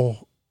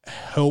draw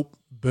help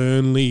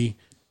Burnley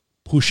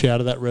push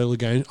out of that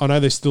relegation? I know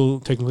they're still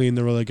technically in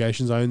the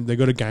relegation zone. They've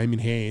got a game in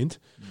hand,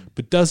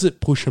 but does it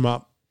push them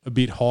up a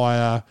bit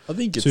higher I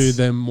think to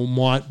them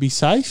might be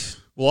safe?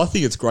 Well, I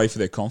think it's great for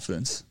their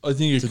confidence. I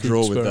think it To could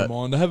draw with spur that. them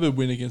on. They have a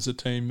win against a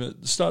team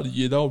at the start of the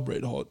year. They were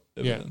red hot,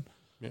 Everton.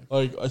 Yeah.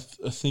 Like, I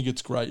think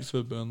it's great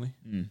for Burnley.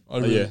 I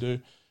Oh, really yeah. do.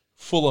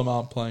 Fulham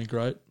aren't playing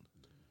great.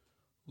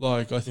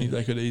 Like, I think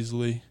they could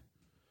easily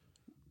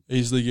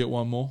get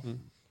one more.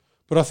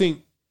 But I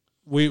think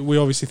we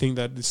obviously think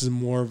that this is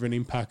more of an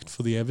impact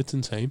for the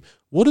Everton team.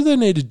 What do they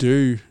need to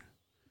do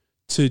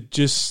to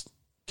just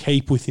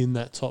keep within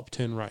that top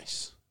 10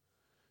 race?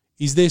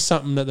 Is there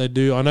something that they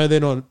do? I know they're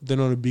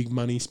not a big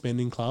money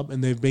spending club,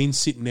 and they've been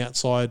sitting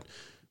outside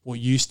what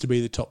used to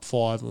be the top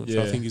 5, which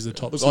I think is the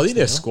top Look, 6. I think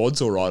their now.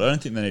 squad's all right. I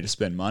don't think they need to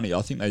spend money.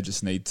 I think they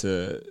just need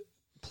to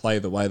play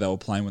the way they were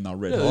playing when they were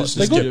red Yeah, hot. just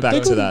Just they get got- back they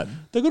to got-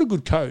 that. They've got a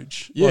good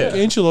coach. Yeah. Like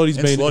Ancelotti's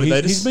Ancelotti,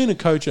 they he's just- been a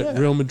coach at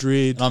Real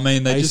Madrid. I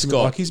mean, they just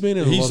got he's been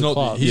in a He's lot of not.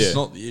 clubs. He's Yeah.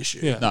 not the issue.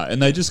 Yeah. no,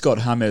 and they just got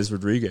James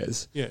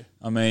Rodriguez. Yeah.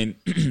 I mean,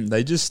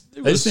 they just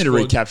They've need got to a squad.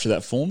 recapture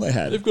that form they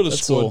had. They've got a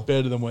That's squad all.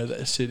 better than where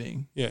they're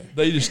sitting. Yeah.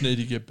 They just need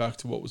to get back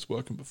to what was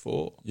working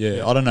before.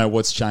 Yeah, I don't know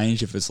what's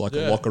changed. If it's like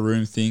Yeah. a locker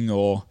room thing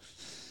or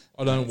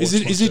I don't. Is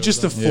watch it much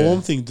just a Everton. Yeah.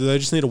 form thing? Do they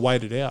just need to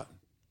wait it out?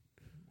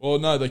 Well,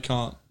 no, they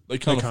can't. They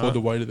can't They afford can't. to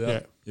wait it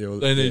out. Yeah. well,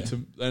 They need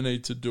to. They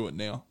need to do it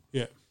now.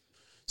 Yeah.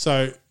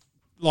 So,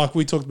 like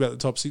we talked about the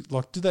top 6,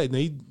 like, do they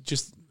need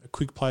just a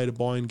quick player to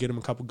buy and get them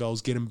a couple of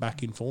goals, get them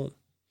back in form?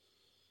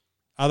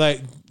 Are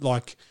they,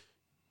 like,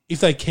 if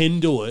they can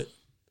do it,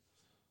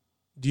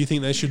 do you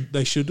think they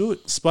should do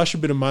it? Splash a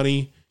bit of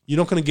money. You're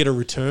not going to get a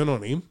return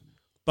on him,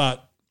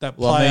 but that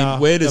Well, player. I mean,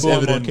 where does that player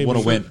might Everton keep want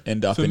him- to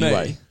end up For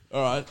anyway? me,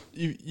 all right,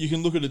 you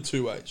can look at it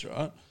 2 ways,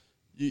 right?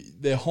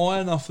 They're high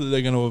enough that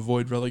they're going to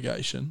avoid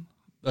relegation.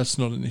 That's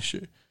not an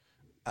issue.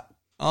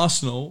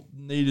 Arsenal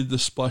needed to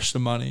splash the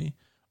money,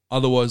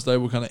 otherwise they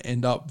were going to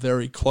end up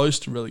very close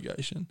to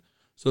relegation.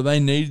 So they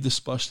needed to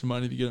splash the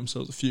money to get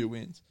themselves a few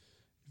wins.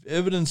 If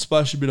Everton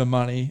splash a bit of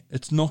money,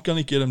 it's not going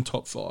to get them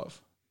top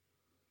 5.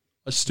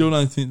 I still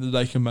don't think that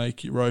they can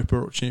make Europa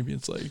or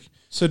Champions League.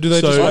 So do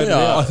they So just wait it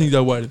out? I think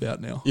they'll wait it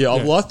out now. Yeah,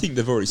 Yeah. well, I think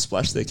they've already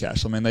splashed their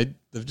cash. I mean,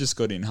 they've just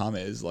got in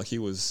James. Like, he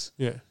was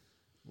Yeah.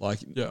 like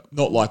Yeah.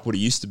 not like what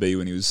he used to be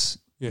when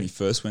Yeah. he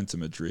first went to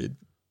Madrid.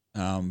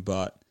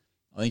 But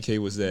I think he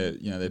was their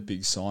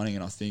big signing,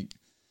 and I think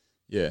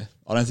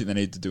I don't think they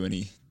need to do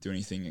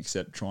anything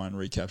except try and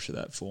recapture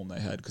that form they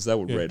had because they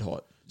were Yeah. red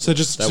hot. So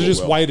just They were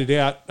well. wait it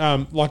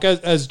out. Like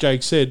as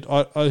Jake said,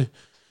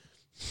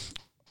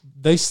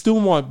 they still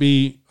might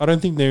be. I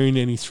don't think they're in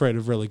any threat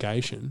of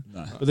relegation,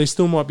 No. but they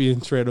still might be in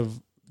threat of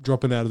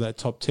dropping out of that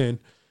top 10.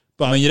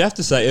 But I mean, you'd have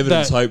to say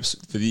evidence that- hopes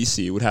for this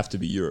year would have to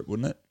be Europe,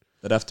 wouldn't it?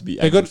 They'd have to be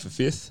aiming for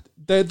fifth.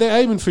 they're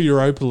aiming for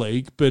Europa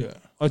League, but Yeah.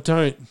 I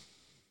don't.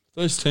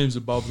 Those teams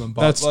above them.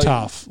 But That's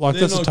tough. Like,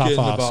 they're that's a not tough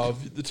getting ask.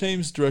 above. The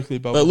teams directly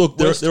above. But look,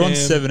 they're West on Ham,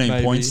 17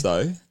 maybe. points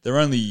though. They're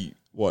only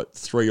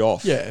 3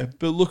 off. Yeah,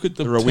 but look at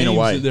the They're a win teams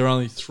away. that they're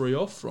only 3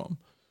 off from: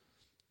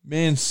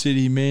 Man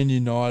City, Man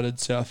United,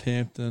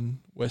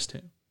 Southampton, West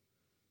Ham.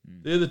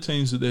 They're the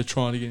teams that they're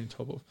trying to get in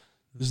top of.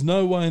 There's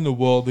no way in the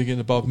world they're getting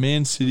above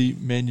Man City,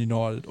 Man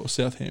United, or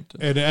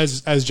Southampton. And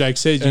as Jake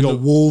said, you And got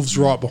Wolves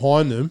right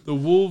behind them. The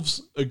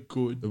Wolves are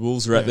good. The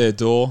Wolves are at their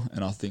door,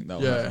 and I think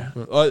they'll have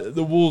them. Yeah,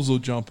 the Wolves will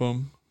jump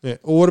them. Yeah.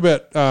 Or what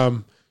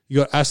about you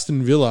got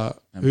Aston Villa,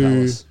 And who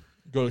Palace.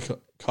 Got a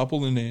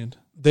couple in hand.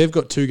 they've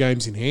got 2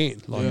 games in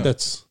hand. Like Yeah.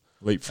 that's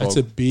Leapfrog.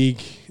 a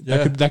big.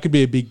 Yeah. That could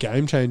be a big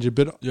game changer.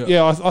 But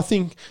Yeah. I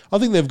think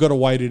they've got to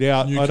wait it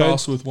out.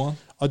 Newcastle with 1.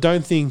 I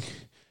don't think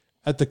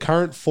at the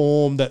current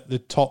form that the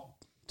top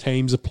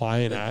teams are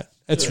playing at,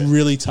 it's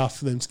really tough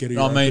for them to get a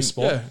Europa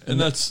spot. Yeah, and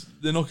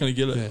they're not going to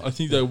get it. Yeah. I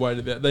think they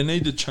waited out. They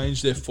need to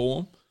change their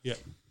form. Yeah.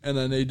 And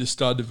they need to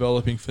start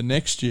developing for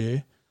next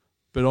year.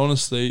 But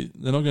honestly,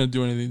 they're not going to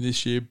do anything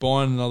this year.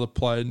 Buying another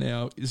player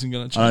now isn't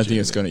going to change. I don't think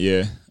it's anything.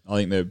 going to. Yeah, I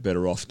think they're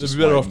better off. They'd Just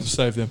be better off waiting. to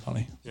save their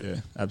money.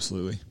 Yeah,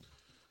 absolutely.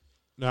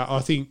 No,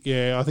 I think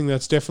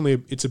that's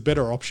definitely it's a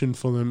better option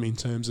for them in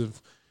terms of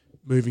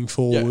moving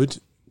forward.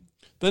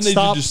 They need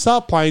Start, to just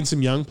start playing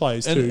some young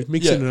players too,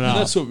 mixing it and up.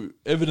 that's what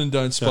Everton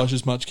don't splash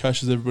as much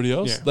cash as everybody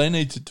else. Yeah. They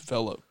need to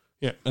develop.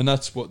 Yeah. And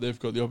that's what they've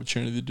got the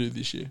opportunity to do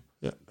this year.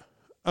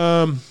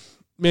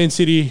 Man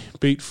City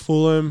beat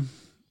Fulham.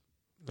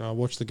 I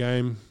watched the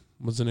game.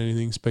 Wasn't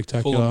anything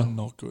spectacular. Fulham are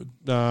not good.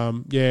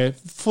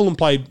 Fulham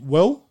played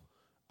well.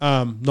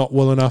 Not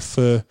well enough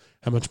for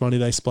how much money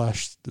they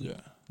splashed. Yeah.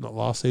 Not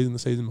last season, the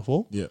season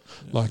before. Yeah.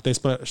 Like they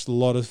splashed a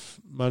lot of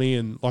money,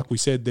 and like we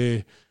said,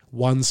 they're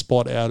 1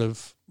 spot out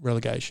of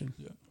relegation.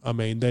 Yeah. I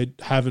mean, they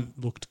haven't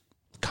looked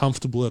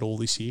comfortable at all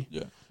this year.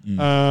 Yeah.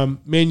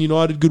 Man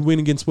United, good win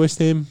against West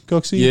Ham,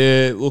 Coxie.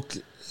 Yeah, look,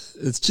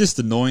 it's just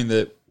annoying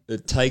that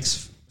it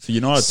takes for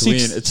United to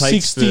win. It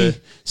takes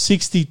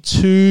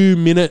 62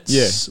 minutes.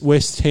 Yeah.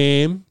 West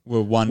Ham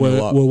we're 1-0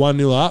 were up.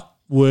 1-0 up.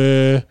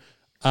 Were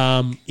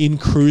in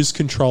cruise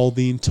control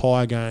the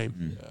entire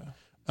game.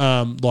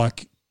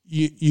 Like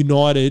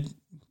United,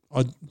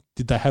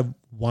 did they have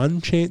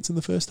 1 chance in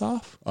the first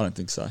half? I don't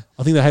think so.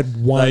 I think they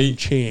had one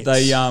chance.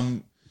 They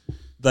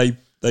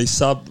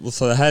subbed. Well,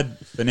 so they had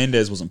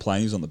Fernandes wasn't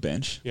playing; he was on the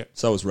bench. Yeah.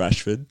 So was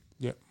Rashford.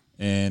 Yeah.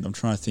 And I'm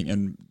trying to think,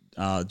 and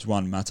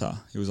Juan Mata,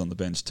 he was on the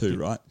bench too,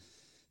 right?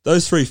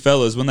 Those 3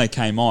 fellas, when they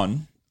came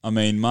on, I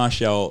mean,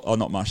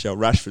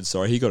 Rashford,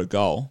 sorry, he got a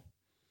goal.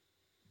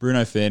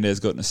 Bruno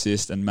Fernandes got an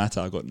assist, and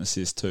Mata got an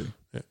assist too.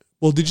 Yeah.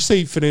 Well, did you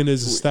see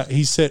Fernandes' stat?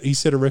 He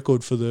set a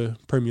record for the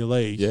Premier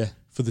League. Yeah.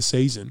 For the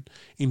season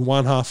in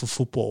one half of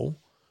football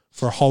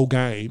for a whole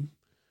game.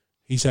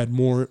 He's had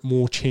more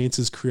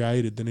chances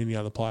created than any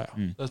other player.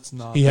 That's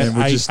not. He had And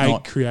we're eight just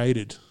not-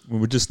 created.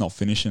 We're just not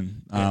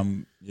finishing.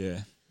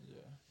 Yeah.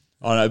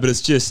 I know, but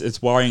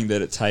it's worrying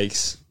that it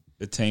takes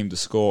a team to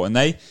score, and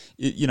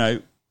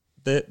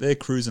they're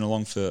cruising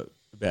along for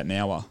about an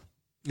hour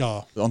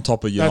Oh, on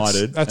top of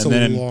United. that's and a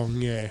then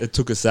long. Yeah. It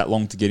took us that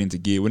long to get into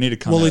gear. We need to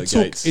come Well, out of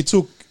the gates. it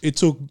took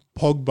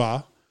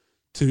Pogba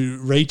to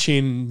reach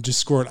in and just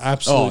score an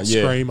absolute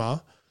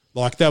screamer.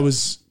 Like it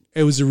was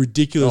a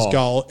ridiculous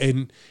goal,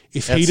 and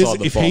if he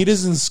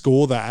doesn't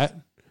score that,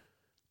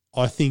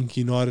 I think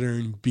United are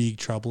in big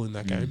trouble in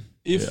that game.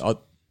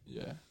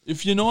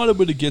 If United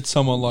were to get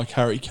someone like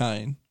Harry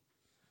Kane,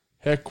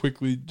 how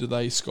quickly do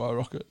they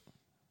skyrocket?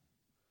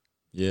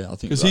 Yeah, I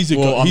think Because he's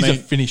a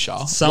finisher.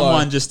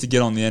 Someone just to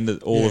get on the end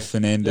of all of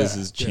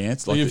Fernandez's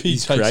chance, like if he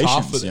his takes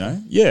half creations, of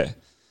them. Yeah,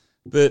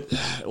 but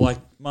like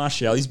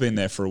Martial, he's been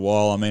there for a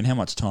while. I mean, how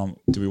much time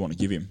do we want to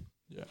give him?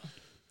 Yeah.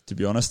 To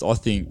be honest, I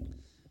think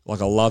I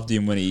loved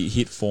him when he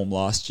hit form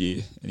last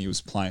year and he was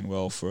playing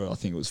well for I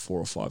think it was 4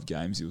 or 5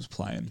 games he was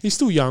playing. He's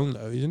still young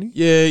though, isn't he?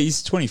 Yeah,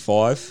 he's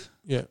 25.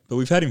 Yeah. But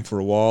we've had him for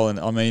a while, and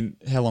I mean,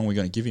 how long are we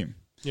going to give him?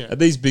 Yeah. At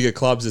these bigger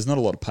clubs, there's not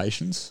a lot of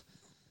patience.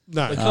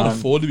 No, They can't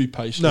afford to be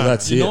patient. No,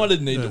 that's it.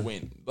 United need to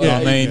win. Yeah,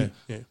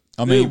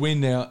 I mean, win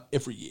now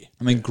every year.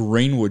 I mean,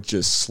 Greenwood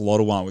just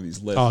slotted one with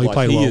his left. Oh, he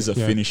played he well, is a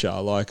finisher.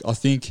 Like, I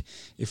think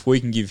if we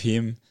can give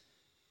him,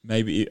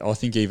 I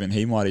think even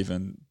he might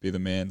even be the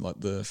man, like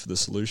for the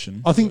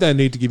solution. I think they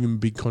need to give him a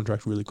big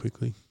contract really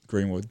quickly.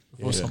 Greenwood.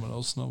 Or someone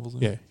else snubbles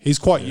him. Yeah, he's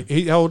quite.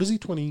 How old is he?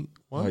 21?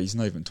 Oh, he's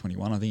not even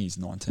 21. I think he's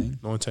 19.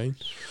 19.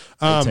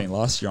 18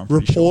 last year. I'm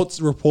pretty sure.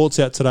 Reports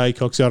out today,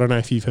 Cox. I don't know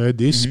if you've heard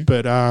this,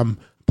 but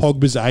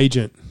Pogba's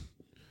agent.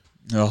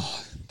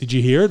 Oh, did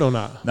you hear it or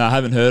not? no, I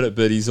haven't heard it,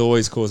 but he's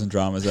always causing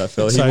dramas. That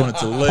fella. So, he wanted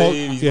to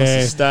leave. He wants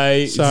to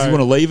stay. So- Does he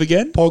want to leave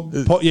again?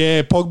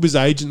 Pogba's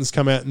agent's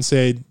come out and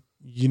said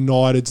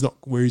United's not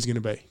where he's going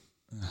to be.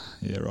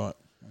 Yeah, right.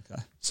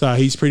 Okay. So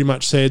he's pretty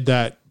much said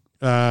that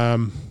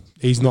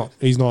he's not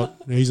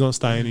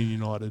staying in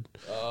United.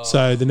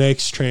 So the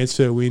next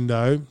transfer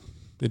window,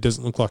 it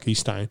doesn't look like he's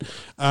staying.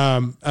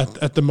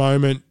 At the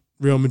moment,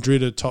 Real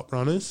Madrid are top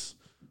runners,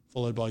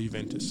 followed by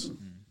Juventus.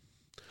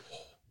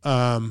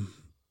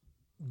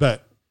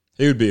 But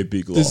he would be a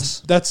big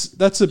loss.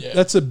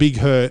 That's a big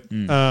hurt.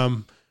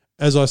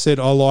 As I said,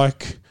 I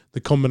like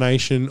the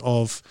combination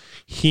of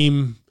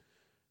him,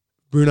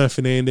 Bruno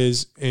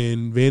Fernandes,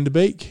 and Van der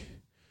Beek.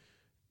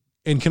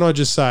 And can I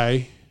just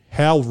say,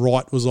 how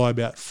right was I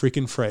about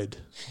freaking Fred?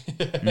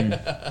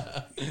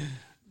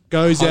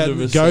 Goes out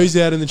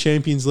in the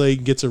Champions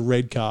League, gets a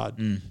red card.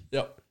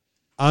 Yep.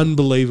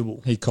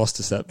 Unbelievable. He cost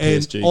us that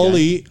PSG and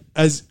Ollie, game.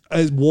 as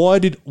why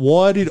did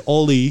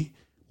Ollie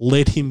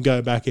let him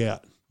go back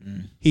out?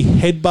 He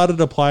headbutted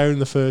a player in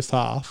the first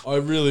half. I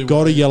really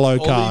got a yellow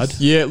card.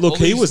 Yeah, look,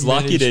 he was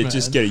lucky to man.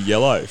 just get a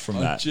yellow from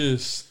that.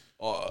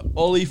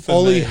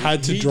 Ollie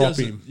had to drop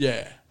him.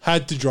 Yeah.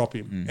 Had to drop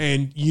him.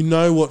 And you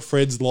know what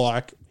Fred's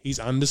like. He's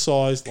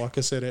undersized, like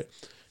I said it.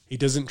 He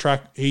doesn't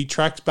track. He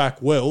tracks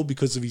back well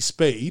because of his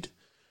speed,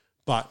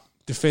 but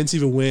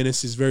defensive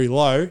awareness is very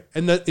low,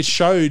 and that it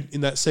showed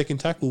in that second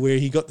tackle where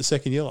he got the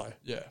second yellow.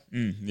 Yeah.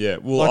 Yeah.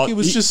 Well, it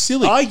was just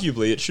silly.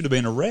 Arguably, it should have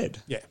been a red.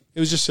 Yeah, it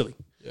was just silly.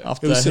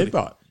 After it was that silly.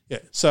 headbutt. Yeah.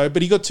 So,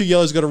 but he got 2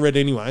 yellows, got a red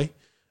anyway.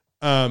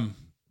 For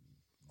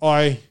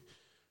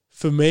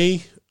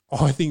me,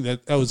 I think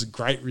that was a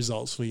great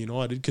results for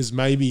United because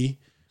maybe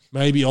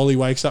Ollie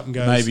wakes up and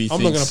goes,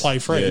 I'm not going to play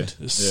Fred.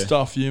 Yeah.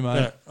 Stuff you, mate.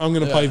 Yeah, I'm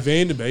going to play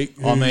Van der Beek.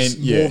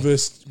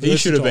 He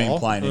should have been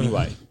playing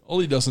anyway.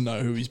 Ollie doesn't know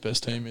who his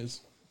best team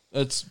is.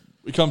 It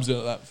comes down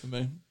to that for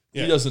me.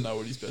 Yeah. He doesn't know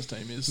what his best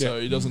team is,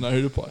 so he doesn't know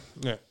who to play.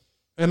 Yeah.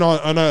 And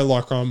I know,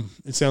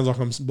 it sounds like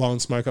I'm blowing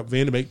smoke up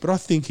Van der Beek, but I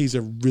think he's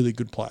a really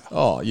good player.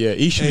 Oh, yeah.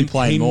 He should be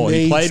playing more.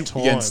 He played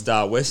against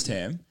West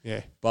Ham.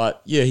 Yeah.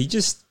 But, yeah,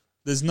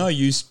 there's no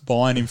use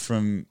buying him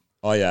from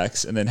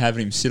Ajax and then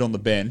having him sit on the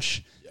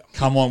bench,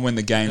 come on when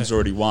the game's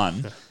already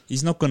won.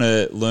 He's not going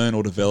to learn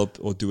or develop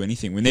or do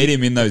anything. We need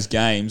him in those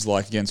games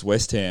like against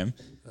West Ham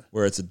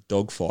where it's a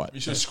dogfight.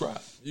 You should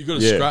scrap. You've got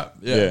to scrap.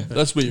 Yeah.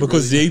 That's what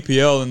because the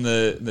EPL and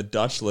the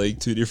Dutch league,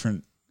 two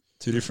different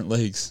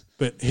leagues.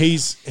 But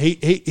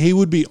he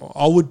would be.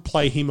 I would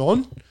play him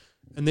on,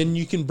 and then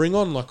you can bring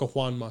on like a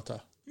Juan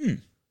Mata,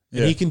 and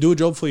he can do a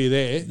job for you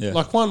there. Yeah.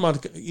 Like Juan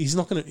Mata, he's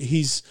not going to.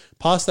 He's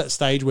past that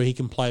stage where he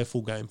can play a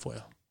full game for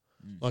you.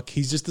 Like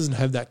he just doesn't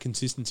have that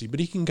consistency, but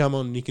he can come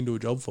on and he can do a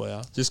job for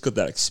you. Just got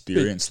that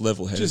experience,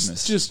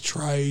 level-headedness. Just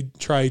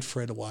trade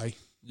Fred away.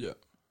 Yeah,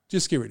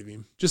 just get rid of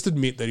him. Just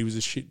admit that he was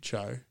a shit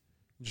show. And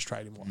just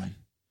trade him away.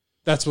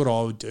 That's what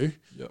I would do.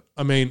 Yep.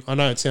 I mean, I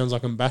know it sounds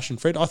like I'm bashing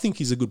Fred. I think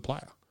he's a good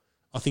player.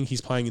 I think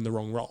he's playing in the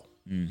wrong role.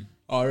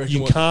 I reckon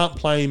you can't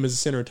play him as a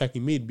centre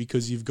attacking mid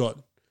because you've got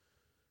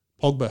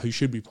Pogba who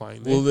should be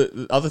playing there. Well,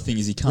 the other thing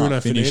is he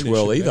can't finish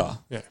well either.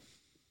 Yeah.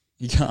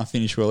 You can't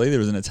finish well either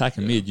as an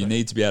attacking mid. You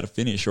need to be able to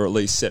finish or at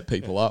least set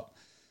people up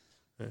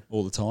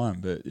all the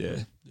time. But, yeah.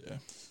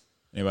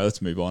 Anyway,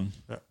 let's move on.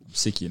 Yeah. I'm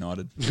sick of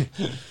United.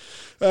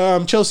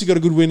 Chelsea got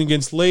a good win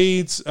against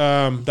Leeds.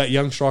 That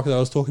young striker that I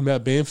was talking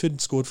about, Bamford,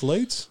 scored for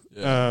Leeds.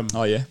 Yeah.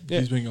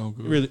 He's been going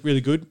good. Really,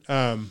 really good.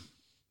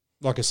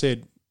 Like I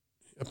said,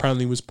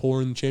 apparently was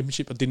poor in the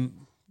championship. I didn't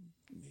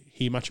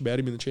hear much about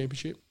him in the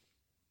championship.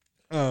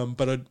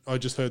 But I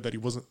just heard that he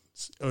wasn't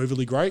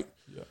overly great.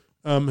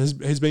 Yeah.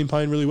 Has been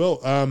playing really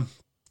well.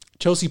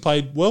 Chelsea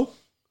played well.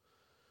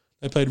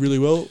 They played really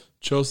well.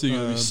 Chelsea are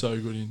going to be so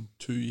good in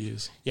 2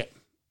 years. Yeah.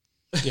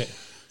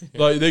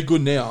 Like they're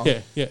good now.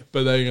 Yeah.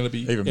 But they're going to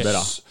be even better.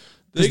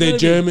 Because they're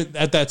German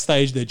at that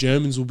stage. Their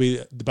Germans will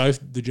be both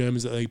the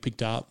Germans that they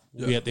picked up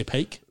will be at their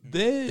peak.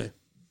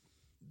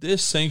 Their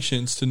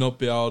sanctions to not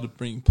be able to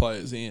bring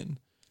players in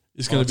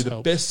is going to be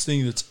the best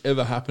thing that's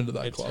ever happened to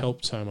that club. It's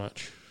helped so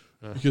much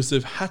because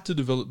they've had to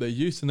develop their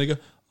youth, and they go,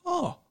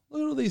 "Oh,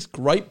 look at all these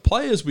great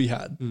players we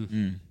had."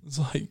 It's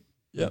like,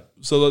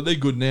 so they're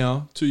good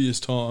now. 2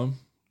 years time,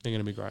 they're going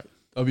to be great.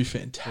 That'll be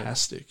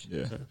fantastic.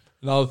 Yeah.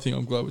 Another thing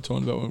I'm glad we're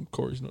talking about when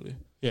Corey's not here.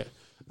 Yeah.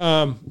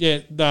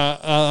 The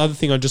other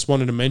thing I just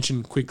wanted to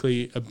mention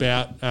quickly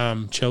about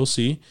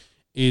Chelsea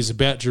is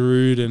about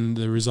Giroud and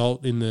the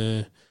result in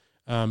the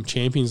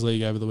Champions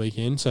League over the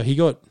weekend. So he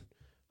got,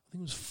 I think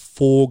it was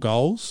 4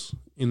 goals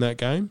in that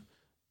game,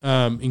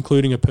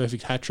 including a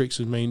perfect hat-trick,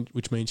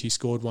 which means he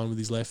scored one with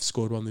his left,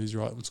 scored one with his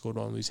right, and scored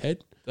one with his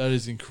head. That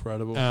is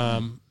incredible.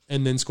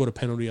 And then scored a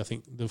penalty, I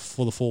think,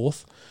 for the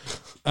 4th.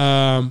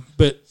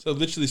 But so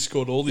literally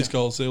scored all these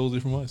goals all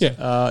different ways.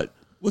 Yeah.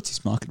 What's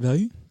his market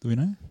value? Do we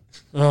know?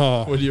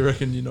 What do you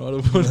reckon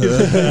United would?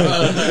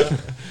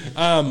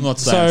 I'm not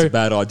saying it's a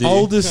bad idea. I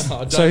don't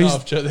know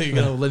if they're going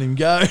to let him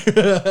go.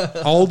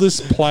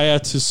 Oldest player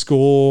to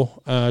score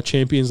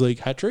Champions League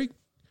hat-trick.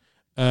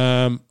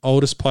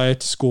 Oldest player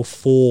to score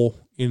 4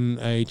 in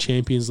a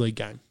Champions League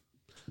game.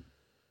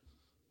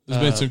 There's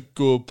been some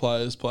good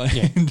players playing.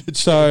 Yeah.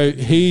 So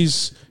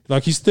he's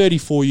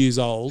 34 years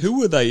old. Who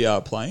were they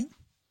playing?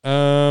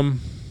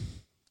 Can't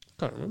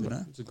remember. You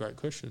know? It's a great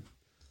question.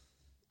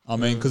 I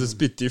mean, because it's a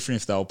bit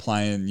different if they were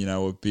playing,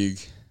 a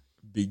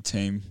big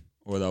team,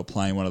 or they were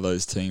playing one of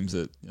those teams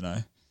that,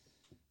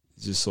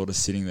 is just sort of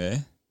sitting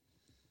there.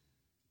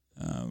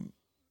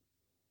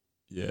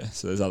 Yeah,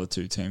 so there's other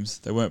two teams.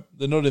 They weren't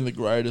They're not in the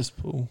greatest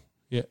pool.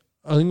 Yeah.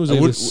 I think it was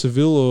either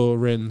Seville or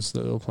Rennes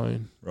that they were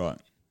playing. right.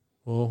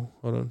 Well,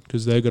 hold on,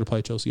 because they've got to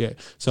play Chelsea. Yeah.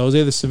 So it was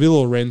either Seville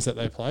or Rennes that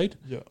they played,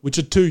 which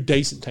are two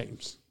decent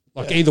teams.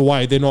 Like, either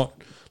way, they're not,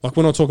 like,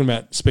 we're not talking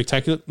about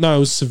spectacular. No, it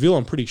was Seville,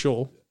 I'm pretty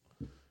sure.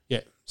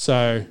 Yeah.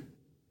 So,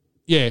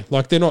 yeah,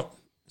 like, they're not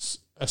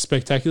a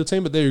spectacular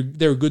team, but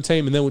they're a good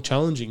team, and they were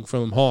challenging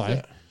from high.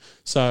 Yeah.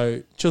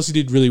 So Chelsea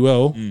did really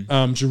well.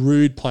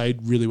 Giroud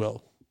played really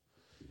well.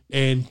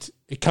 And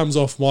it comes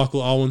off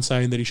Michael Owen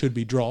saying that he should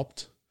be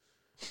dropped.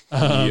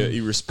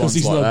 He responds because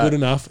he's like not that. good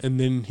enough, and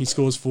then he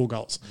scores 4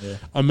 goals. Yeah.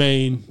 I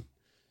mean,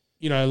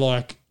 you know,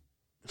 like,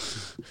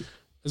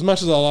 as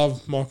much as I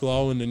love Michael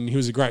Owen and he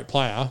was a great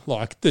player,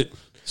 like that.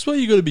 That's why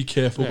you got to be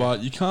careful,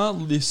 but you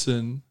can't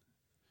listen.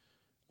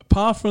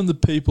 Apart from the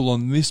people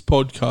on this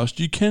podcast,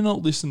 you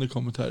cannot listen to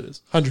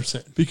commentators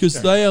 100%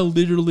 because they are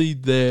literally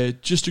there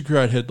just to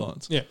create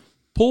headlines. Yeah,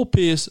 Paul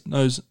Pierce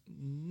knows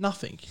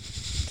nothing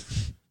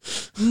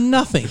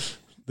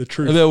the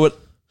truth about what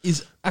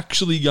is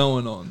actually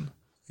going on.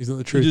 He's not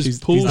the truth. He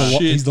just pulls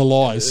shit. He's the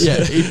lies.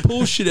 Yeah, he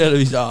pulls shit out of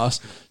his ass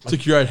to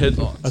create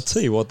headlines. I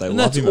tell you what, they and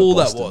love him. That's all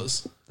at Boston. that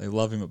was. They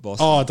love him at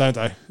Boston. Oh, don't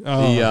they?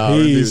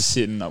 He was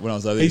sitting when I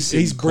was over there.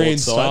 He's Brand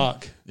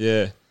Stark.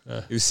 Yeah,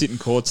 he was sitting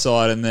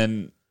courtside, and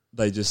then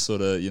they just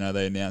sort of,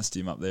 they announced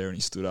him up there, and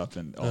he stood up,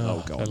 and they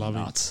were going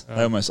nuts. They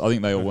I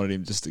think they all wanted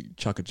him just to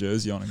chuck a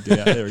jersey on and get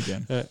out there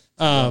again.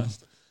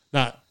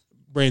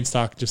 Brand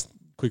Stark. Just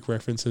quick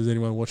reference. Has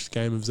anyone watched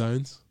Game of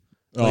Zones?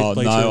 Oh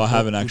Bleacher no, Report, I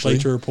haven't actually.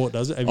 Bleacher Report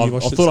does it. Have I you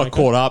watched it? thought I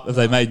caught up. Have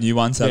they made new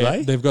ones? Have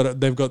they? They've got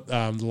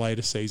the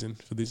latest season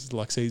for this,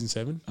 like season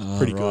 7.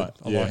 Pretty good.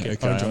 I like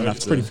it. Okay. I enjoy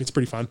it. It's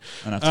pretty fun.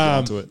 I have to get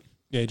into it.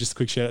 Yeah, just a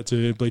quick shout out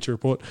to Bleacher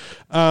Report.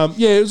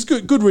 It was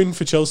good win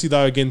for Chelsea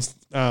though against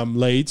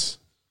Leeds.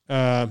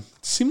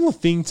 Similar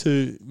thing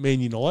to Man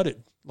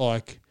United.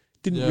 Like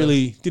didn't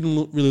really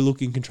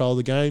look in control of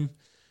the game.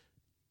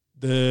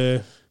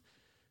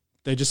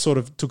 They just sort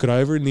of took it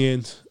over in the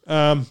end.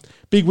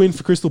 Big win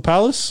for Crystal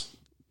Palace.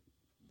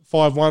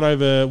 5-1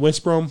 over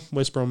West Brom.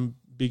 West Brom,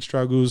 big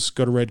struggles,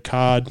 got a red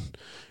card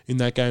in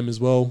that game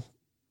as well.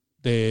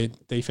 Their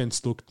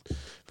defence looked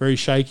very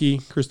shaky.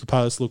 Crystal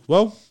Palace looked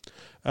well.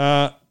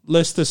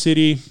 Leicester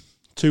City,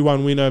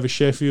 2-1 win over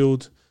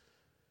Sheffield.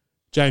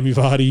 Jamie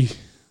Vardy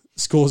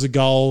scores a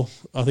goal.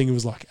 I think it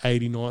was like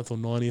 89th or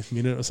 90th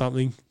minute or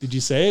something. Did you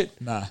see it?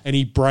 Nah. And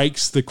he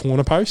breaks the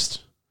corner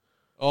post.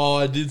 Oh,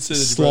 I did see that.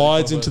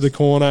 Slides into the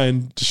corner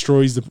and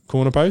destroys the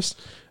corner post.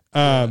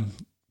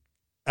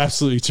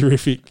 Absolutely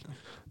terrific.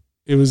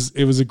 It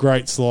was a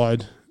great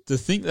slide. To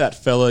think that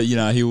fella,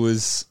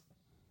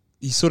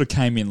 he sort of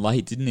came in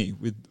late, didn't he,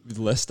 with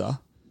Leicester?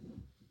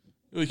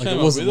 It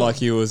wasn't like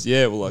he was.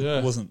 Yeah, it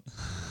wasn't.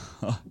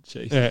 Oh,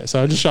 jeez. Yeah,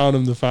 so I'm just showing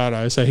him the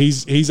photo. So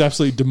he's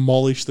absolutely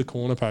demolished the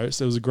corner post.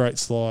 It was a great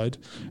slide,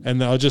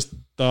 and the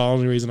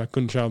only reason I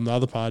couldn't show him the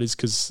other part is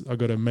because I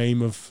got a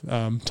meme of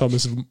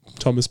Thomas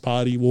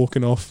Partey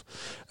walking off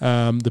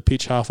the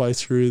pitch halfway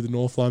through the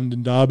North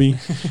London derby,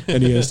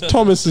 and he goes,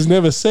 "Thomas has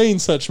never seen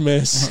such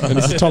mess," and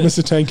it's a Thomas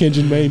the Tank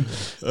Engine meme.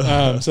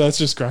 So that's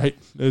just great.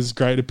 It was a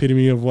great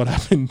epitome of what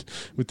happened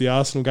with the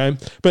Arsenal game.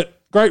 But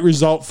great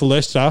result for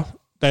Leicester.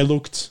 They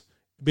looked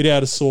a bit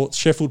out of sorts.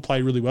 Sheffield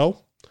played really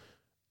well.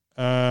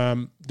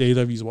 Did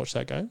either of you watch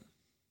that game?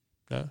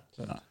 No.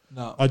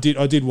 I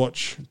did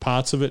watch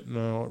parts of it, and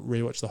I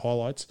rewatched the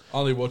highlights. I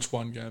only watched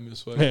one game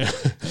this week. Yeah.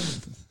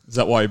 Is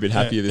that why you're a bit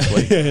happier this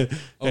week?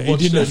 You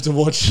didn't have to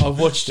watch. I've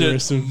watched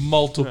it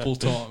multiple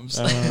times.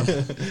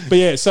 But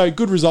yeah, so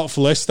good result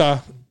for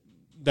Leicester.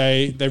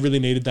 They really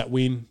needed that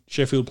win.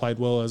 Sheffield played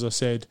well, as I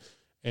said,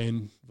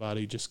 and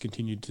Vardy just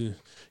continued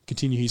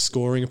his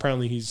scoring.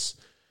 Apparently, he's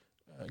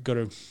got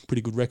a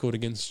pretty good record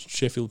against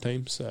Sheffield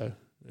teams, so.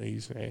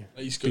 He's got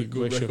a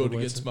good record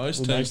against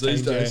most teams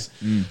these days.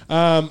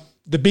 Yeah.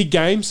 The big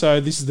game, so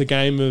this is the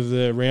game of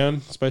the round.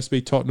 It's supposed to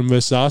be Tottenham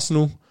versus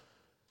Arsenal.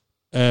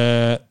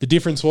 The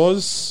difference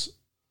was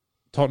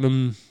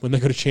Tottenham, when they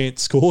got a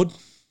chance, scored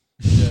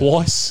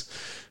twice.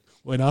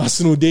 When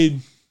Arsenal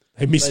did,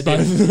 they missed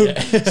both of them.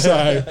 Yeah.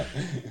 So,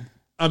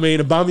 I mean,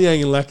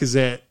 Aubameyang and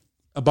Lacazette,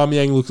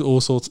 Aubameyang looked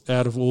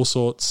out of all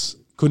sorts.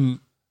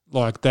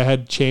 They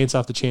had chance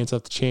after chance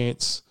after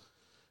chance.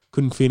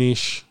 Couldn't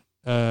finish.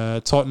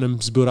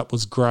 Tottenham's build-up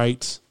was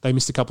great. They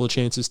missed a couple of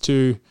chances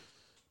too,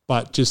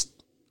 but just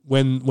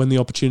when the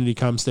opportunity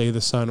comes to either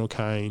Son or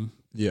Kane,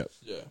 you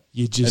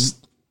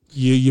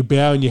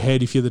bow in your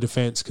head if you're the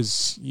defence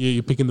because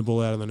you're picking the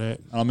ball out of the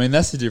net. I mean,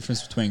 that's the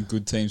difference between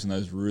good teams and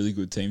those really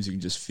good teams who can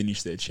just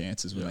finish their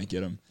chances when they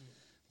get them.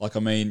 Like, I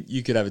mean,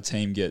 you could have a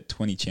team get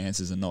 20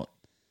 chances and not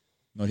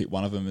hit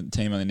one of them, and the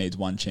team only needs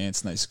one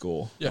chance and they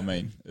score. Yeah. I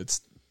mean,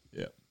 it's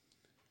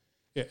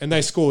and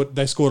they scored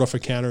off a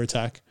counter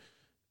attack.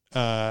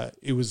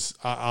 It was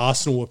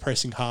Arsenal were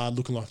pressing hard,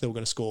 looking like they were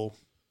going to score.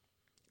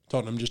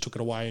 Tottenham just took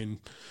it away, and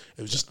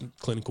it was just a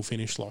clinical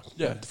finish.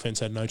 The defence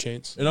had no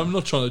chance. And I'm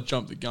not trying to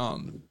jump the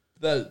gun.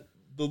 The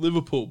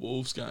Liverpool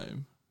Wolves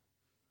game,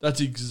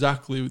 that's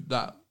exactly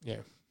that.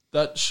 Yeah,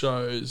 that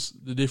shows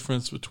the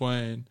difference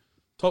between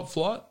top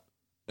flight,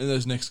 and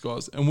those next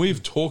guys. And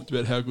we've talked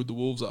about how good the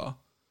Wolves are,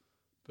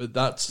 but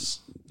that's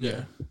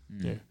Yeah.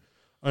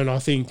 And I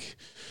think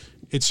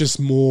it's just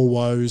more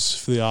woes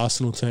for the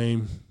Arsenal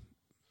team.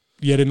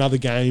 Yet another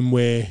game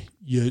where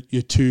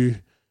your two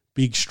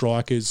big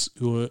strikers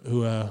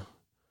who are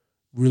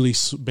really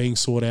being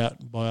sought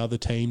out by other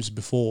teams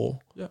before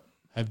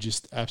have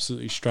just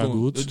absolutely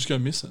struggled. They just go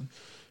missing.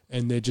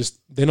 And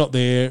they're not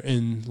there,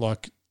 and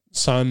like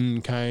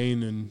Son,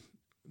 Kane, and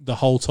the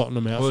whole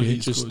Tottenham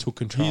outfit just took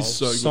control. He's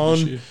so good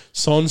this year.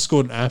 Son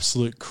scored an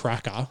absolute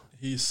cracker.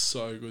 He's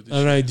so good this I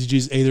don't know, did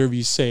either of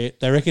you see it?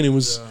 They reckon it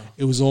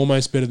was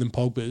almost better than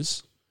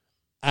Pogba's.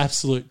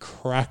 Absolute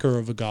cracker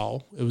of a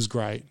goal. It was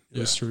great. It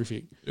was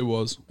terrific. It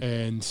was.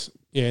 And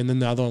then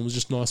the other one was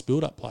just nice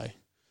build-up play.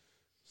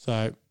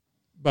 So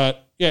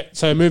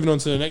moving on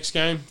to the next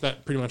game,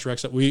 that pretty much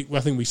wrecks up. I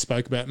think we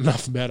spoke about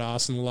enough about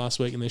Arsenal last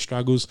week and their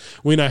struggles.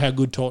 We know how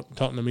good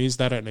Tottenham is.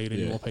 They don't need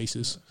any more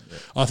pieces. Yeah.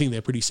 I think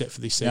they're pretty set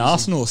for this season. Now,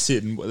 Arsenal are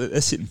sitting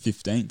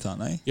 15th, aren't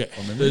they? Yeah.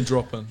 They're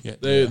dropping. Yeah.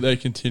 They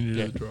continue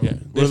to drop.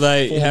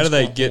 Yeah. How do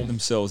they get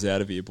themselves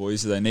out of here,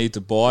 boys? Do they need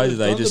to buy? Do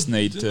they just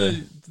need to...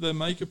 Did they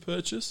make a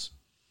purchase?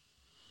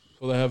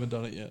 Well, they haven't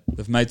done it yet.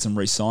 They've made some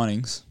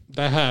re-signings.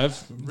 They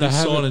have.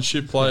 Re-signing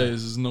shit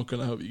players is not going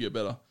to help you get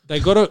better. They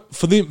got it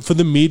for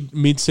the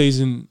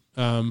mid-season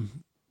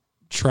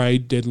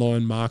trade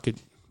deadline market,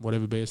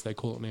 whatever BS they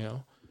call it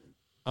now.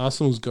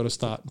 Arsenal's got to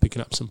start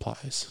picking up some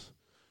players.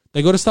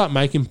 They got to start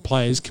making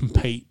players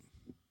compete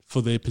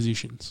for their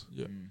positions.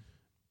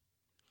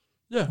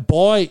 Yeah.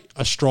 Buy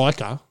a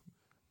striker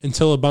and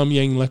tell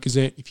Aubameyang and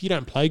Lacazette, if you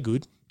don't play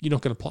good, you're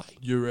not going to play.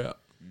 You're out.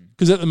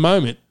 Because at the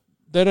moment,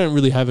 they don't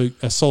really have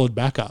a solid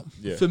backup.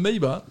 Yeah. For me,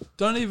 but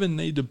don't even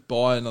need to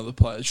buy another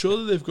player.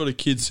 Surely they've got a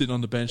kid sitting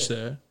on the bench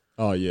there.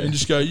 Oh, yeah. And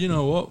just go, you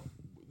know what?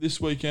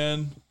 This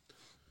weekend,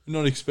 we're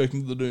not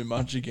expecting to do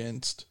much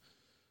against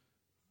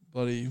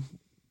bloody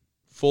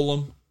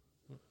Fulham.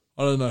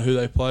 I don't know who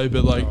they play,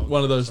 but like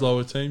one of those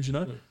lower teams, you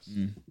know?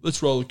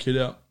 Let's roll the kid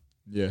out.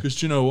 Yeah. Because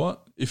do you know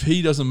what? If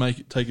he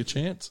doesn't take a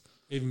chance,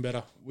 even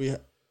better.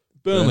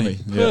 Burnley,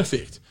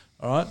 perfect.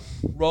 All right?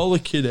 Roll the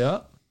kid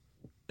out.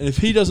 And if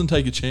he doesn't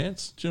take a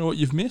chance, do you know what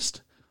you've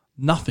missed?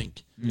 Nothing.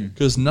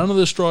 Because none of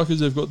the strikers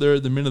they've got there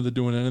at the minute are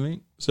doing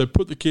anything. So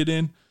put the kid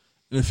in,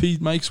 and if he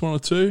makes one or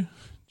two, do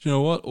you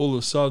know what? All of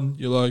a sudden,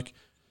 you're like,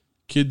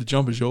 kid, the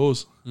jump is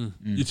yours.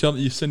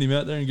 You send him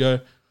out there and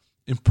go,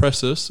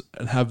 impress us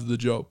and have the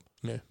job.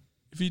 Yeah.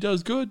 If he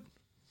does good,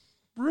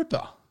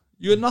 ripper.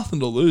 You got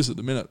nothing to lose at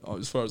the minute,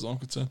 as far as I'm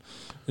concerned.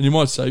 And you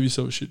might save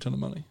yourself a shit ton of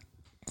money.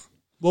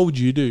 What would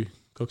you do,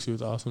 Coxie,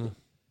 with Arsenal?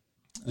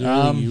 Is there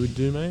anything you would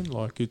do, man?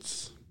 Like,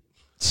 it's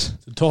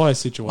a dire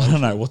situation. I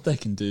don't know what they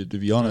can do, to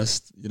be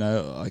honest. You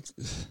know, like,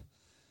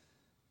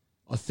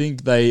 I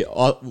think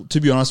to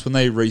be honest, when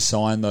they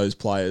re-signed those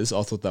players,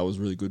 I thought that was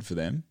really good for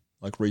them.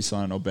 Like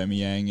re-signing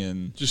Aubameyang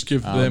and just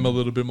give them a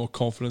little bit more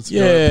confidence.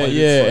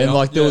 And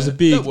like there was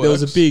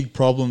a big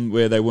problem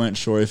where they weren't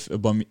sure if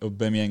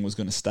Aubameyang was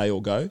going to stay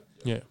or go.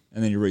 Yeah,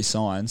 and then you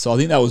re-sign. So I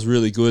think that was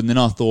really good. And then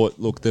I thought,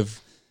 look, they've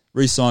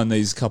re-signed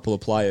these couple of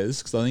players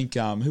because I think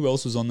who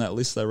else was on that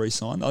list they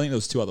re-signed? I think there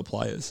was 2 other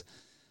players.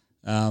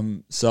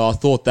 So I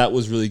thought that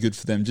was really good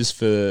for them, just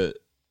for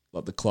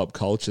like the club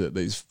culture that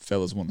these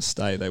fellas want to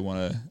stay. They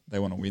want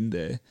to win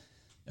there.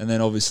 And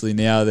then obviously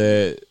now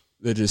they're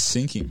just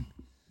sinking.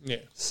 Yeah.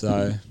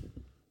 So,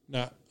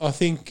 no, I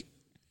think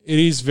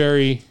it's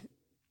very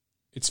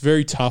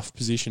tough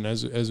position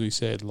as we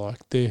said. Like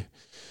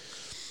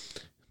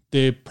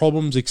their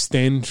problems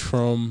extend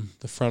from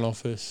the front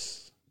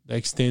office. They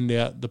extend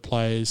out the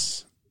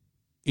players.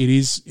 It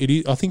is.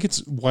 I think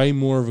it's way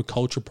more of a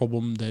culture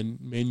problem than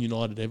Man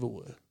United ever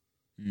were.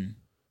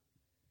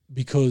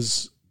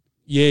 Because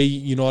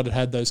United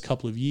had those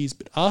couple of years,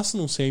 but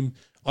Arsenal seem.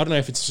 I don't know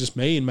if it's just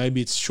me and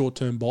maybe it's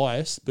short-term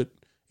bias, but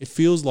it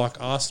feels like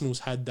Arsenal's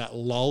had that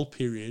lull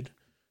period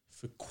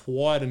for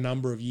quite a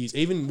number of years,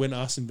 even when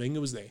Arsene Wenger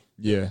was there.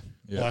 Yeah.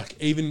 Like,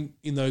 even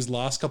in those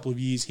last couple of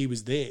years he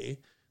was there,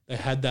 they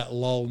had that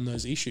lull in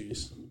those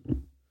issues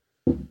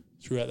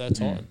throughout that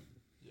time.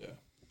 Yeah.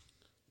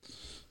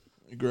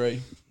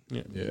 Agree.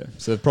 Yeah.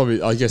 So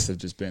probably, I guess they've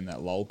just been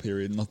that lull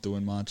period, not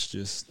doing much,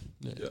 just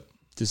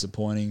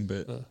disappointing.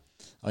 But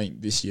I think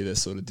this year they're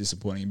sort of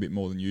disappointing a bit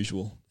more than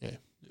usual.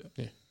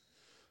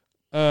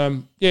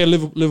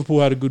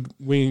 Liverpool had a good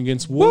win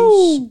against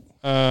Wolves.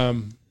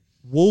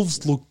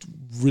 Wolves looked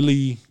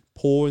really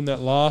poor in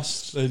that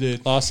last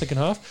second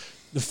half.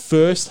 The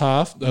first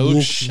half, they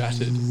looked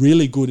shattered.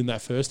 Really good in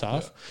that first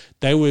half. Yeah.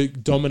 They were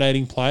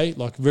dominating play,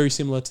 like very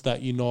similar to the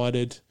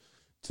United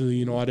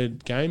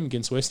game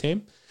against West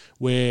Ham,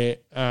 where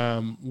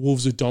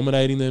Wolves were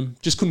dominating them,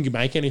 just couldn't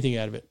make anything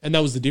out of it, and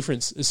that was the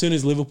difference. As soon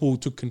as Liverpool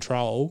took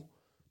control,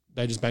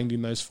 they just banged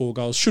in those 4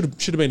 goals. Should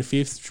have been a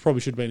 5th.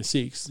 Probably should have been a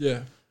 6th.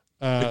 Yeah.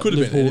 It could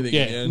have been anything.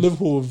 Yeah, in the end.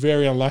 Liverpool were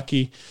very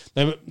unlucky.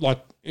 They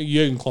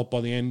Jurgen Klopp by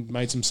the end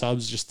made some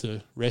subs just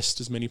to rest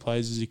as many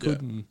players as he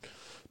could.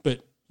 But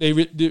I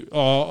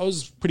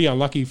was pretty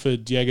unlucky for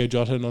Diego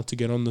Jota not to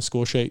get on the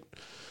score sheet.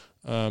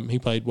 He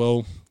played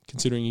well.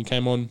 considering he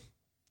came on,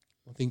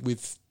 I think,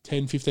 with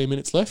 10, 15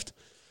 minutes left.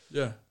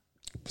 Yeah.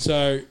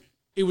 So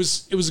it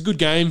was a good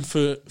game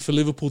for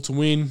Liverpool to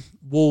win.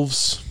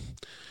 Wolves,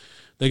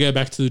 they go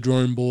back to the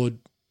drawing board.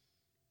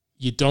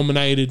 You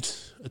dominated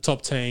a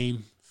top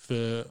team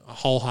for a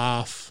whole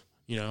half,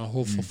 a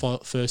whole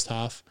first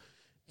half,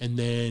 and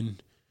then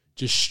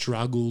just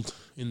struggled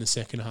in the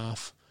second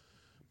half.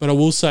 But I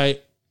will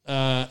say,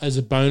 as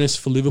a bonus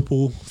for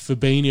Liverpool,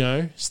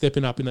 Fabinho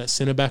stepping up in that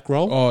centre-back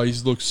role. Oh,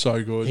 he's looked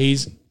so good.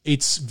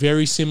 It's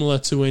very similar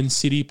to when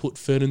City put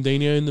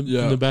Fernandinho in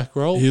the back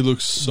role. He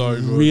looks so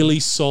good. Really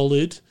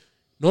solid.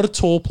 Not a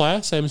tall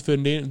player, same as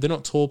Fernandinho. They're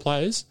not tall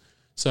players.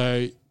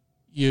 So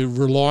you're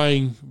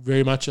relying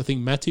very much, I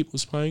think Matip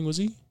was playing, was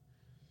he?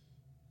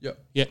 Yep.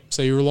 Yep.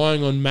 So you're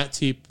relying on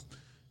Matip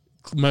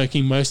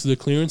making most of the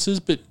clearances,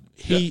 but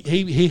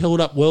he held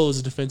up well as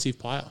a defensive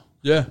player.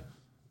 Yeah.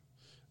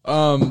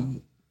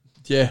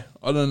 Yeah,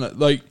 I don't know.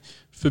 Like,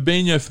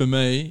 Fabinho, for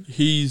me,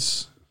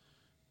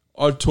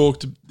 I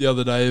talked the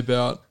other day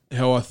about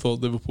how I thought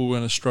Liverpool were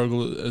going to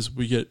struggle as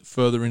we get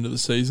further into the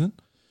season.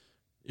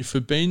 If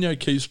Fabinho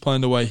keeps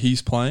playing the way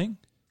he's playing,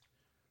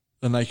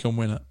 then they can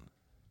win it.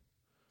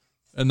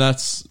 And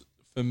that's,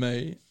 for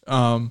me,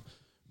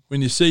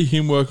 when you see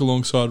him work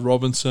alongside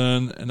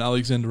Robinson and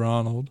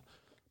Alexander-Arnold,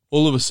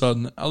 all of a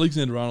sudden,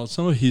 Alexander-Arnold,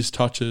 some of his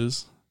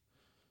touches,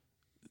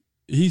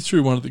 he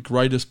threw one of the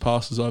greatest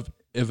passes I've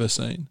ever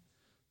seen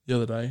the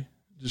other day.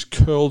 Just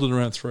curled it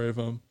around three of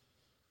them.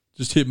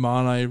 Just hit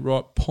Mane,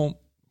 right,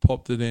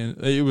 popped it in.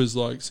 It was,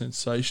 like,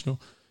 sensational.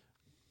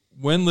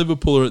 When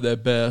Liverpool are at their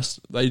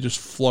best, they just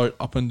float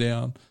up and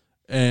down.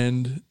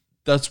 And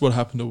that's what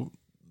happened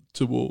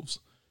to Wolves.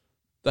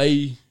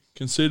 They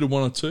conceded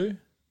one or two,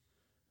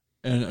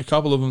 and a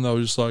couple of them, they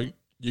were just like,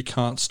 you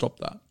can't stop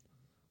that.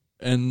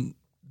 And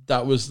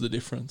that was the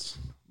difference.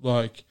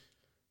 Like,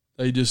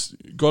 they just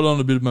got on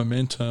a bit of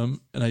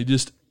momentum, and they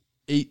just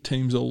eat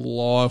teams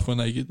alive when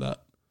they get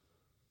that.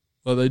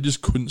 Like, they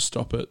just couldn't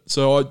stop it.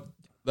 So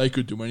they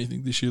could do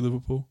anything this year,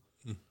 Liverpool.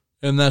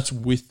 And that's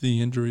with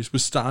the injuries. We're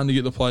starting to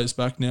get the players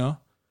back now,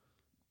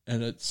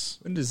 and it's...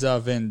 When does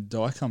Van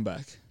Dijk come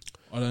back?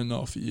 I don't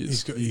know if he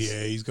is.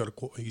 He's got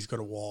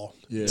a while.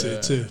 Yeah,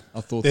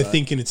 I thought they're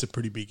thinking it's a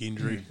pretty big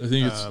injury. I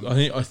think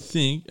I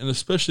think, and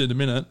especially at the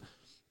minute,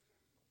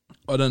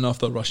 I don't know if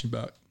they'll rush him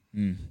back.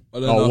 I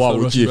don't know why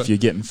would you if you're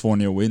getting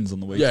 4-0 wins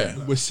on the weekend?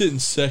 Yeah, we're sitting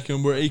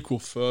second. We're equal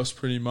first,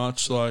 pretty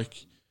much.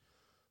 Like,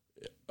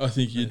 I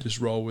think you just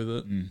roll with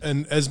it.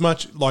 And as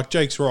much, like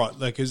Jake's right,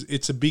 like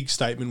it's a big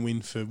statement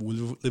win for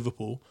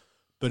Liverpool,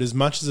 but as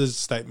much as it's a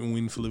statement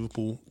win for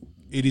Liverpool,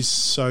 it is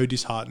so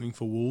disheartening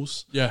for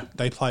Wolves. Yeah.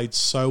 They played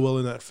so well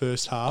in that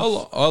first half. I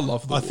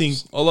love the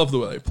Wolves. I love the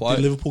way they play.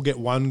 Did Liverpool get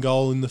one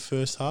goal in the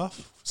first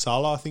half?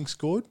 Salah, I think,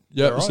 scored.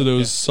 Yeah, right? So there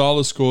was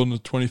Salah scored in the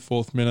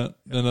 24th minute.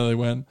 Then they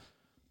went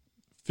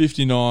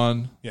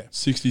 59,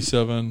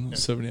 67,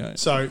 78.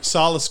 So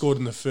Salah scored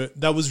in the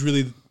first. That was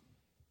really...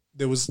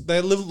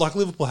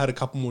 Liverpool had a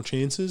couple more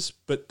chances,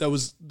 but that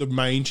was the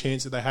main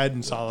chance that they had,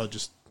 and Salah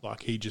just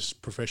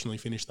professionally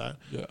finished that.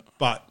 Yeah.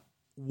 But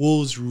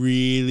Wolves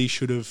really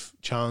should have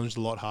challenged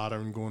a lot harder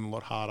and gone a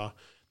lot harder.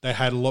 They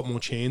had a lot more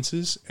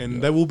chances,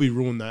 and they will be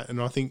ruined that.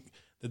 And I think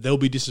that they'll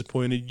be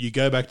disappointed. You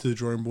go back to the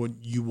drawing board.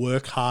 You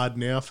work hard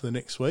now for the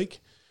next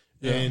week,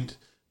 and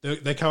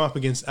they come up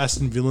against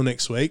Aston Villa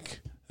next week.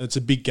 It's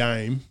a big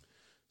game,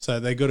 so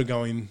they got to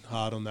go in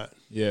hard on that.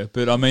 Yeah,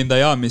 but I mean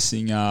they are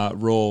missing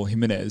Raul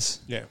Jimenez.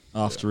 Yeah.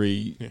 After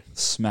he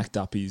smacked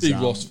up his big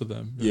loss for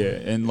them.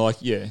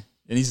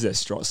 And he's their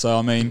strike. So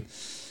I mean,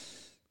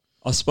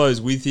 I suppose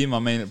with him, I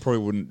mean it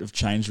probably wouldn't have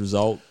changed the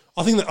result.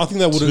 I think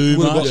they would have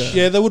got.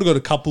 Yeah, they would have got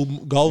a couple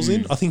goals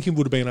in. I think he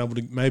would have been able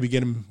to maybe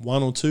get him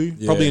one or two,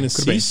 probably an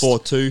assist. Could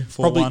have been 4-2, 4-1.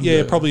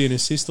 Probably, probably an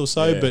assist or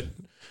so. Yeah. But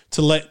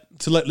to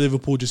let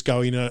Liverpool just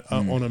go in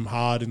on him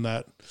hard in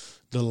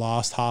the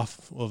last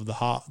half of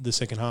the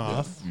second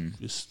half,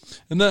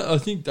 I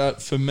think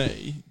that for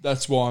me,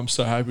 that's why I'm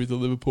so happy with the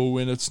Liverpool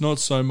win. It's not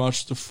so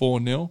much the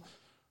 4-0,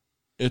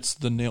 it's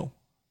the 0.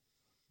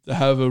 They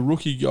have a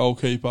rookie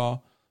goalkeeper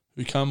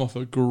who came off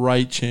a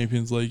great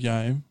Champions League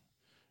game,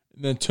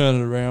 and then turn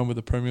it around with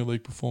a Premier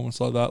League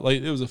performance like that.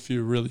 Like, there was a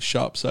few really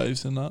sharp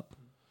saves in that.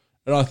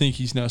 And I think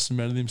he's now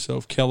cemented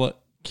himself. Kelleher,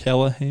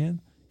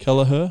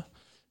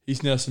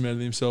 he's now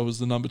cemented himself as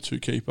the number 2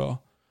 keeper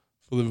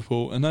for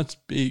Liverpool. And that's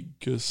big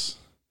because...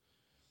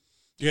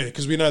 Yeah,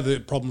 because we know the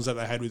problems that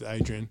they had with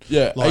Adrian.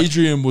 Yeah,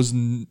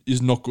 Adrian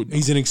is not good.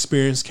 He's an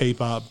experienced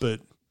keeper, but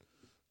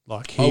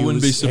I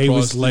wouldn't be surprised he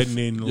was letting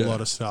in a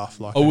lot of stuff.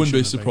 I wouldn't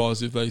be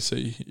surprised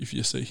if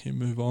you see him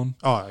move on.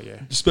 Oh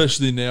yeah,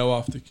 especially now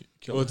after.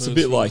 Well, it's a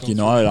bit like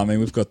United. I mean,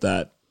 we've got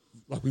that.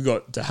 Like we've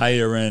got De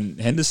Gea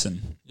and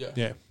Henderson.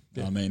 Yeah.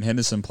 I mean,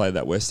 Henderson played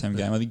that West Ham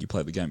game. I think he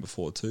played the game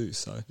before too.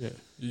 So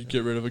you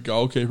get rid of a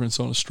goalkeeper and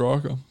sign a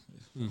striker.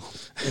 Not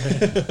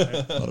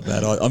a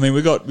bad idea. I mean,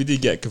 we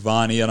did get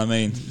Cavani, and I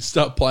mean,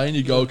 start playing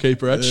your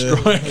goalkeeper at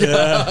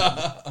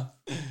striker.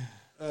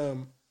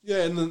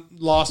 And the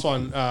last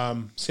one,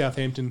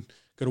 Southampton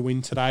got a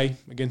win today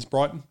against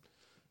Brighton.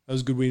 That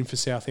was a good win for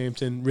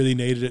Southampton. Really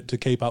needed it to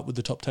keep up with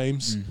the top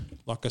teams.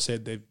 Like I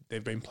said,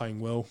 they've been playing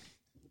well.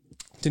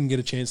 Didn't get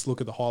a chance to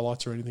look at the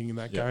highlights or anything in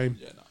that game.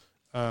 Yeah,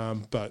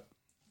 no. But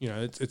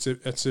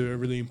it's a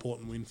really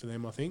important win for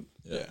them, I think.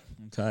 Yeah.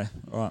 Okay.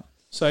 All right.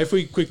 So if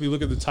we quickly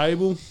look at the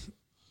table,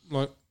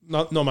 like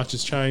not much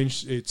has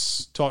changed.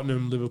 It's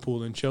Tottenham,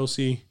 Liverpool, and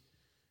Chelsea,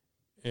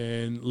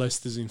 and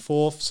Leicester's in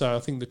fourth. So I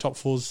think the top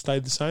four's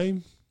stayed the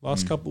same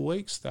last couple of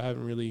weeks. They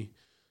haven't really,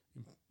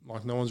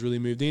 no one's really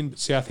moved in. But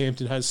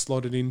Southampton has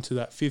slotted into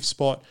that fifth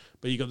spot.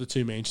 But you got the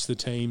two Manchester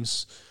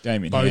teams,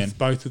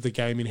 both with the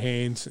game in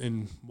hand,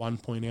 and 1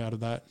 point out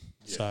of that.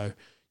 Yeah. So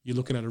you're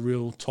looking at a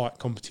real tight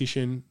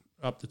competition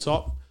up the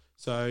top.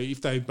 So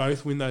if they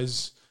both win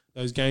those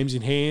games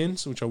in hand,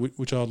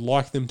 which I'd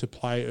like them to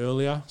play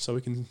earlier, so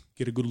we can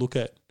get a good look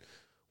at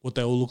what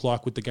they all look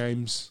like with the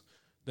games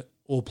that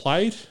all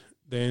played,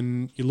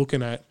 then you're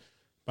looking at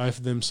both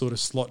of them sort of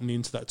slotting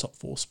into that top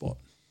four spot.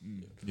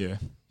 Yeah.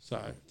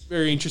 So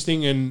very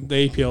interesting, and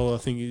the EPL, I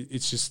think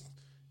it's just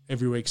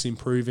every week's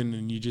improving,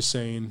 and you're just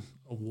seeing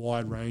a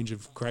wide range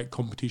of great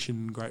competition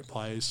and great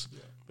players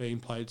being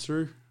played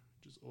through,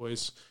 which is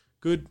always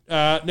good.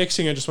 Next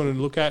thing I just wanted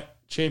to look at,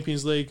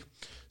 Champions League.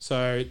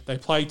 So they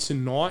play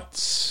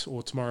tonight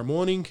or tomorrow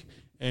morning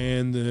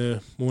and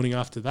the morning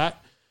after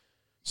that.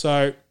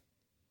 So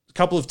a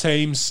couple of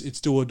teams, it's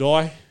do or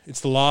die. It's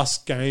the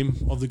last game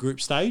of the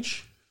group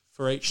stage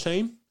for each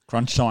team.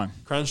 Crunch time.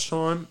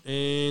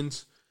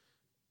 And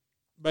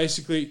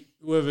basically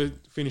whoever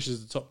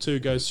finishes the top two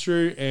goes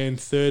through, and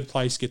third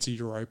place gets a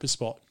Europa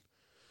spot.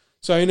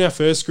 So in our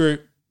first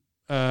group,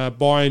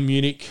 Bayern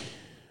Munich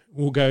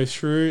will go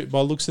through by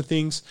the looks of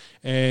things,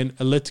 and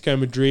Atletico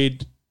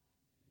Madrid,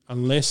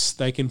 unless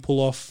they can pull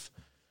off...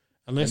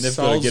 And they've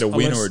got to get a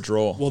win or a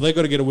draw. Well, they've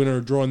got to get a win or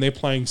a draw, and they're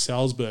playing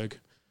Salzburg.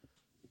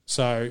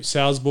 So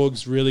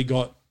Salzburg's really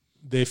got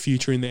their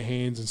future in their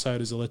hands, and so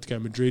does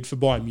Atletico Madrid. For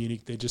Bayern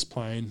Munich, they're just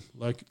playing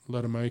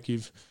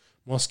Lokomotiv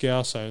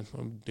Moscow, so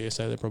I dare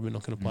say they're probably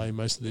not going to play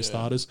most of their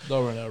starters.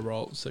 They'll run out of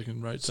roll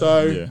second rate.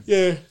 So,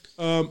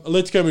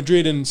 Atletico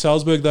Madrid and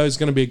Salzburg, though, is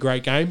going to be a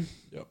great game.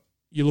 Yep.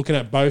 You're looking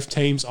at both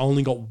teams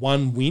only got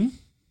one win.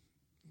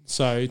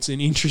 So it's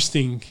an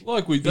interesting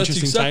that's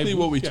exactly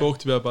table. What we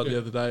talked about the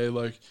other day,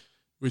 like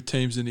with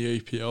teams in the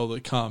EPL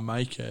that can't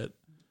make it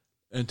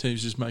and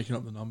teams just making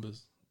up the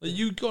numbers. Like,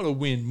 you got to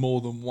win more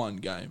than one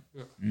game.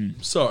 Yeah.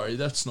 Sorry,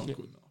 that's not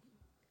good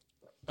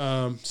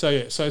enough.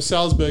 So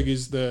Salzburg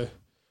is the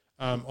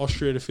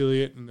Austrian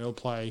affiliate, and they'll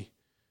play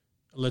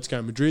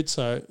Atletico Madrid.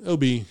 So it'll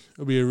be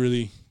a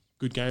really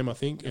good game, I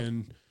think,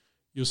 and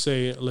you'll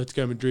see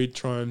Atletico Madrid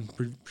try and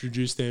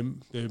produce their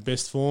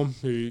best form.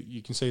 Who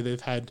you can see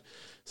they've had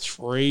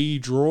 3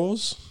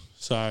 draws,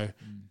 so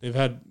they've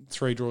had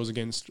 3 draws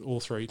against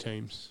all 3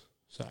 teams.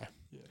 So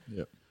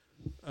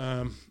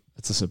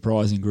it's a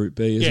surprising Group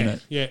B, isn't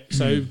it? Yeah.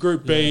 So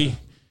Group B,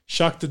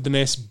 Shakhtar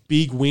Donetsk,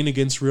 big win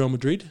against Real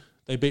Madrid.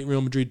 They beat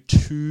Real Madrid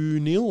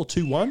 2-0 or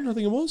 2-1, I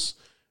think it was.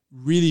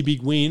 Really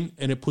big win,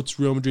 and it puts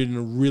Real Madrid in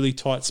a really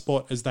tight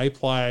spot as they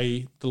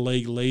play the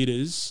league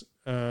leaders,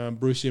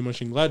 Borussia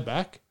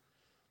Mönchengladbach.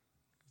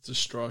 It's a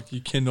strike.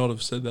 You cannot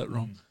have said that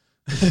wrong.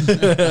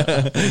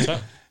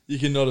 You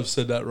cannot have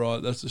said that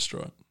right. That's a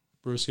strike.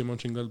 Borussia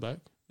Mönchengladbach.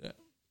 Yeah.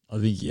 I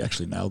think he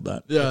actually nailed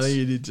that. Yeah, I think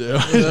he did too.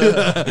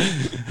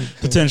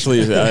 Potentially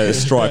a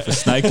strike for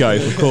Snakeo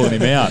for calling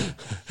him out.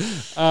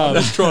 I'm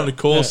just trying to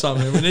call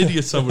something. We need to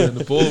get someone in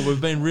the ball. We've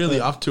been really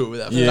up to it with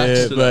that.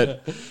 Yeah,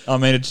 but I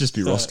mean, it'd just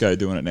be Roscoe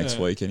doing it next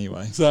week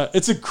anyway. So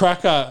it's a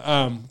cracker.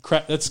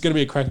 That's going to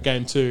be a cracker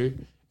game too.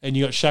 And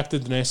you got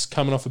Shakhtar Donetsk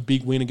coming off a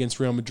big win against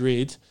Real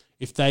Madrid.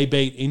 If they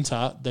beat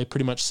Inter, they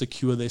pretty much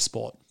secure their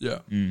spot.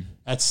 Yeah,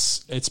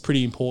 it's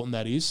pretty important,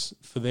 that is,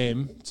 for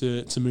them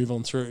to move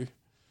on through.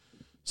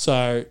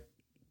 So,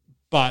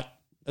 but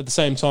at the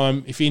same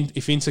time, if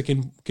Inter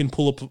can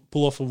pull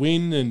off a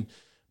win and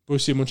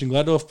Borussia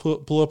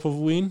Mönchengladbach pull up a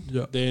win,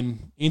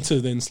 then Inter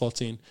then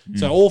slots in.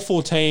 So all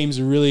 4 teams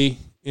are really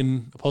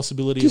in a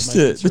possibility of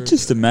making it through. But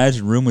just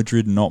imagine Real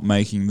Madrid not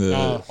making the...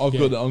 I've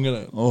got that.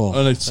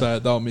 I need to say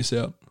it. They'll miss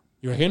out.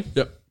 You reckon?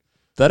 Yep.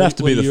 That'd have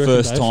to be the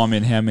first time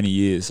in how many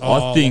years?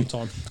 I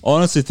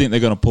honestly think they're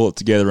going to pull it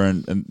together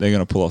and they're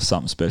going to pull off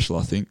something special,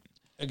 I think.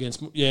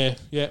 Against, yeah.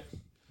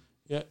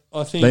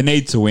 I think they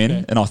need to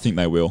win, and I think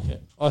they will. Yeah.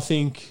 I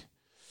think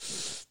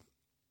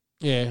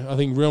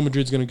Real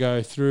Madrid's going to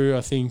go through.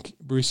 I think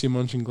Borussia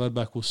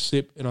Mönchengladbach will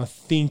sip, and I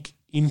think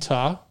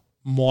Inter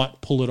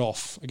might pull it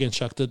off against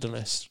Shakhtar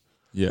Donetsk.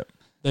 Yeah.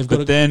 They've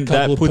got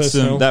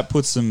that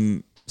puts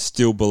them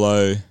still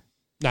below.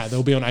 No,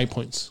 they'll be on 8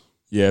 points.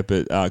 Yeah,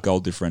 but goal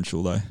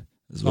differential though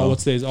as well. Oh,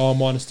 what's theirs? Oh,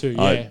 -2.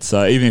 Yeah.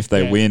 So even if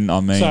they win, I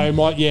mean, so it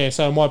might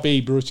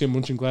be Borussia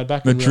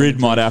Mönchengladbach. Madrid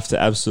might have to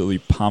absolutely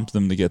pump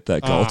them to get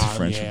that goal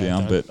differential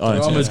down. But I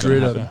don't think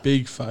Madrid are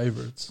big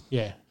favourites.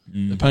 Yeah,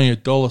 they're paying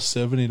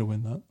 $1.70 to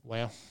win that.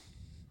 Wow.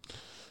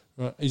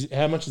 Right,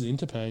 how much is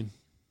Inter paying?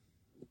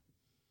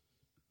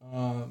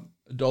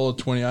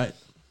 $1.28.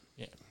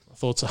 Yeah, I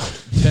thought so.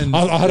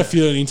 I had a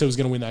feeling Inter was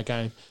going to win that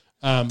game.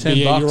 But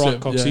yeah, you're right,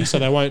 $10, Coxie. yeah. So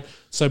they won't.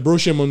 So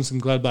Borussia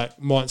Mönchengladbach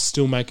might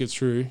still make it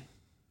through,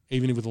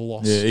 even with a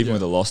loss. Yeah, even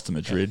with a loss to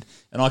Madrid.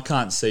 And I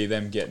can't see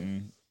them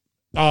getting...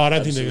 Oh, I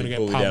don't think they're going to get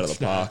bullied pumped out of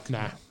the park.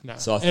 No.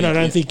 So I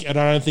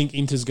don't think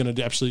Inter's going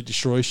to absolutely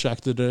destroy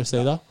Shakhtar Donetsk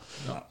either.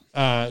 No.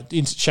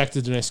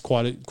 Shakhtar Donetsk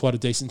quite a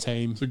decent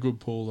team. It's a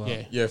good pull, though.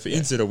 Yeah, Yeah, for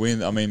Inter to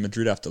win, I mean,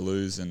 Madrid have to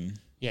lose and...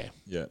 yeah.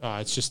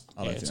 It's just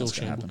I don't think it's all that's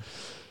going to shambles.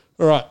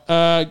 happen.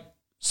 All right.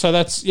 So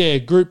that's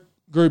Group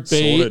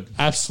B, Sorted.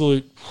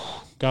 absolute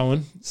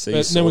going. C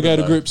But then we go sorted,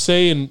 to though. Group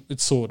C and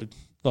it's sorted.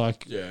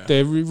 Like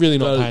they're really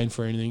not That- paying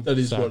for anything. That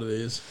is So what it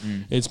is.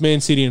 it's Man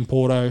City and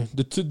Porto.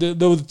 They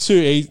were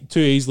the two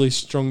easily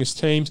strongest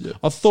teams. Yeah.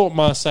 I thought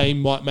Marseille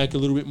might make a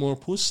little bit more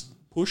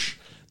push.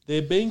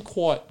 They're being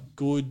quite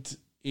good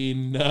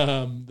in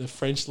the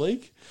French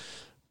league,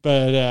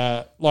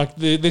 but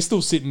they're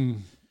still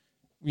sitting,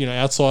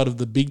 outside of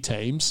the big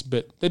teams.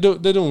 But they're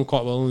doing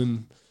quite well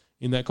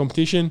in that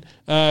competition.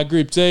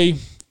 Group D,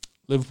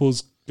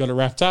 Liverpool's got it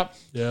wrapped up.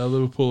 Yeah,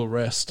 Liverpool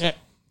arrest. Yeah.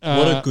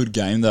 What a good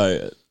game,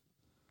 though,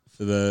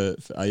 for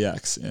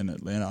Ajax in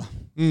Atlanta.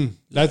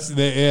 That's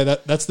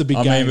the big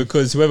I game. mean,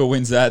 because whoever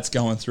wins that's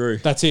going through.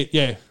 That's it,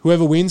 yeah.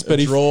 Whoever wins, but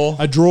draw- if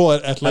a draw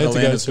at Atlanta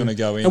Atlanta's goes going to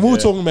go in. and we were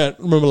yeah. talking about,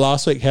 remember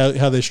last week, how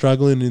they're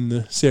struggling in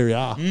the Serie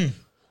A.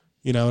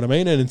 You know what I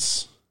mean? And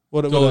it's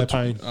what are they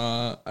paying?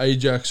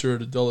 Ajax are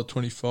at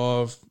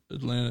 $1.25,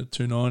 Atlanta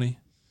 $2.90.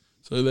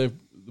 So the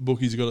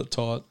bookies got it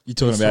tight. You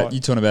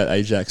talking about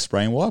Ajax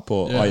sprain wipe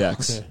or Yeah.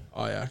 Ajax?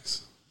 Yeah.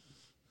 Ajax.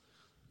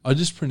 I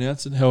just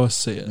pronounce it how I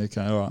see it.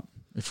 Okay, all right.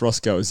 If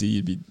Roscoe was here,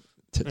 you'd be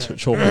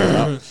chalking it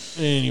up.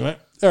 Anyway,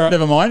 all right.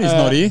 Never mind, he's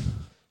not here.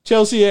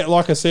 Chelsea,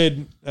 like I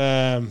said,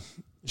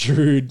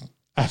 Giroud,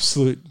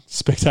 absolute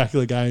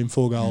spectacular game,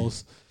 4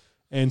 goals.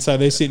 And so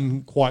they're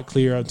sitting quite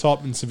clear on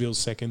top, and Seville's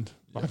second.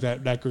 Like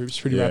that group's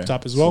pretty wrapped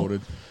up as well.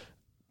 Sorted.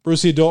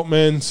 Borussia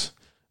Dortmund,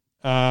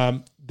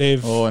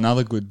 they've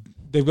another good.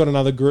 they've got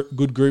another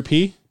good group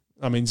here.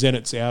 I mean,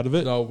 Zenit's out of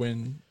it. They'll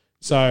win.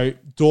 So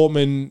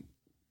Dortmund's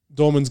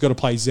got to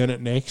play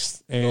Zenit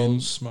next, They'll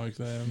and smoke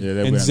them. Yeah,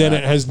 they're and winning Zenit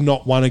that. has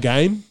not won a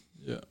game.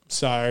 Yeah.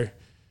 So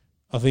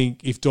I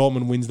think if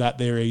Dortmund wins that,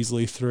 they're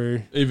easily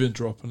through. Even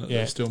dropping it,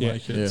 Yeah, they still yeah.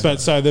 make it. Yeah. But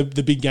so the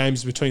big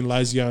games between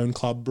Lazio and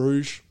Club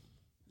Bruges.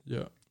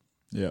 Yeah.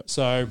 Yeah.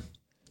 So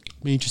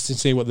be interested to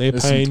see what they're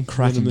There's paying. some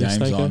cracking Winning the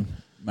games Staker. on.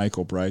 Make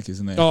or break,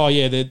 isn't there? Oh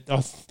yeah,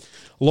 a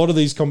lot of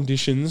these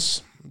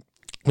competitions,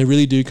 they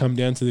really do come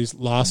down to this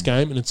last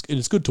game, and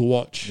it's good to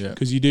watch Yeah.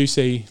 because you do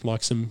see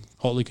like some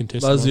hotly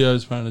contested.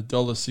 Lazio's paying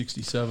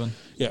 $1.67.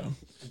 Yeah.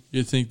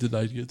 You'd think that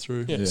they'd get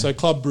through. Yeah. Yeah. So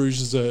Club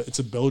Bruges is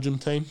a Belgium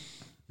team.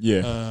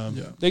 Yeah.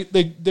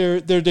 They're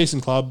a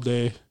decent club.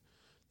 They're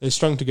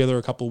strung together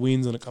a couple of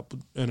wins and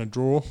a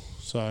draw.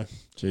 So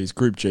Jeez,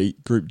 Group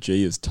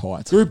G is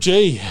tight. Group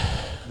G,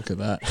 Look at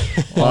that.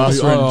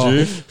 Barca and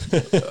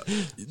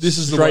Juve. This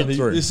is Straight the one.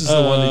 through. This is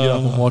the one to get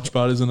up and watch,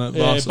 but isn't it?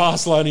 yeah,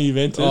 Barcelona,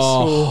 Juventus.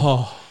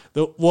 Oh.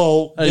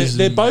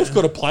 They're both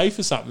got to play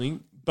for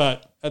something,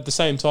 but at the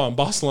same time,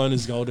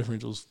 Barcelona's goal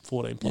differential is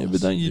 14 plus. Yeah,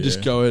 but don't you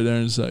just go out there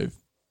and say,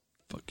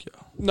 "Fuck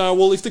yeah"? No,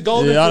 well, if the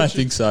goal Yeah, I don't differential-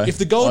 think so. If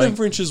the goal I think-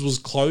 differentials was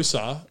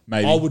closer,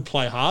 Maybe. I would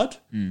play hard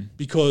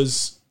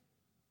because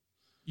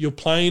you're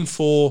playing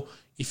for.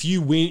 If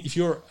you win,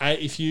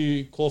 if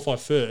you qualify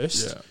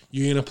first, Yeah.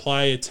 you're going to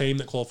play a team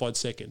that qualified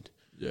second.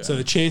 Yeah. So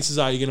the chances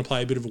are you're going to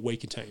play a bit of a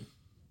weaker team.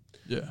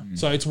 Yeah.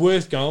 So it's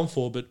worth going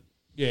for, but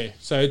yeah.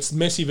 So it's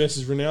Messi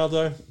versus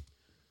Ronaldo.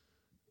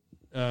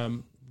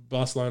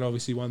 Barcelona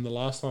obviously won the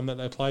last time that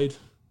they played,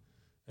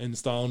 and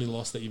it's the only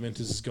loss that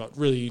Juventus has got.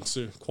 Really, it's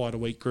quite a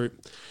weak group.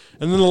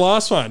 And then the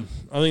last one,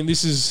 I think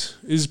this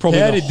is probably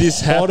How the did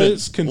this happen?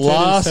 hottest contenders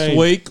Last team.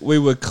 week we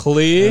were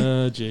clear,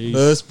 Jeez.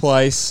 first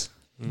place.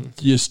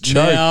 Just choke.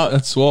 Now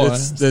That's why.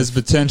 there's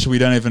potential we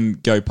don't even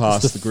go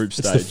past the group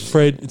stage.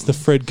 It's the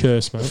Fred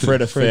curse, mate.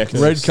 Fred effect.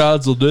 curse. Red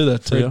cards will do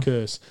that to you. Fred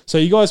curse. So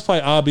you guys play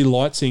RB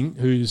Leipzig,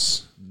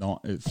 who's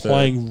It's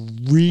playing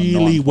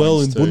really 9 well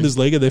in points too.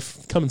 Bundesliga.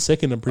 They're coming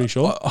second, I'm pretty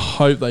sure. I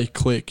hope they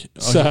click.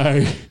 So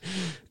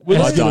Were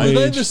it's they, gonna were be an they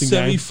the interesting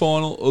game.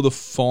 semi-final or the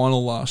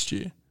final last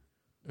year?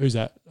 Who's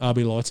that?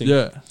 RB Leipzig.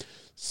 Yeah.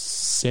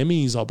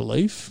 Semis, I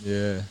believe.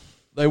 Yeah.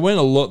 They went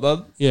a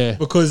lot. Yeah.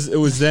 Because it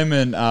was them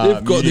and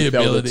They've got Munich, the that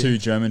were the ability. two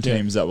German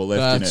teams that were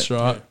left That's in it.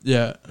 right.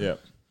 Yeah. Yeah.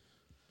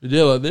 But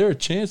yeah, like, they're a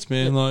chance,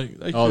 man. Like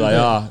Oh, they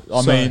are.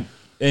 I So- mean,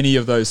 any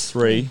of those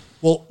three.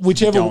 Well,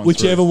 Going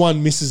whichever through.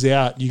 one misses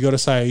out, you got to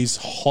say he's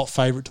hot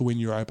favourite to win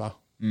Europa.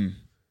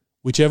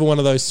 Whichever one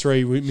of those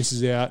three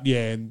misses out,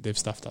 yeah, and they've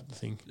stuffed up the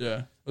thing.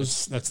 Yeah.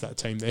 That's that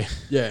team there.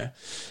 Yeah.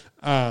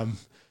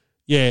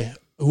 Yeah,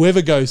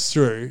 whoever goes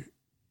through,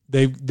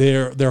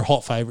 they're a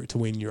hot favourite to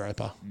win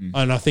Europa,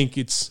 and I think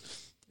it's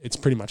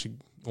pretty much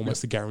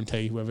almost a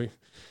guarantee whoever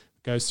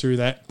goes through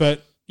that.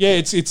 But yeah,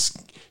 it's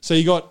so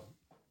you got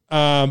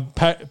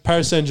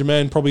Paris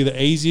Saint-Germain, probably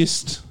the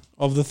easiest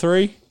of the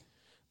three.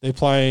 They're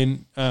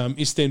playing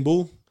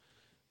Istanbul.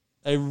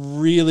 They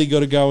really got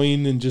to go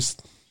in and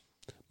just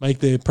make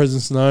their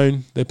presence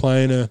known. They're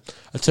playing a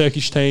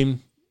Turkish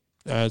team.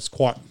 It's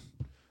quite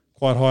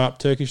quite high up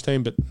Turkish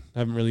team, but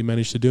haven't really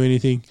managed to do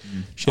anything.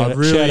 Shout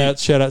out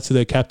to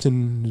their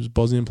captain, who's a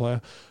Bosnian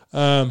player.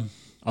 I'd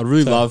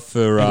really love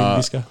for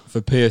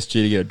PSG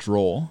to get a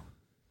draw.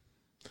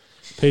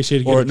 PSG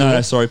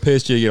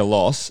to get a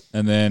loss,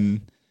 and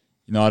then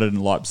United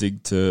and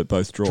Leipzig to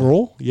both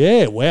draw.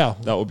 Yeah, wow.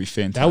 That would be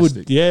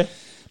fantastic.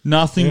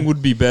 Nothing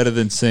would be better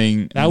than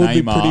seeing that would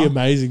be pretty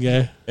amazing,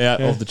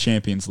 out of the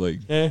Champions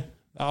League. Yeah.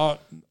 I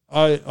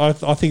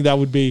think that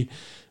would be...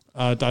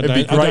 it'd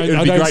be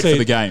great for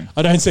the game.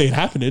 I don't see it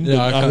happening, but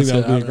I think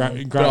that would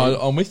be great.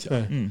 I'm with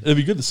you. It'd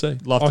be good to see.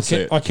 Love to see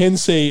it. I can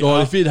see...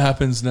 if it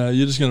happens now,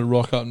 you're just going to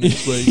rock up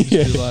next week and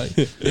just be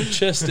like,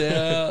 chest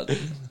out.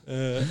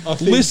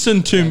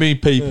 Listen to me,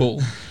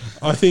 people.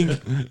 I think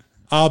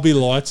RB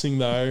Leipzig,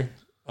 though,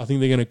 I think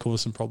they're going to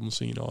cause some problems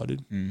for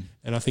United.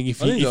 And I think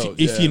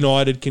if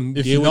United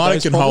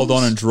can hold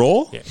on and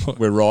draw,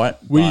 we're right.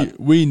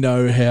 We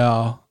know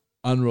how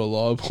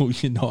unreliable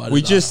United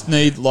We just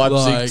need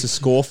Leipzig to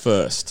score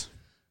first.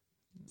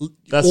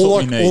 That's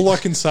what we need. All I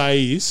can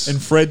say is... And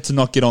Fred to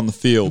not get on the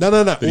field. No.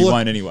 But he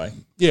won't anyway.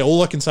 Yeah,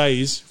 all I can say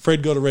is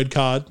Fred got a red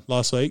card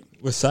last week.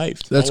 We're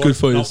saved. That's good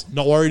for you.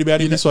 Not worried about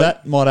him this week.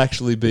 That might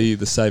actually be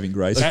the saving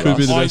grace. That could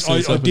be the best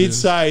thing. I did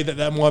say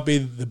that might be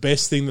the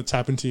best thing that's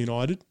happened to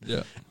United.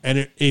 Yeah.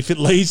 And if it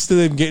leads to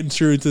them getting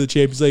through into the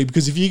Champions League,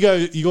 because if you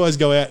guys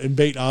go out and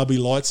beat RB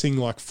Leipzig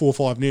like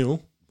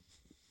 4-5-0,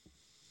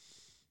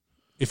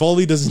 if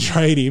Ollie doesn't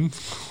trade him,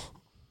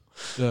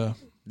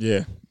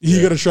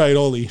 you got to trade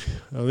Ollie,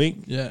 I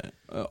think. Yeah.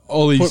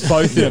 Ollie's put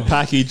both in a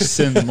package,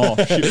 sip them off.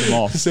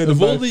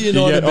 Of all the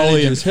United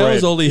managers, how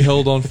has Ollie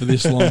held on for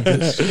this long?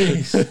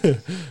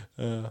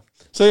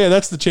 So yeah,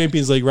 that's the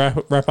Champions League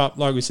wrap up.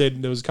 Like we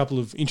said, there was a couple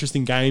of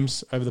interesting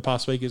games over the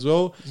past week as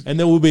well, and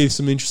there will be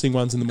some interesting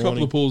ones in the morning. A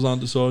couple of pools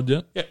undecided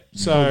yet. Yeah,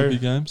 so big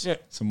games. Yeah,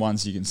 some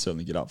ones you can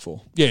certainly get up for.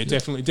 Yeah,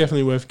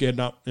 definitely worth getting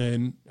up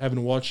and having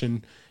a watch.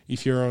 And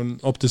if you're on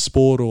Optus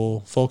Sport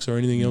or Fox or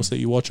anything else that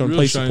you watch on,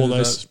 please support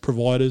those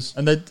providers.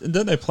 And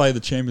don't they play the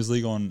Champions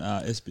League on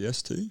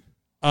SBS too?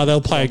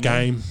 They'll play a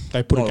game.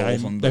 They put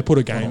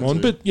a game on.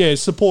 But yeah,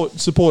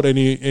 support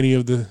any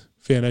of the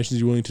Fair Nations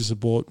you're willing to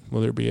support,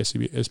 whether it be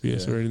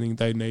SBS or anything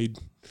they need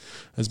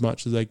as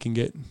much as they can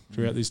get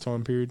throughout this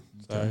time period.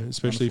 So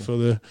especially for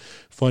the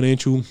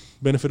financial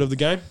benefit of the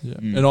game. Yeah.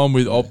 And I'm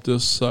with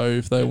Optus, so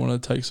if they want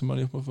to take some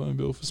money off my phone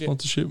bill for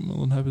sponsorship, I'm more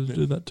than happy to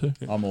do that too.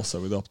 Yeah. I'm also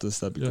with Optus.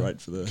 That'd be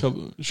great for the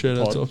shout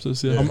out to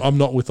Optus. Yeah. I'm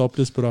not with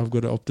Optus, but I've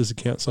got an Optus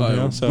account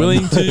somehow.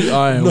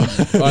 I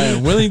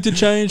am willing to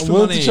change for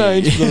money.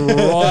 The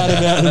right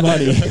amount of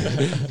money.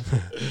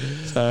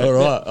 All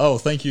right. Oh,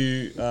 thank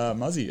you,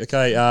 Muzzy.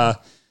 Okay,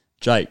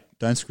 Jake,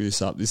 don't screw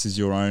this up. This is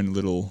your own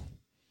little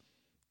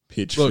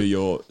pitch for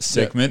your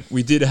segment.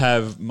 We did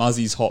have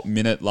Muzzy's Hot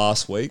Minute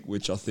last week,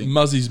 which I think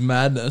Muzzy's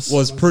Madness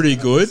was pretty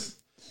good.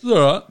 It's all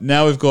right.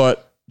 Now we've got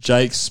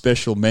Jake's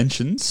special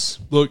mentions.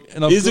 Look,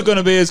 is it going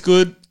to be as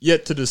good?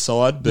 Yet to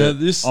decide, but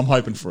I'm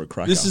hoping for a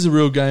cracker. This is a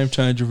real game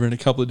changer in a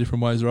couple of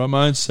different ways. Right,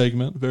 my own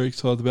segment, very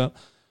excited about.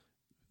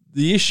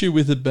 The issue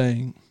with it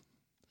being,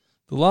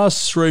 the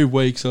last 3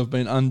 weeks I've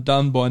been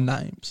undone by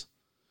names.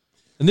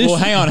 And this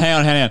hang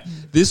on.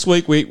 This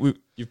week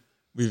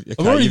I've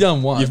already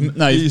done one. You've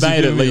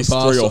made at least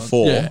 3 or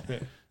 4. Yeah.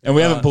 And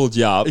we haven't pulled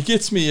you up. It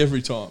gets me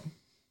every time.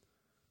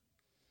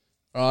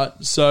 All right,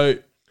 so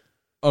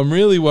I'm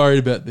really worried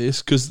about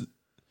this because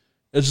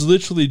it's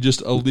literally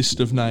just a list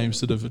of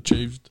names that have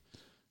achieved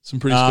some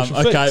pretty special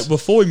feats. Okay,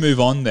 before we move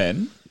on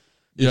then,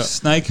 if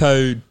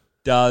Snakeo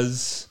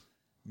does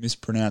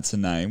mispronounce a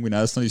name, we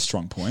know that's not his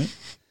strong point.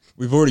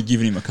 We've already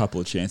given him a couple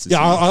of chances.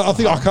 Yeah, I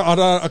think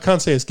I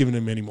can't say it's given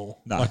him any more.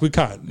 No. Like we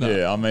can't. No.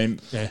 Yeah, I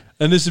mean,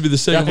 and this would be the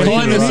second week.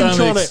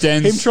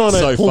 Him trying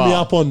to pull me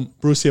up on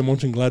Borussia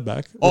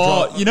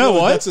Mönchengladbach. You know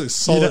what? That's a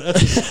solid.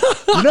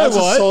 That's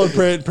a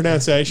solid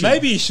pronunciation.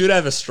 Maybe he should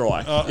have a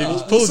strike.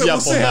 If he pulls you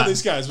up on that. We'll see how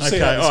this goes.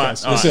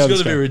 There's got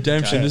to be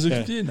redemption.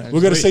 We're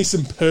going to see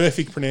some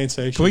perfect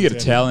pronunciation. Can we get a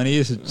towel in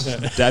here to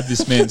dab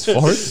this man's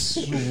forehead?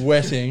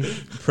 Sweating.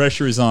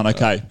 Pressure is on.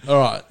 Okay.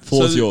 All right.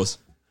 Floor's yours.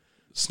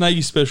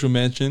 Snaky special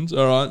mentions.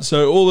 All right.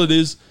 So all it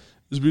is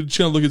we're just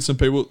going to look at some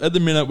people. At the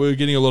minute, we're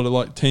getting a lot of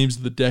like teams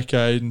of the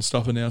decade and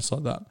stuff announced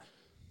like that.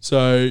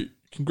 So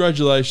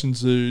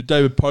congratulations to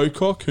David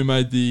Pocock, who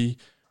made the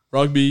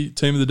rugby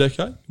team of the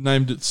decade,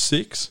 named it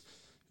 6.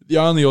 The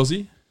only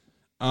Aussie.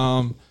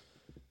 I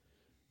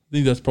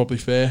think that's probably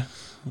fair.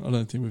 I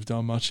don't think we've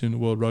done much in the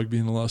world rugby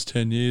in the last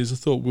 10 years. I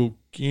thought Will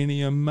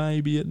Guinea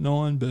maybe at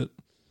 9, but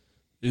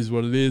it is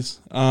what it is.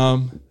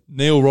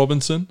 Neil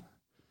Robinson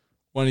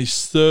won his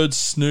 3rd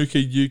snooker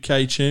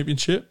UK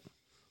championship.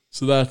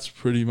 So that's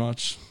pretty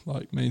much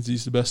like means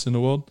he's the best in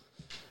the world.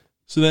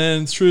 So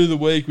then through the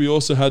week, we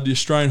also had the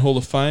Australian Hall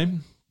of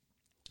Fame.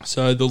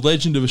 So the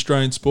legend of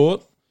Australian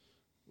sport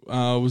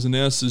was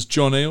announced as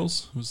John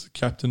Eales, who was the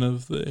captain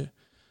of the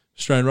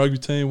Australian rugby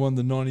team, won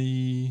the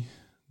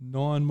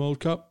 99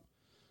 World Cup.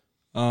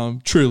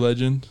 True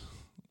legend.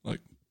 Like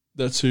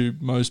that's who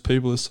most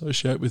people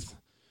associate with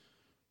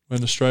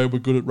when Australia were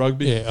good at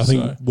rugby. Yeah, I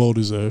think well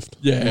deserved.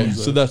 Yeah,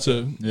 so that's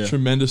a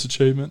tremendous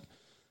achievement.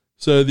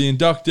 So the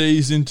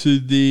inductees into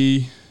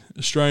the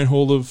Australian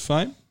Hall of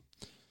Fame,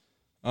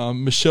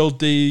 Michelle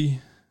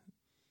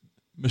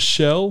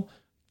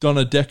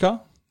Donnadecker,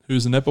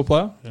 who's a netball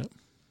player. Yep.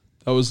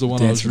 That was the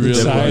one Dance I was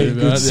with the really devil. worried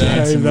about. Save,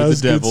 Yeah. that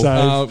was the good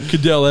devil. save.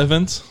 Cadell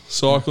Evans,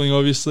 cycling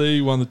obviously,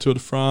 won the Tour de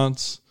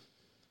France.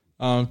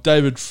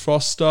 David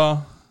Foster,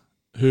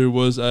 who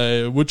was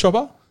a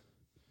woodchopper.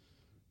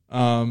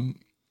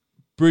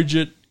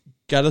 Bridget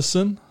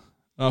Gaddison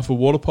for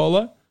water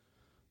polo.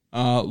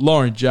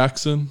 Lauren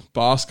Jackson,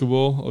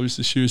 basketball.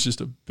 Obviously, she was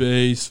just a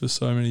beast for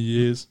so many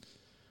years.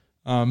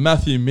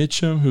 Matthew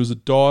Mitchum, who was a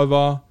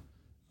diver,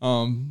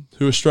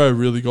 who Australia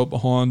really got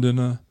behind in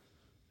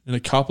a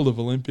couple of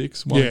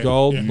Olympics, won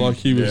gold. Yeah. Like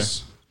he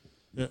was.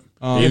 Yeah.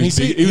 He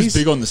he's was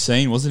big on the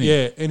scene, wasn't he?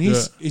 Yeah, and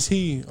is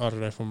he? I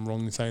don't know if I'm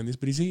wrong in saying this,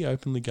 but is he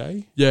openly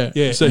gay? Yeah.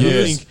 Yeah. So I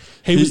he think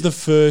he was the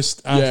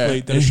first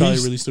athlete that and Australia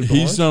really stood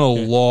behind. He's done a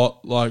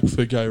lot like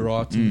for gay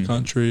rights in the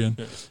country,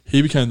 and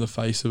he became the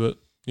face of it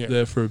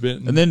there for a bit.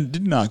 And then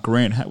didn't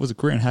was it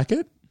Grant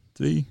Hackett?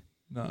 Did he?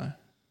 No.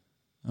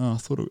 Oh, I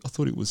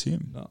thought it was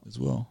him as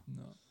well.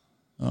 No.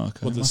 Oh,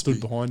 okay. What that stood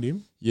behind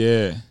him?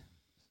 Yeah.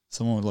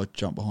 Someone would like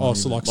jump behind him.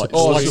 So like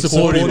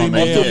support him. I I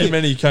mean, thought yeah. you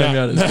meant he came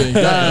out as being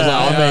gay.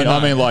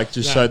 I mean, like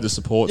just showed the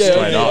support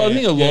straight up. I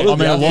think a lot of I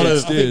mean, a lot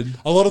athletes of- did.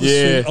 A lot of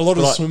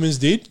the but swimmers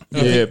did.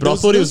 Yeah, but I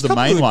thought he was the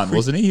main one,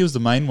 wasn't he? He was the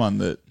main one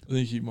that. I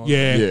think he might.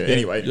 Yeah. Yeah.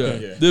 Anyway. Yeah.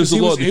 Yeah. There was a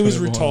lot. He was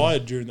behind him.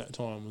 retired during that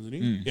time, wasn't he?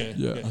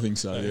 Yeah. I think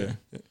so. Yeah.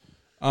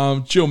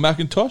 Jill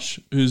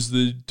McIntosh, who's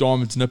the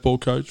Diamonds netball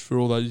coach for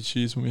all those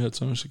years when we had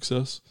so much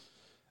success,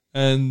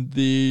 and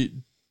the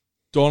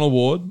Don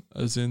Award,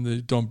 as in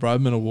the Don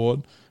Bradman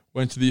Award,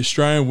 went to the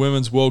Australian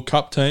Women's World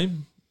Cup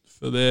team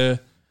for their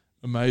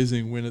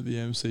amazing win at the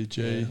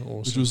MCG,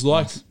 which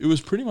was it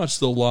was pretty much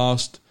the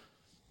last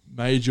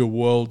major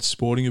world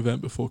sporting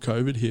event before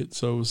COVID hit.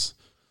 So it was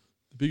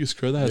the biggest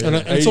crowd. They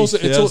had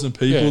 80,000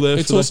 people there.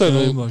 It's for also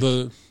that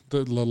game.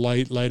 the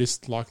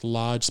latest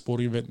large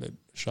sporting event that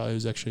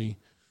Australia's actually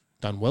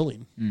done well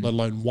in, let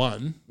alone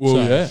won. Well,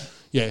 So,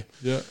 yeah.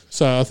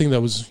 So I think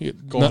that was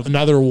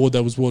another award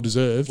that was well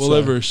deserved. Well,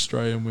 ever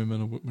Australian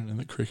women are women in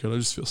the cricket, I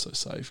just feel so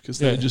safe because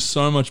they're just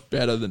so much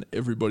better than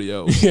everybody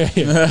else. yeah.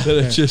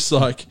 That it's just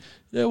like,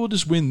 we'll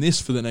just win this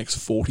for the next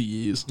 40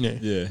 years.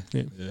 Yeah.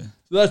 So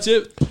that's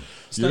it.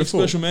 Snake Beautiful.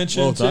 special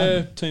mentions,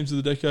 Well done. teams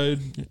of the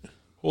decade,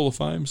 Hall of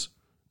Fames.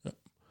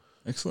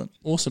 Excellent.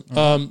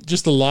 Awesome.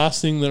 Just the last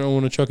thing that I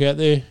want to chuck out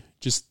there,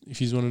 just if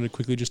you wanted to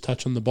quickly just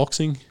touch on the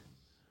boxing.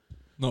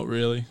 Not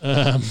really.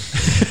 It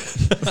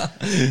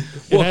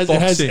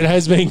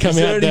has been come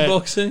out that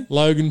boxing?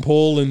 Logan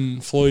Paul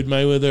and Floyd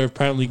Mayweather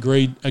apparently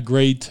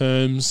agreed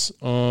terms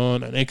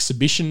on an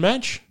exhibition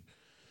match.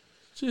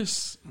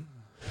 Just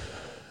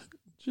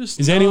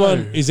Is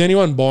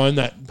anyone buying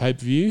that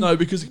pay-per-view? No,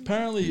 because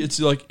apparently it's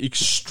like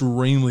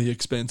extremely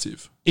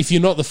expensive. If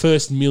you're not the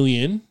first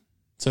million,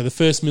 so the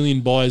first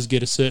million buyers get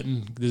there's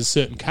a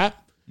certain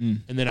cap,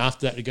 and then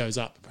after that it goes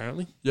up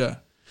apparently. Yeah.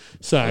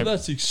 So Well,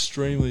 that's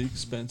extremely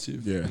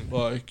expensive. Yeah.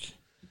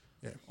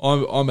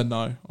 I'm a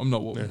no. I'm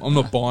not buying I it.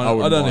 I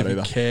wouldn't don't buy it even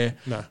either. care.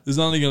 No. There's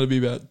only going to be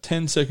about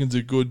 10 seconds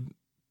of good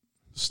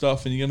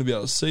stuff, and you're going to be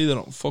able to see that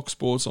on Fox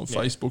Sports on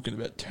Facebook in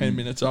about 10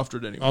 minutes after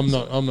it anyway.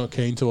 I'm not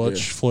keen to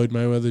watch Floyd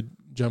Mayweather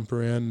jump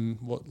around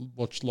and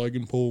watch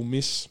Logan Paul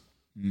miss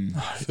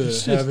for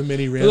however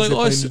many rounds they're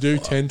planning to do,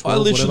 10, 12, I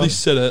literally whatever.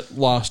 said it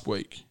last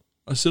week.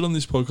 I said on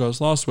this podcast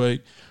last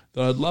week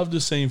that I'd love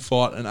to see him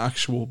fight an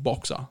actual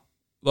boxer.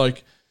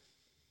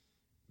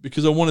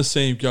 Because I want to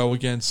see him go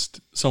against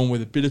someone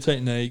with a bit of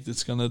technique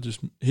that's going to just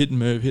hit and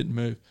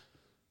move.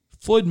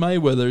 Floyd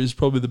Mayweather is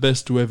probably the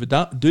best to ever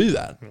do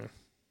that. Yeah.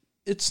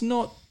 It's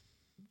not...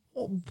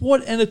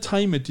 What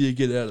entertainment do you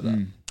get out of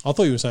that? I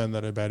thought you were saying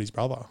that about his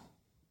brother.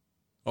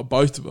 Oh,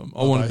 both of them.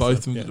 I wanted both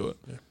of them to do it.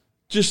 Yeah.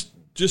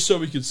 Just so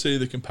we could see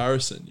the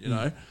comparison, you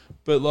know?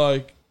 But,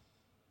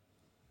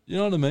 you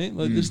know what I mean?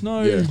 There's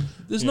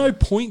no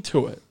point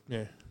to it.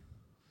 Yeah.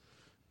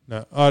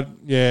 No,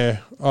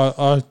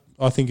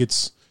 I think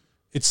it's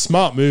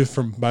smart move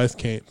from both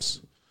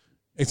camps.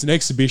 It's an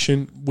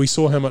exhibition. We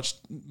saw how much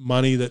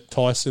money that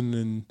Tyson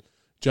and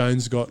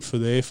Jones got for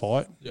their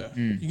fight. Yeah.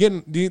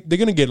 They're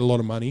going to get a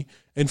lot of money.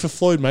 And for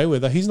Floyd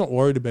Mayweather, he's not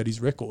worried about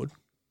his record.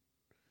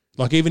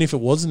 Even if it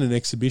wasn't an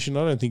exhibition,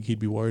 I don't think he'd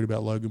be worried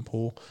about Logan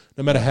Paul.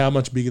 No matter how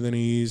much bigger than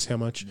he is, how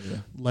much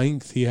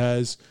length he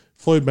has,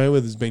 Floyd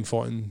Mayweather's been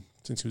fighting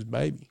since he was a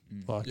baby.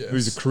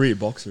 He's a career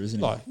boxer,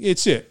 isn't he?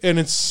 It's it, and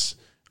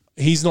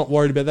he's not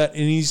worried about that,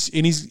 and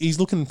he's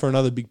looking for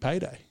another big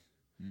payday.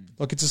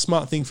 It's a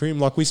smart thing for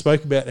him. We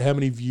spoke about how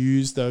many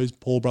views those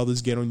Paul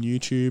brothers get on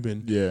YouTube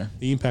and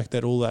the impact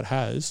that all that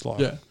has.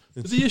 But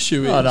the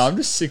issue is... I'm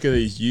just sick of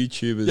these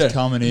YouTubers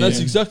coming in. That's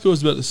exactly what I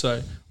was about to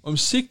say. I'm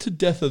sick to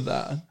death of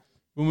that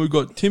when we've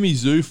got Timmy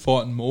Zoo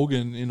fighting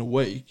Morgan in a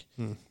week,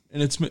 and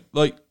it's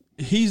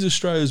he's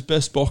Australia's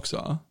best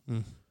boxer.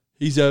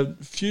 He's a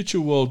future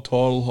world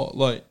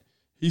title.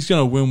 He's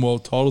going to win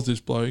world titles, this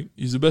bloke.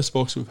 He's the best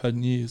boxer we've had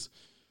in years.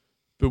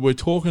 But we're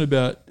talking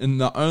about, and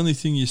the only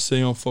thing you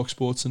see on Fox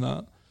Sports and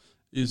that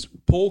is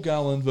Paul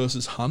Garland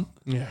versus Hunt.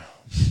 Yeah.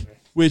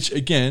 Which,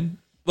 again,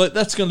 like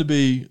that's going to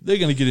be... They're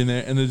going to get in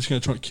there and they're just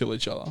going to try and kill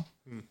each other.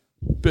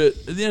 But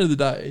at the end of the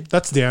day...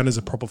 That's down as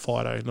a proper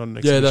fight, not an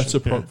exhibition. Yeah, that's a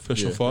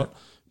professional fight.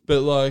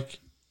 But, like,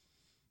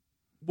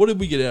 what did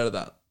we get out of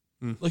that?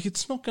 Like,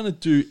 it's not going to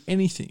do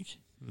anything.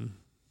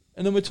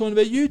 And then we're talking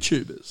about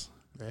YouTubers.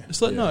 Yeah.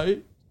 It's like,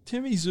 no,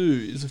 Timmy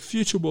Zoo is a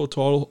future world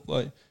title.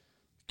 Like,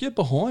 get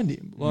behind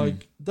him.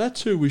 Like,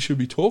 that's who we should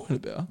be talking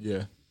about.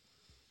 Yeah.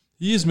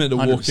 He is meant to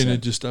 100%. walk in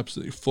and just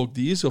absolutely flog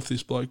the ears off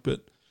this bloke.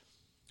 But,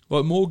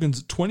 like,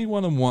 Morgan's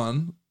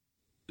 21-1.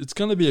 It's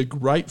going to be a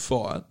great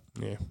fight.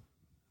 Yeah.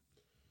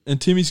 And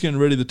Timmy's getting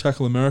ready to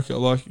tackle America.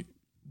 Like,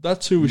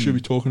 that's who we should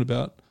be talking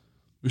about.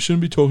 We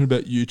shouldn't be talking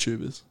about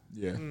YouTubers.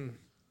 Yeah.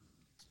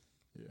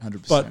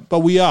 100%. But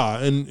we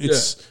are, and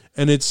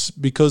it's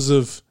because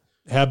of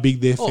how big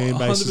their fan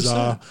bases 100%.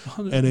 are,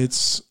 100%. and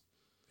it's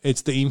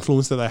the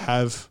influence that they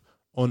have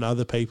on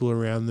other people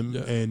around them.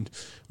 Yeah. And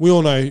we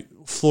all know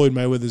Floyd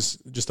Mayweather's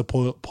just a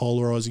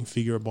polarizing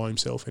figure by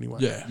himself anyway.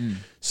 Yeah.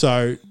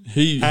 So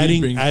He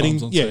brings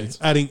bums on seats.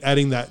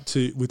 adding that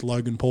to with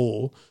Logan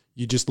Paul,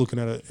 you're just looking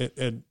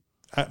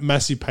at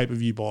massive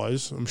pay-per-view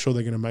buys. I'm sure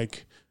they're going to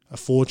make a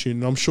fortune.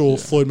 And I'm sure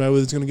Floyd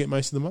Mayweather's going to get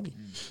most of the money.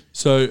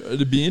 So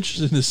it'd be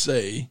interesting to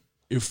see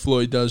if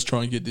Floyd does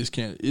try and get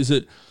discounted.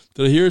 Did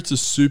I hear it's a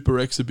super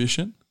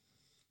exhibition?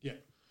 Yeah.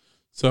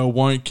 So it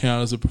won't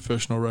count as a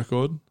professional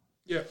record?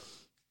 Yeah.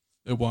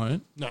 It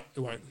won't? No, it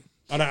won't.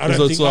 I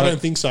don't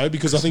think so,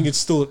 because I think it's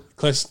still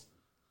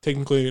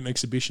technically an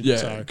exhibition.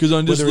 Yeah, because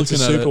I'm just whether looking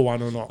it's a at super it.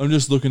 one or not. I'm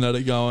just looking at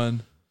it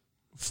going,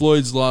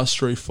 Floyd's last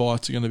 3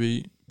 fights are going to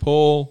be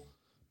Paul,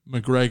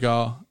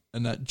 McGregor,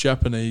 and that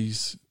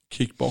Japanese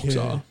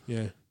kickboxer.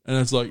 Yeah. And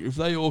it's like, if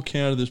they all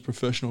counted as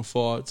professional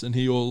fights and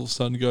he all of a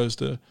sudden goes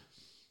to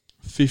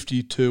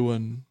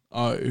 52-0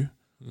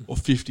 or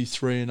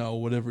 53-0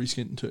 or whatever he's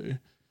getting to,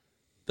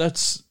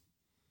 that's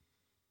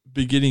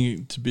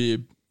beginning to be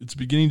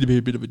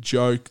a bit of a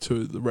joke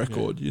to the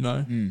record, you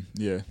know?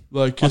 Yeah.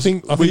 Like, I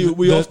think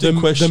we often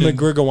question... The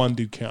McGregor one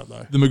did count,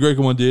 though. The McGregor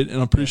one did,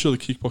 and I'm pretty sure the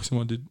kickboxing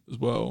one did as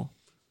well.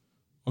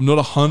 I'm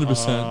not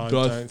 100%. I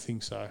but don't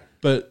think so.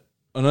 But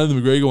I know the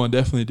McGregor one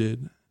definitely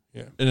did.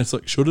 Yeah. And it's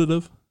like, should it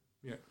have?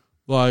 Yeah.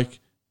 Like,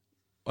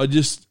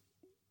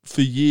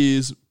 for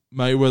years,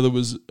 Mayweather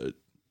was...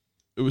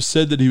 It was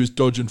said that he was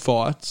dodging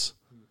fights,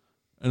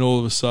 and all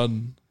of a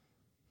sudden,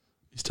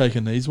 he's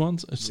taking these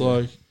ones. It's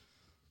like,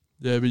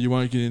 yeah, but you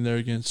won't get in there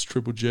against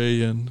Triple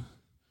G and...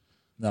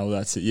 No,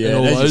 that's it. Yeah, and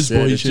all as you those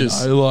said, boys, it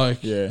just,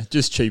 like... Yeah,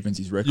 just cheapens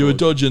his record. You were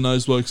dodging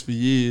those blokes for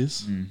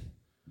years.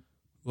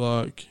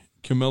 Like,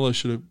 Canelo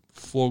should have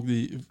flogged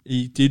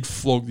he did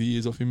flog the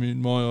ears off him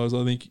in my eyes.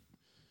 I think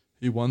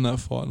he won that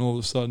fight, and all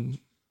of a sudden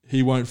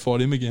he won't fight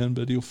him again,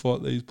 but he'll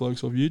fight these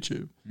blokes off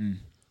YouTube.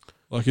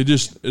 Like,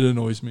 it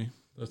annoys me.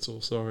 That's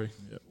all. Sorry.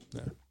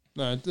 Yep.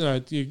 No,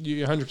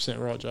 you're 100%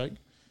 right, Jake.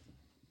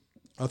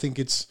 I think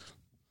it's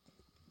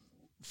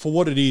for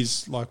what it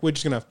is. Like, we're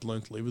just gonna have to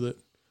learn to live with it.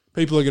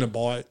 People are gonna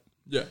buy it.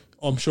 Yeah,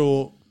 I'm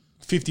sure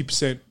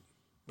 50%,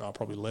 no,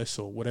 probably less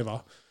or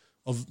whatever,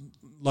 of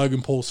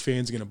Logan Paul's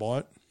fans are gonna buy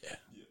it. Yeah.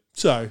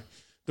 So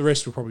the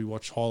rest will probably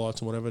watch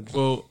highlights or whatever.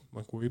 Well,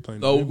 like we're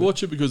playing. they'll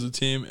watch it because it's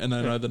him, and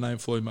they know the name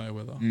Floyd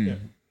Mayweather.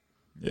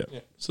 Yeah.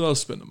 So they'll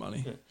spend the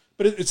money. Yeah.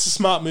 But it's a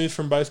smart move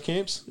from both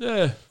camps.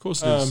 Yeah, of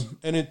course it is.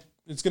 And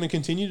it's going to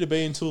continue to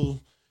be until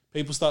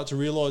people start to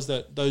realise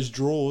that those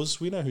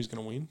draws, we know who's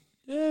going to win.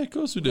 Yeah, of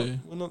course we do.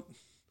 We're not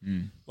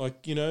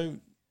like, you know,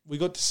 we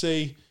got to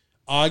see,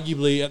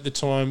 arguably at the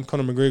time,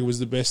 Conor McGregor was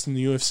the best in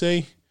the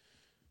UFC.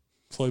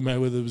 Floyd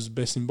Mayweather was the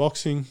best in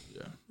boxing.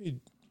 Yeah.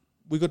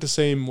 We got to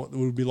see him what it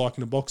would be like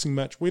in a boxing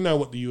match. We know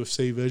what the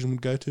UFC version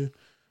would go to.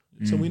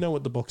 So we know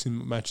what the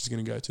boxing match is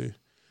going to go to.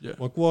 Yeah.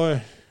 Like,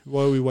 why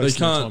are we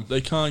wasting our time?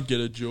 They can't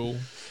get a dual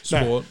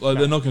sport.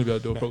 They're not going to be able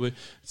to do it, probably.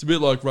 It's a bit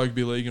like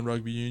rugby league and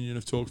rugby union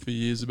have talked for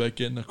years about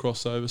getting a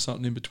crossover,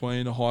 something in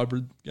between, a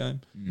hybrid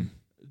game.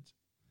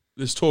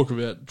 There's talk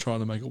about trying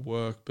to make it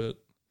work, but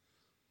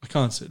I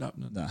can't see it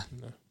happening. Nah.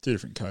 2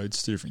 different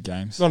codes, 2 different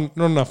games. Not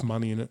enough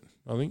money in it,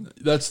 I think.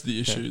 That's the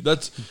issue.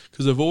 That's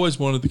because they've always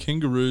wanted the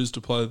Kangaroos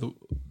to play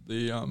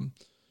the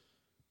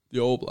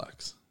All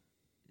Blacks.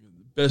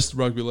 Best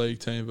rugby league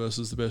team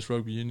versus the best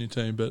rugby union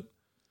team, but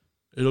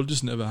it'll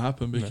just never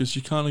happen because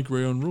you can't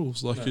agree on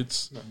rules. Like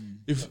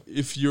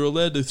if you're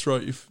allowed to throw,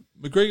 if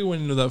McGregor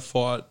went into that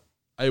fight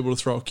able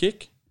to throw a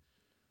kick,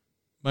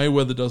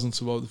 Mayweather doesn't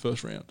survive the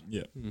first round.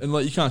 Yeah, and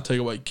like you can't take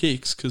away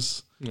kicks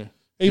because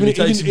even he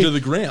takes him to the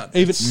ground.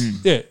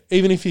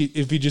 Even if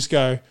you just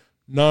go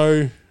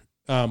no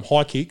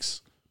high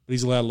kicks, but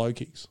he's allowed low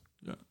kicks.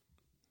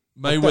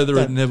 Mayweather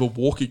would never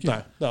walk a kick.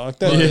 No, like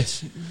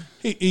that.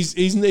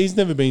 He's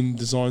never been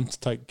designed to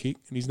take a kick,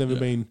 and he's never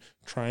been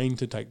trained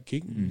to take a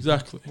kick.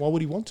 Exactly. Why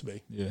would he want to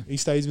be? Yeah, he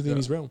stays within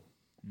his realm.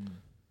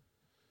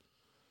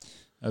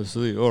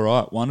 Absolutely. All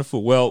right.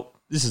 Wonderful. Well,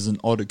 this is an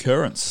odd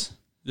occurrence.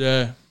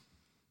 Yeah.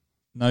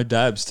 No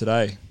dabs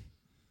today.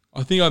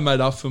 I think I made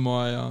up for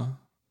my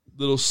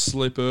little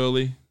slip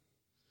early.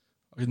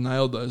 I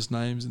nailed those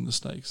names in the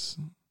stakes.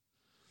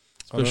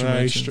 I don't Special know.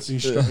 mentions.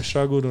 He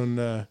struggled on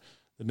the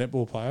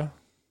netball player.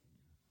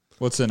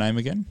 What's her name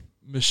again?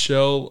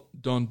 Michelle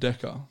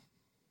Dondecker.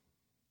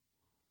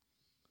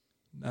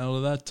 Nailed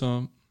it that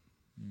time.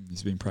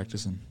 He's been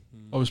practicing.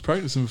 I was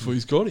practicing before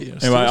he's got here.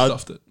 Anyway, I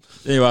stuffed it.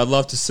 Anyway, I'd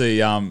love to see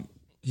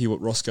hear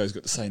what Roscoe's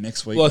got to say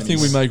next week. Well, I when think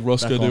we he's make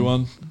Roscoe back do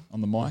one.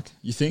 on the mic.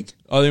 You think?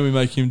 I think we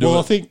make him do it. Well,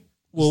 I think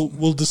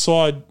we'll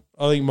decide.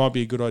 I think it might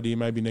be a good idea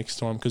maybe next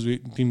time because we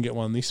didn't get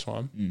one this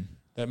time.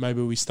 That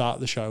maybe we start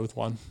the show with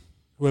one.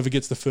 Whoever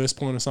gets the first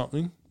point or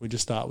something, we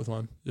just start with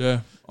one. Yeah.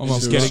 I'm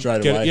Just up get for it it.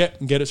 straight Get away. it, yeah,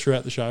 and get it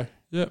throughout the show.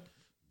 Yeah.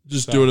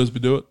 Just So- do it as we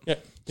do it.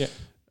 Yeah,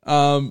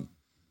 yeah.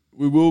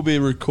 We will be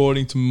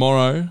recording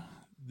tomorrow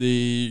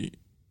the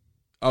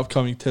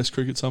upcoming Test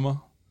cricket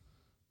summer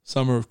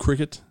of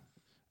cricket.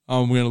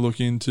 We're going to look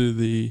into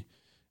the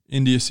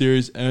India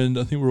series, and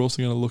I think we're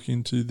also going to look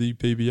into the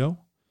BBL,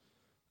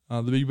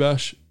 the Big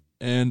Bash,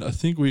 and I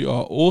think we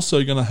are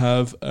also going to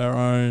have our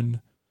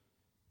own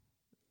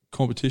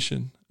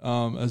competition,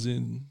 as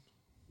in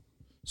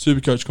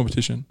Supercoach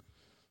competition.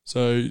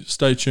 So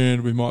stay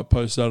tuned. We might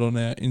post that on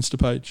our Insta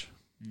page.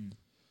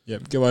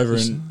 Yep. Go over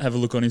and have a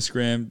look on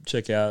Instagram.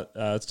 Check out.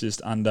 It's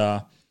just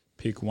under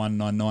pick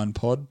 199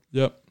 pod.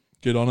 Yep.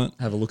 Get on it.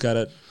 Have a look at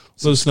it.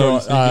 Let us know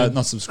what you're thinking.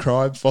 Not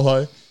subscribe,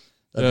 follow.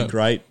 That'd be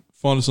great.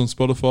 Find us on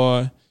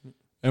Spotify,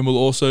 and we'll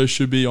also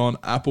should be on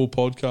Apple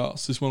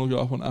Podcasts. This one will go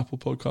up on Apple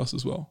Podcasts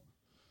as well.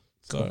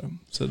 So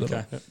set that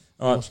up.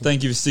 All right.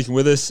 Thank you for sticking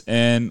with us,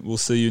 and we'll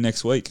see you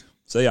next week.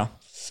 See ya.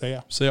 See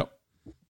ya. See ya.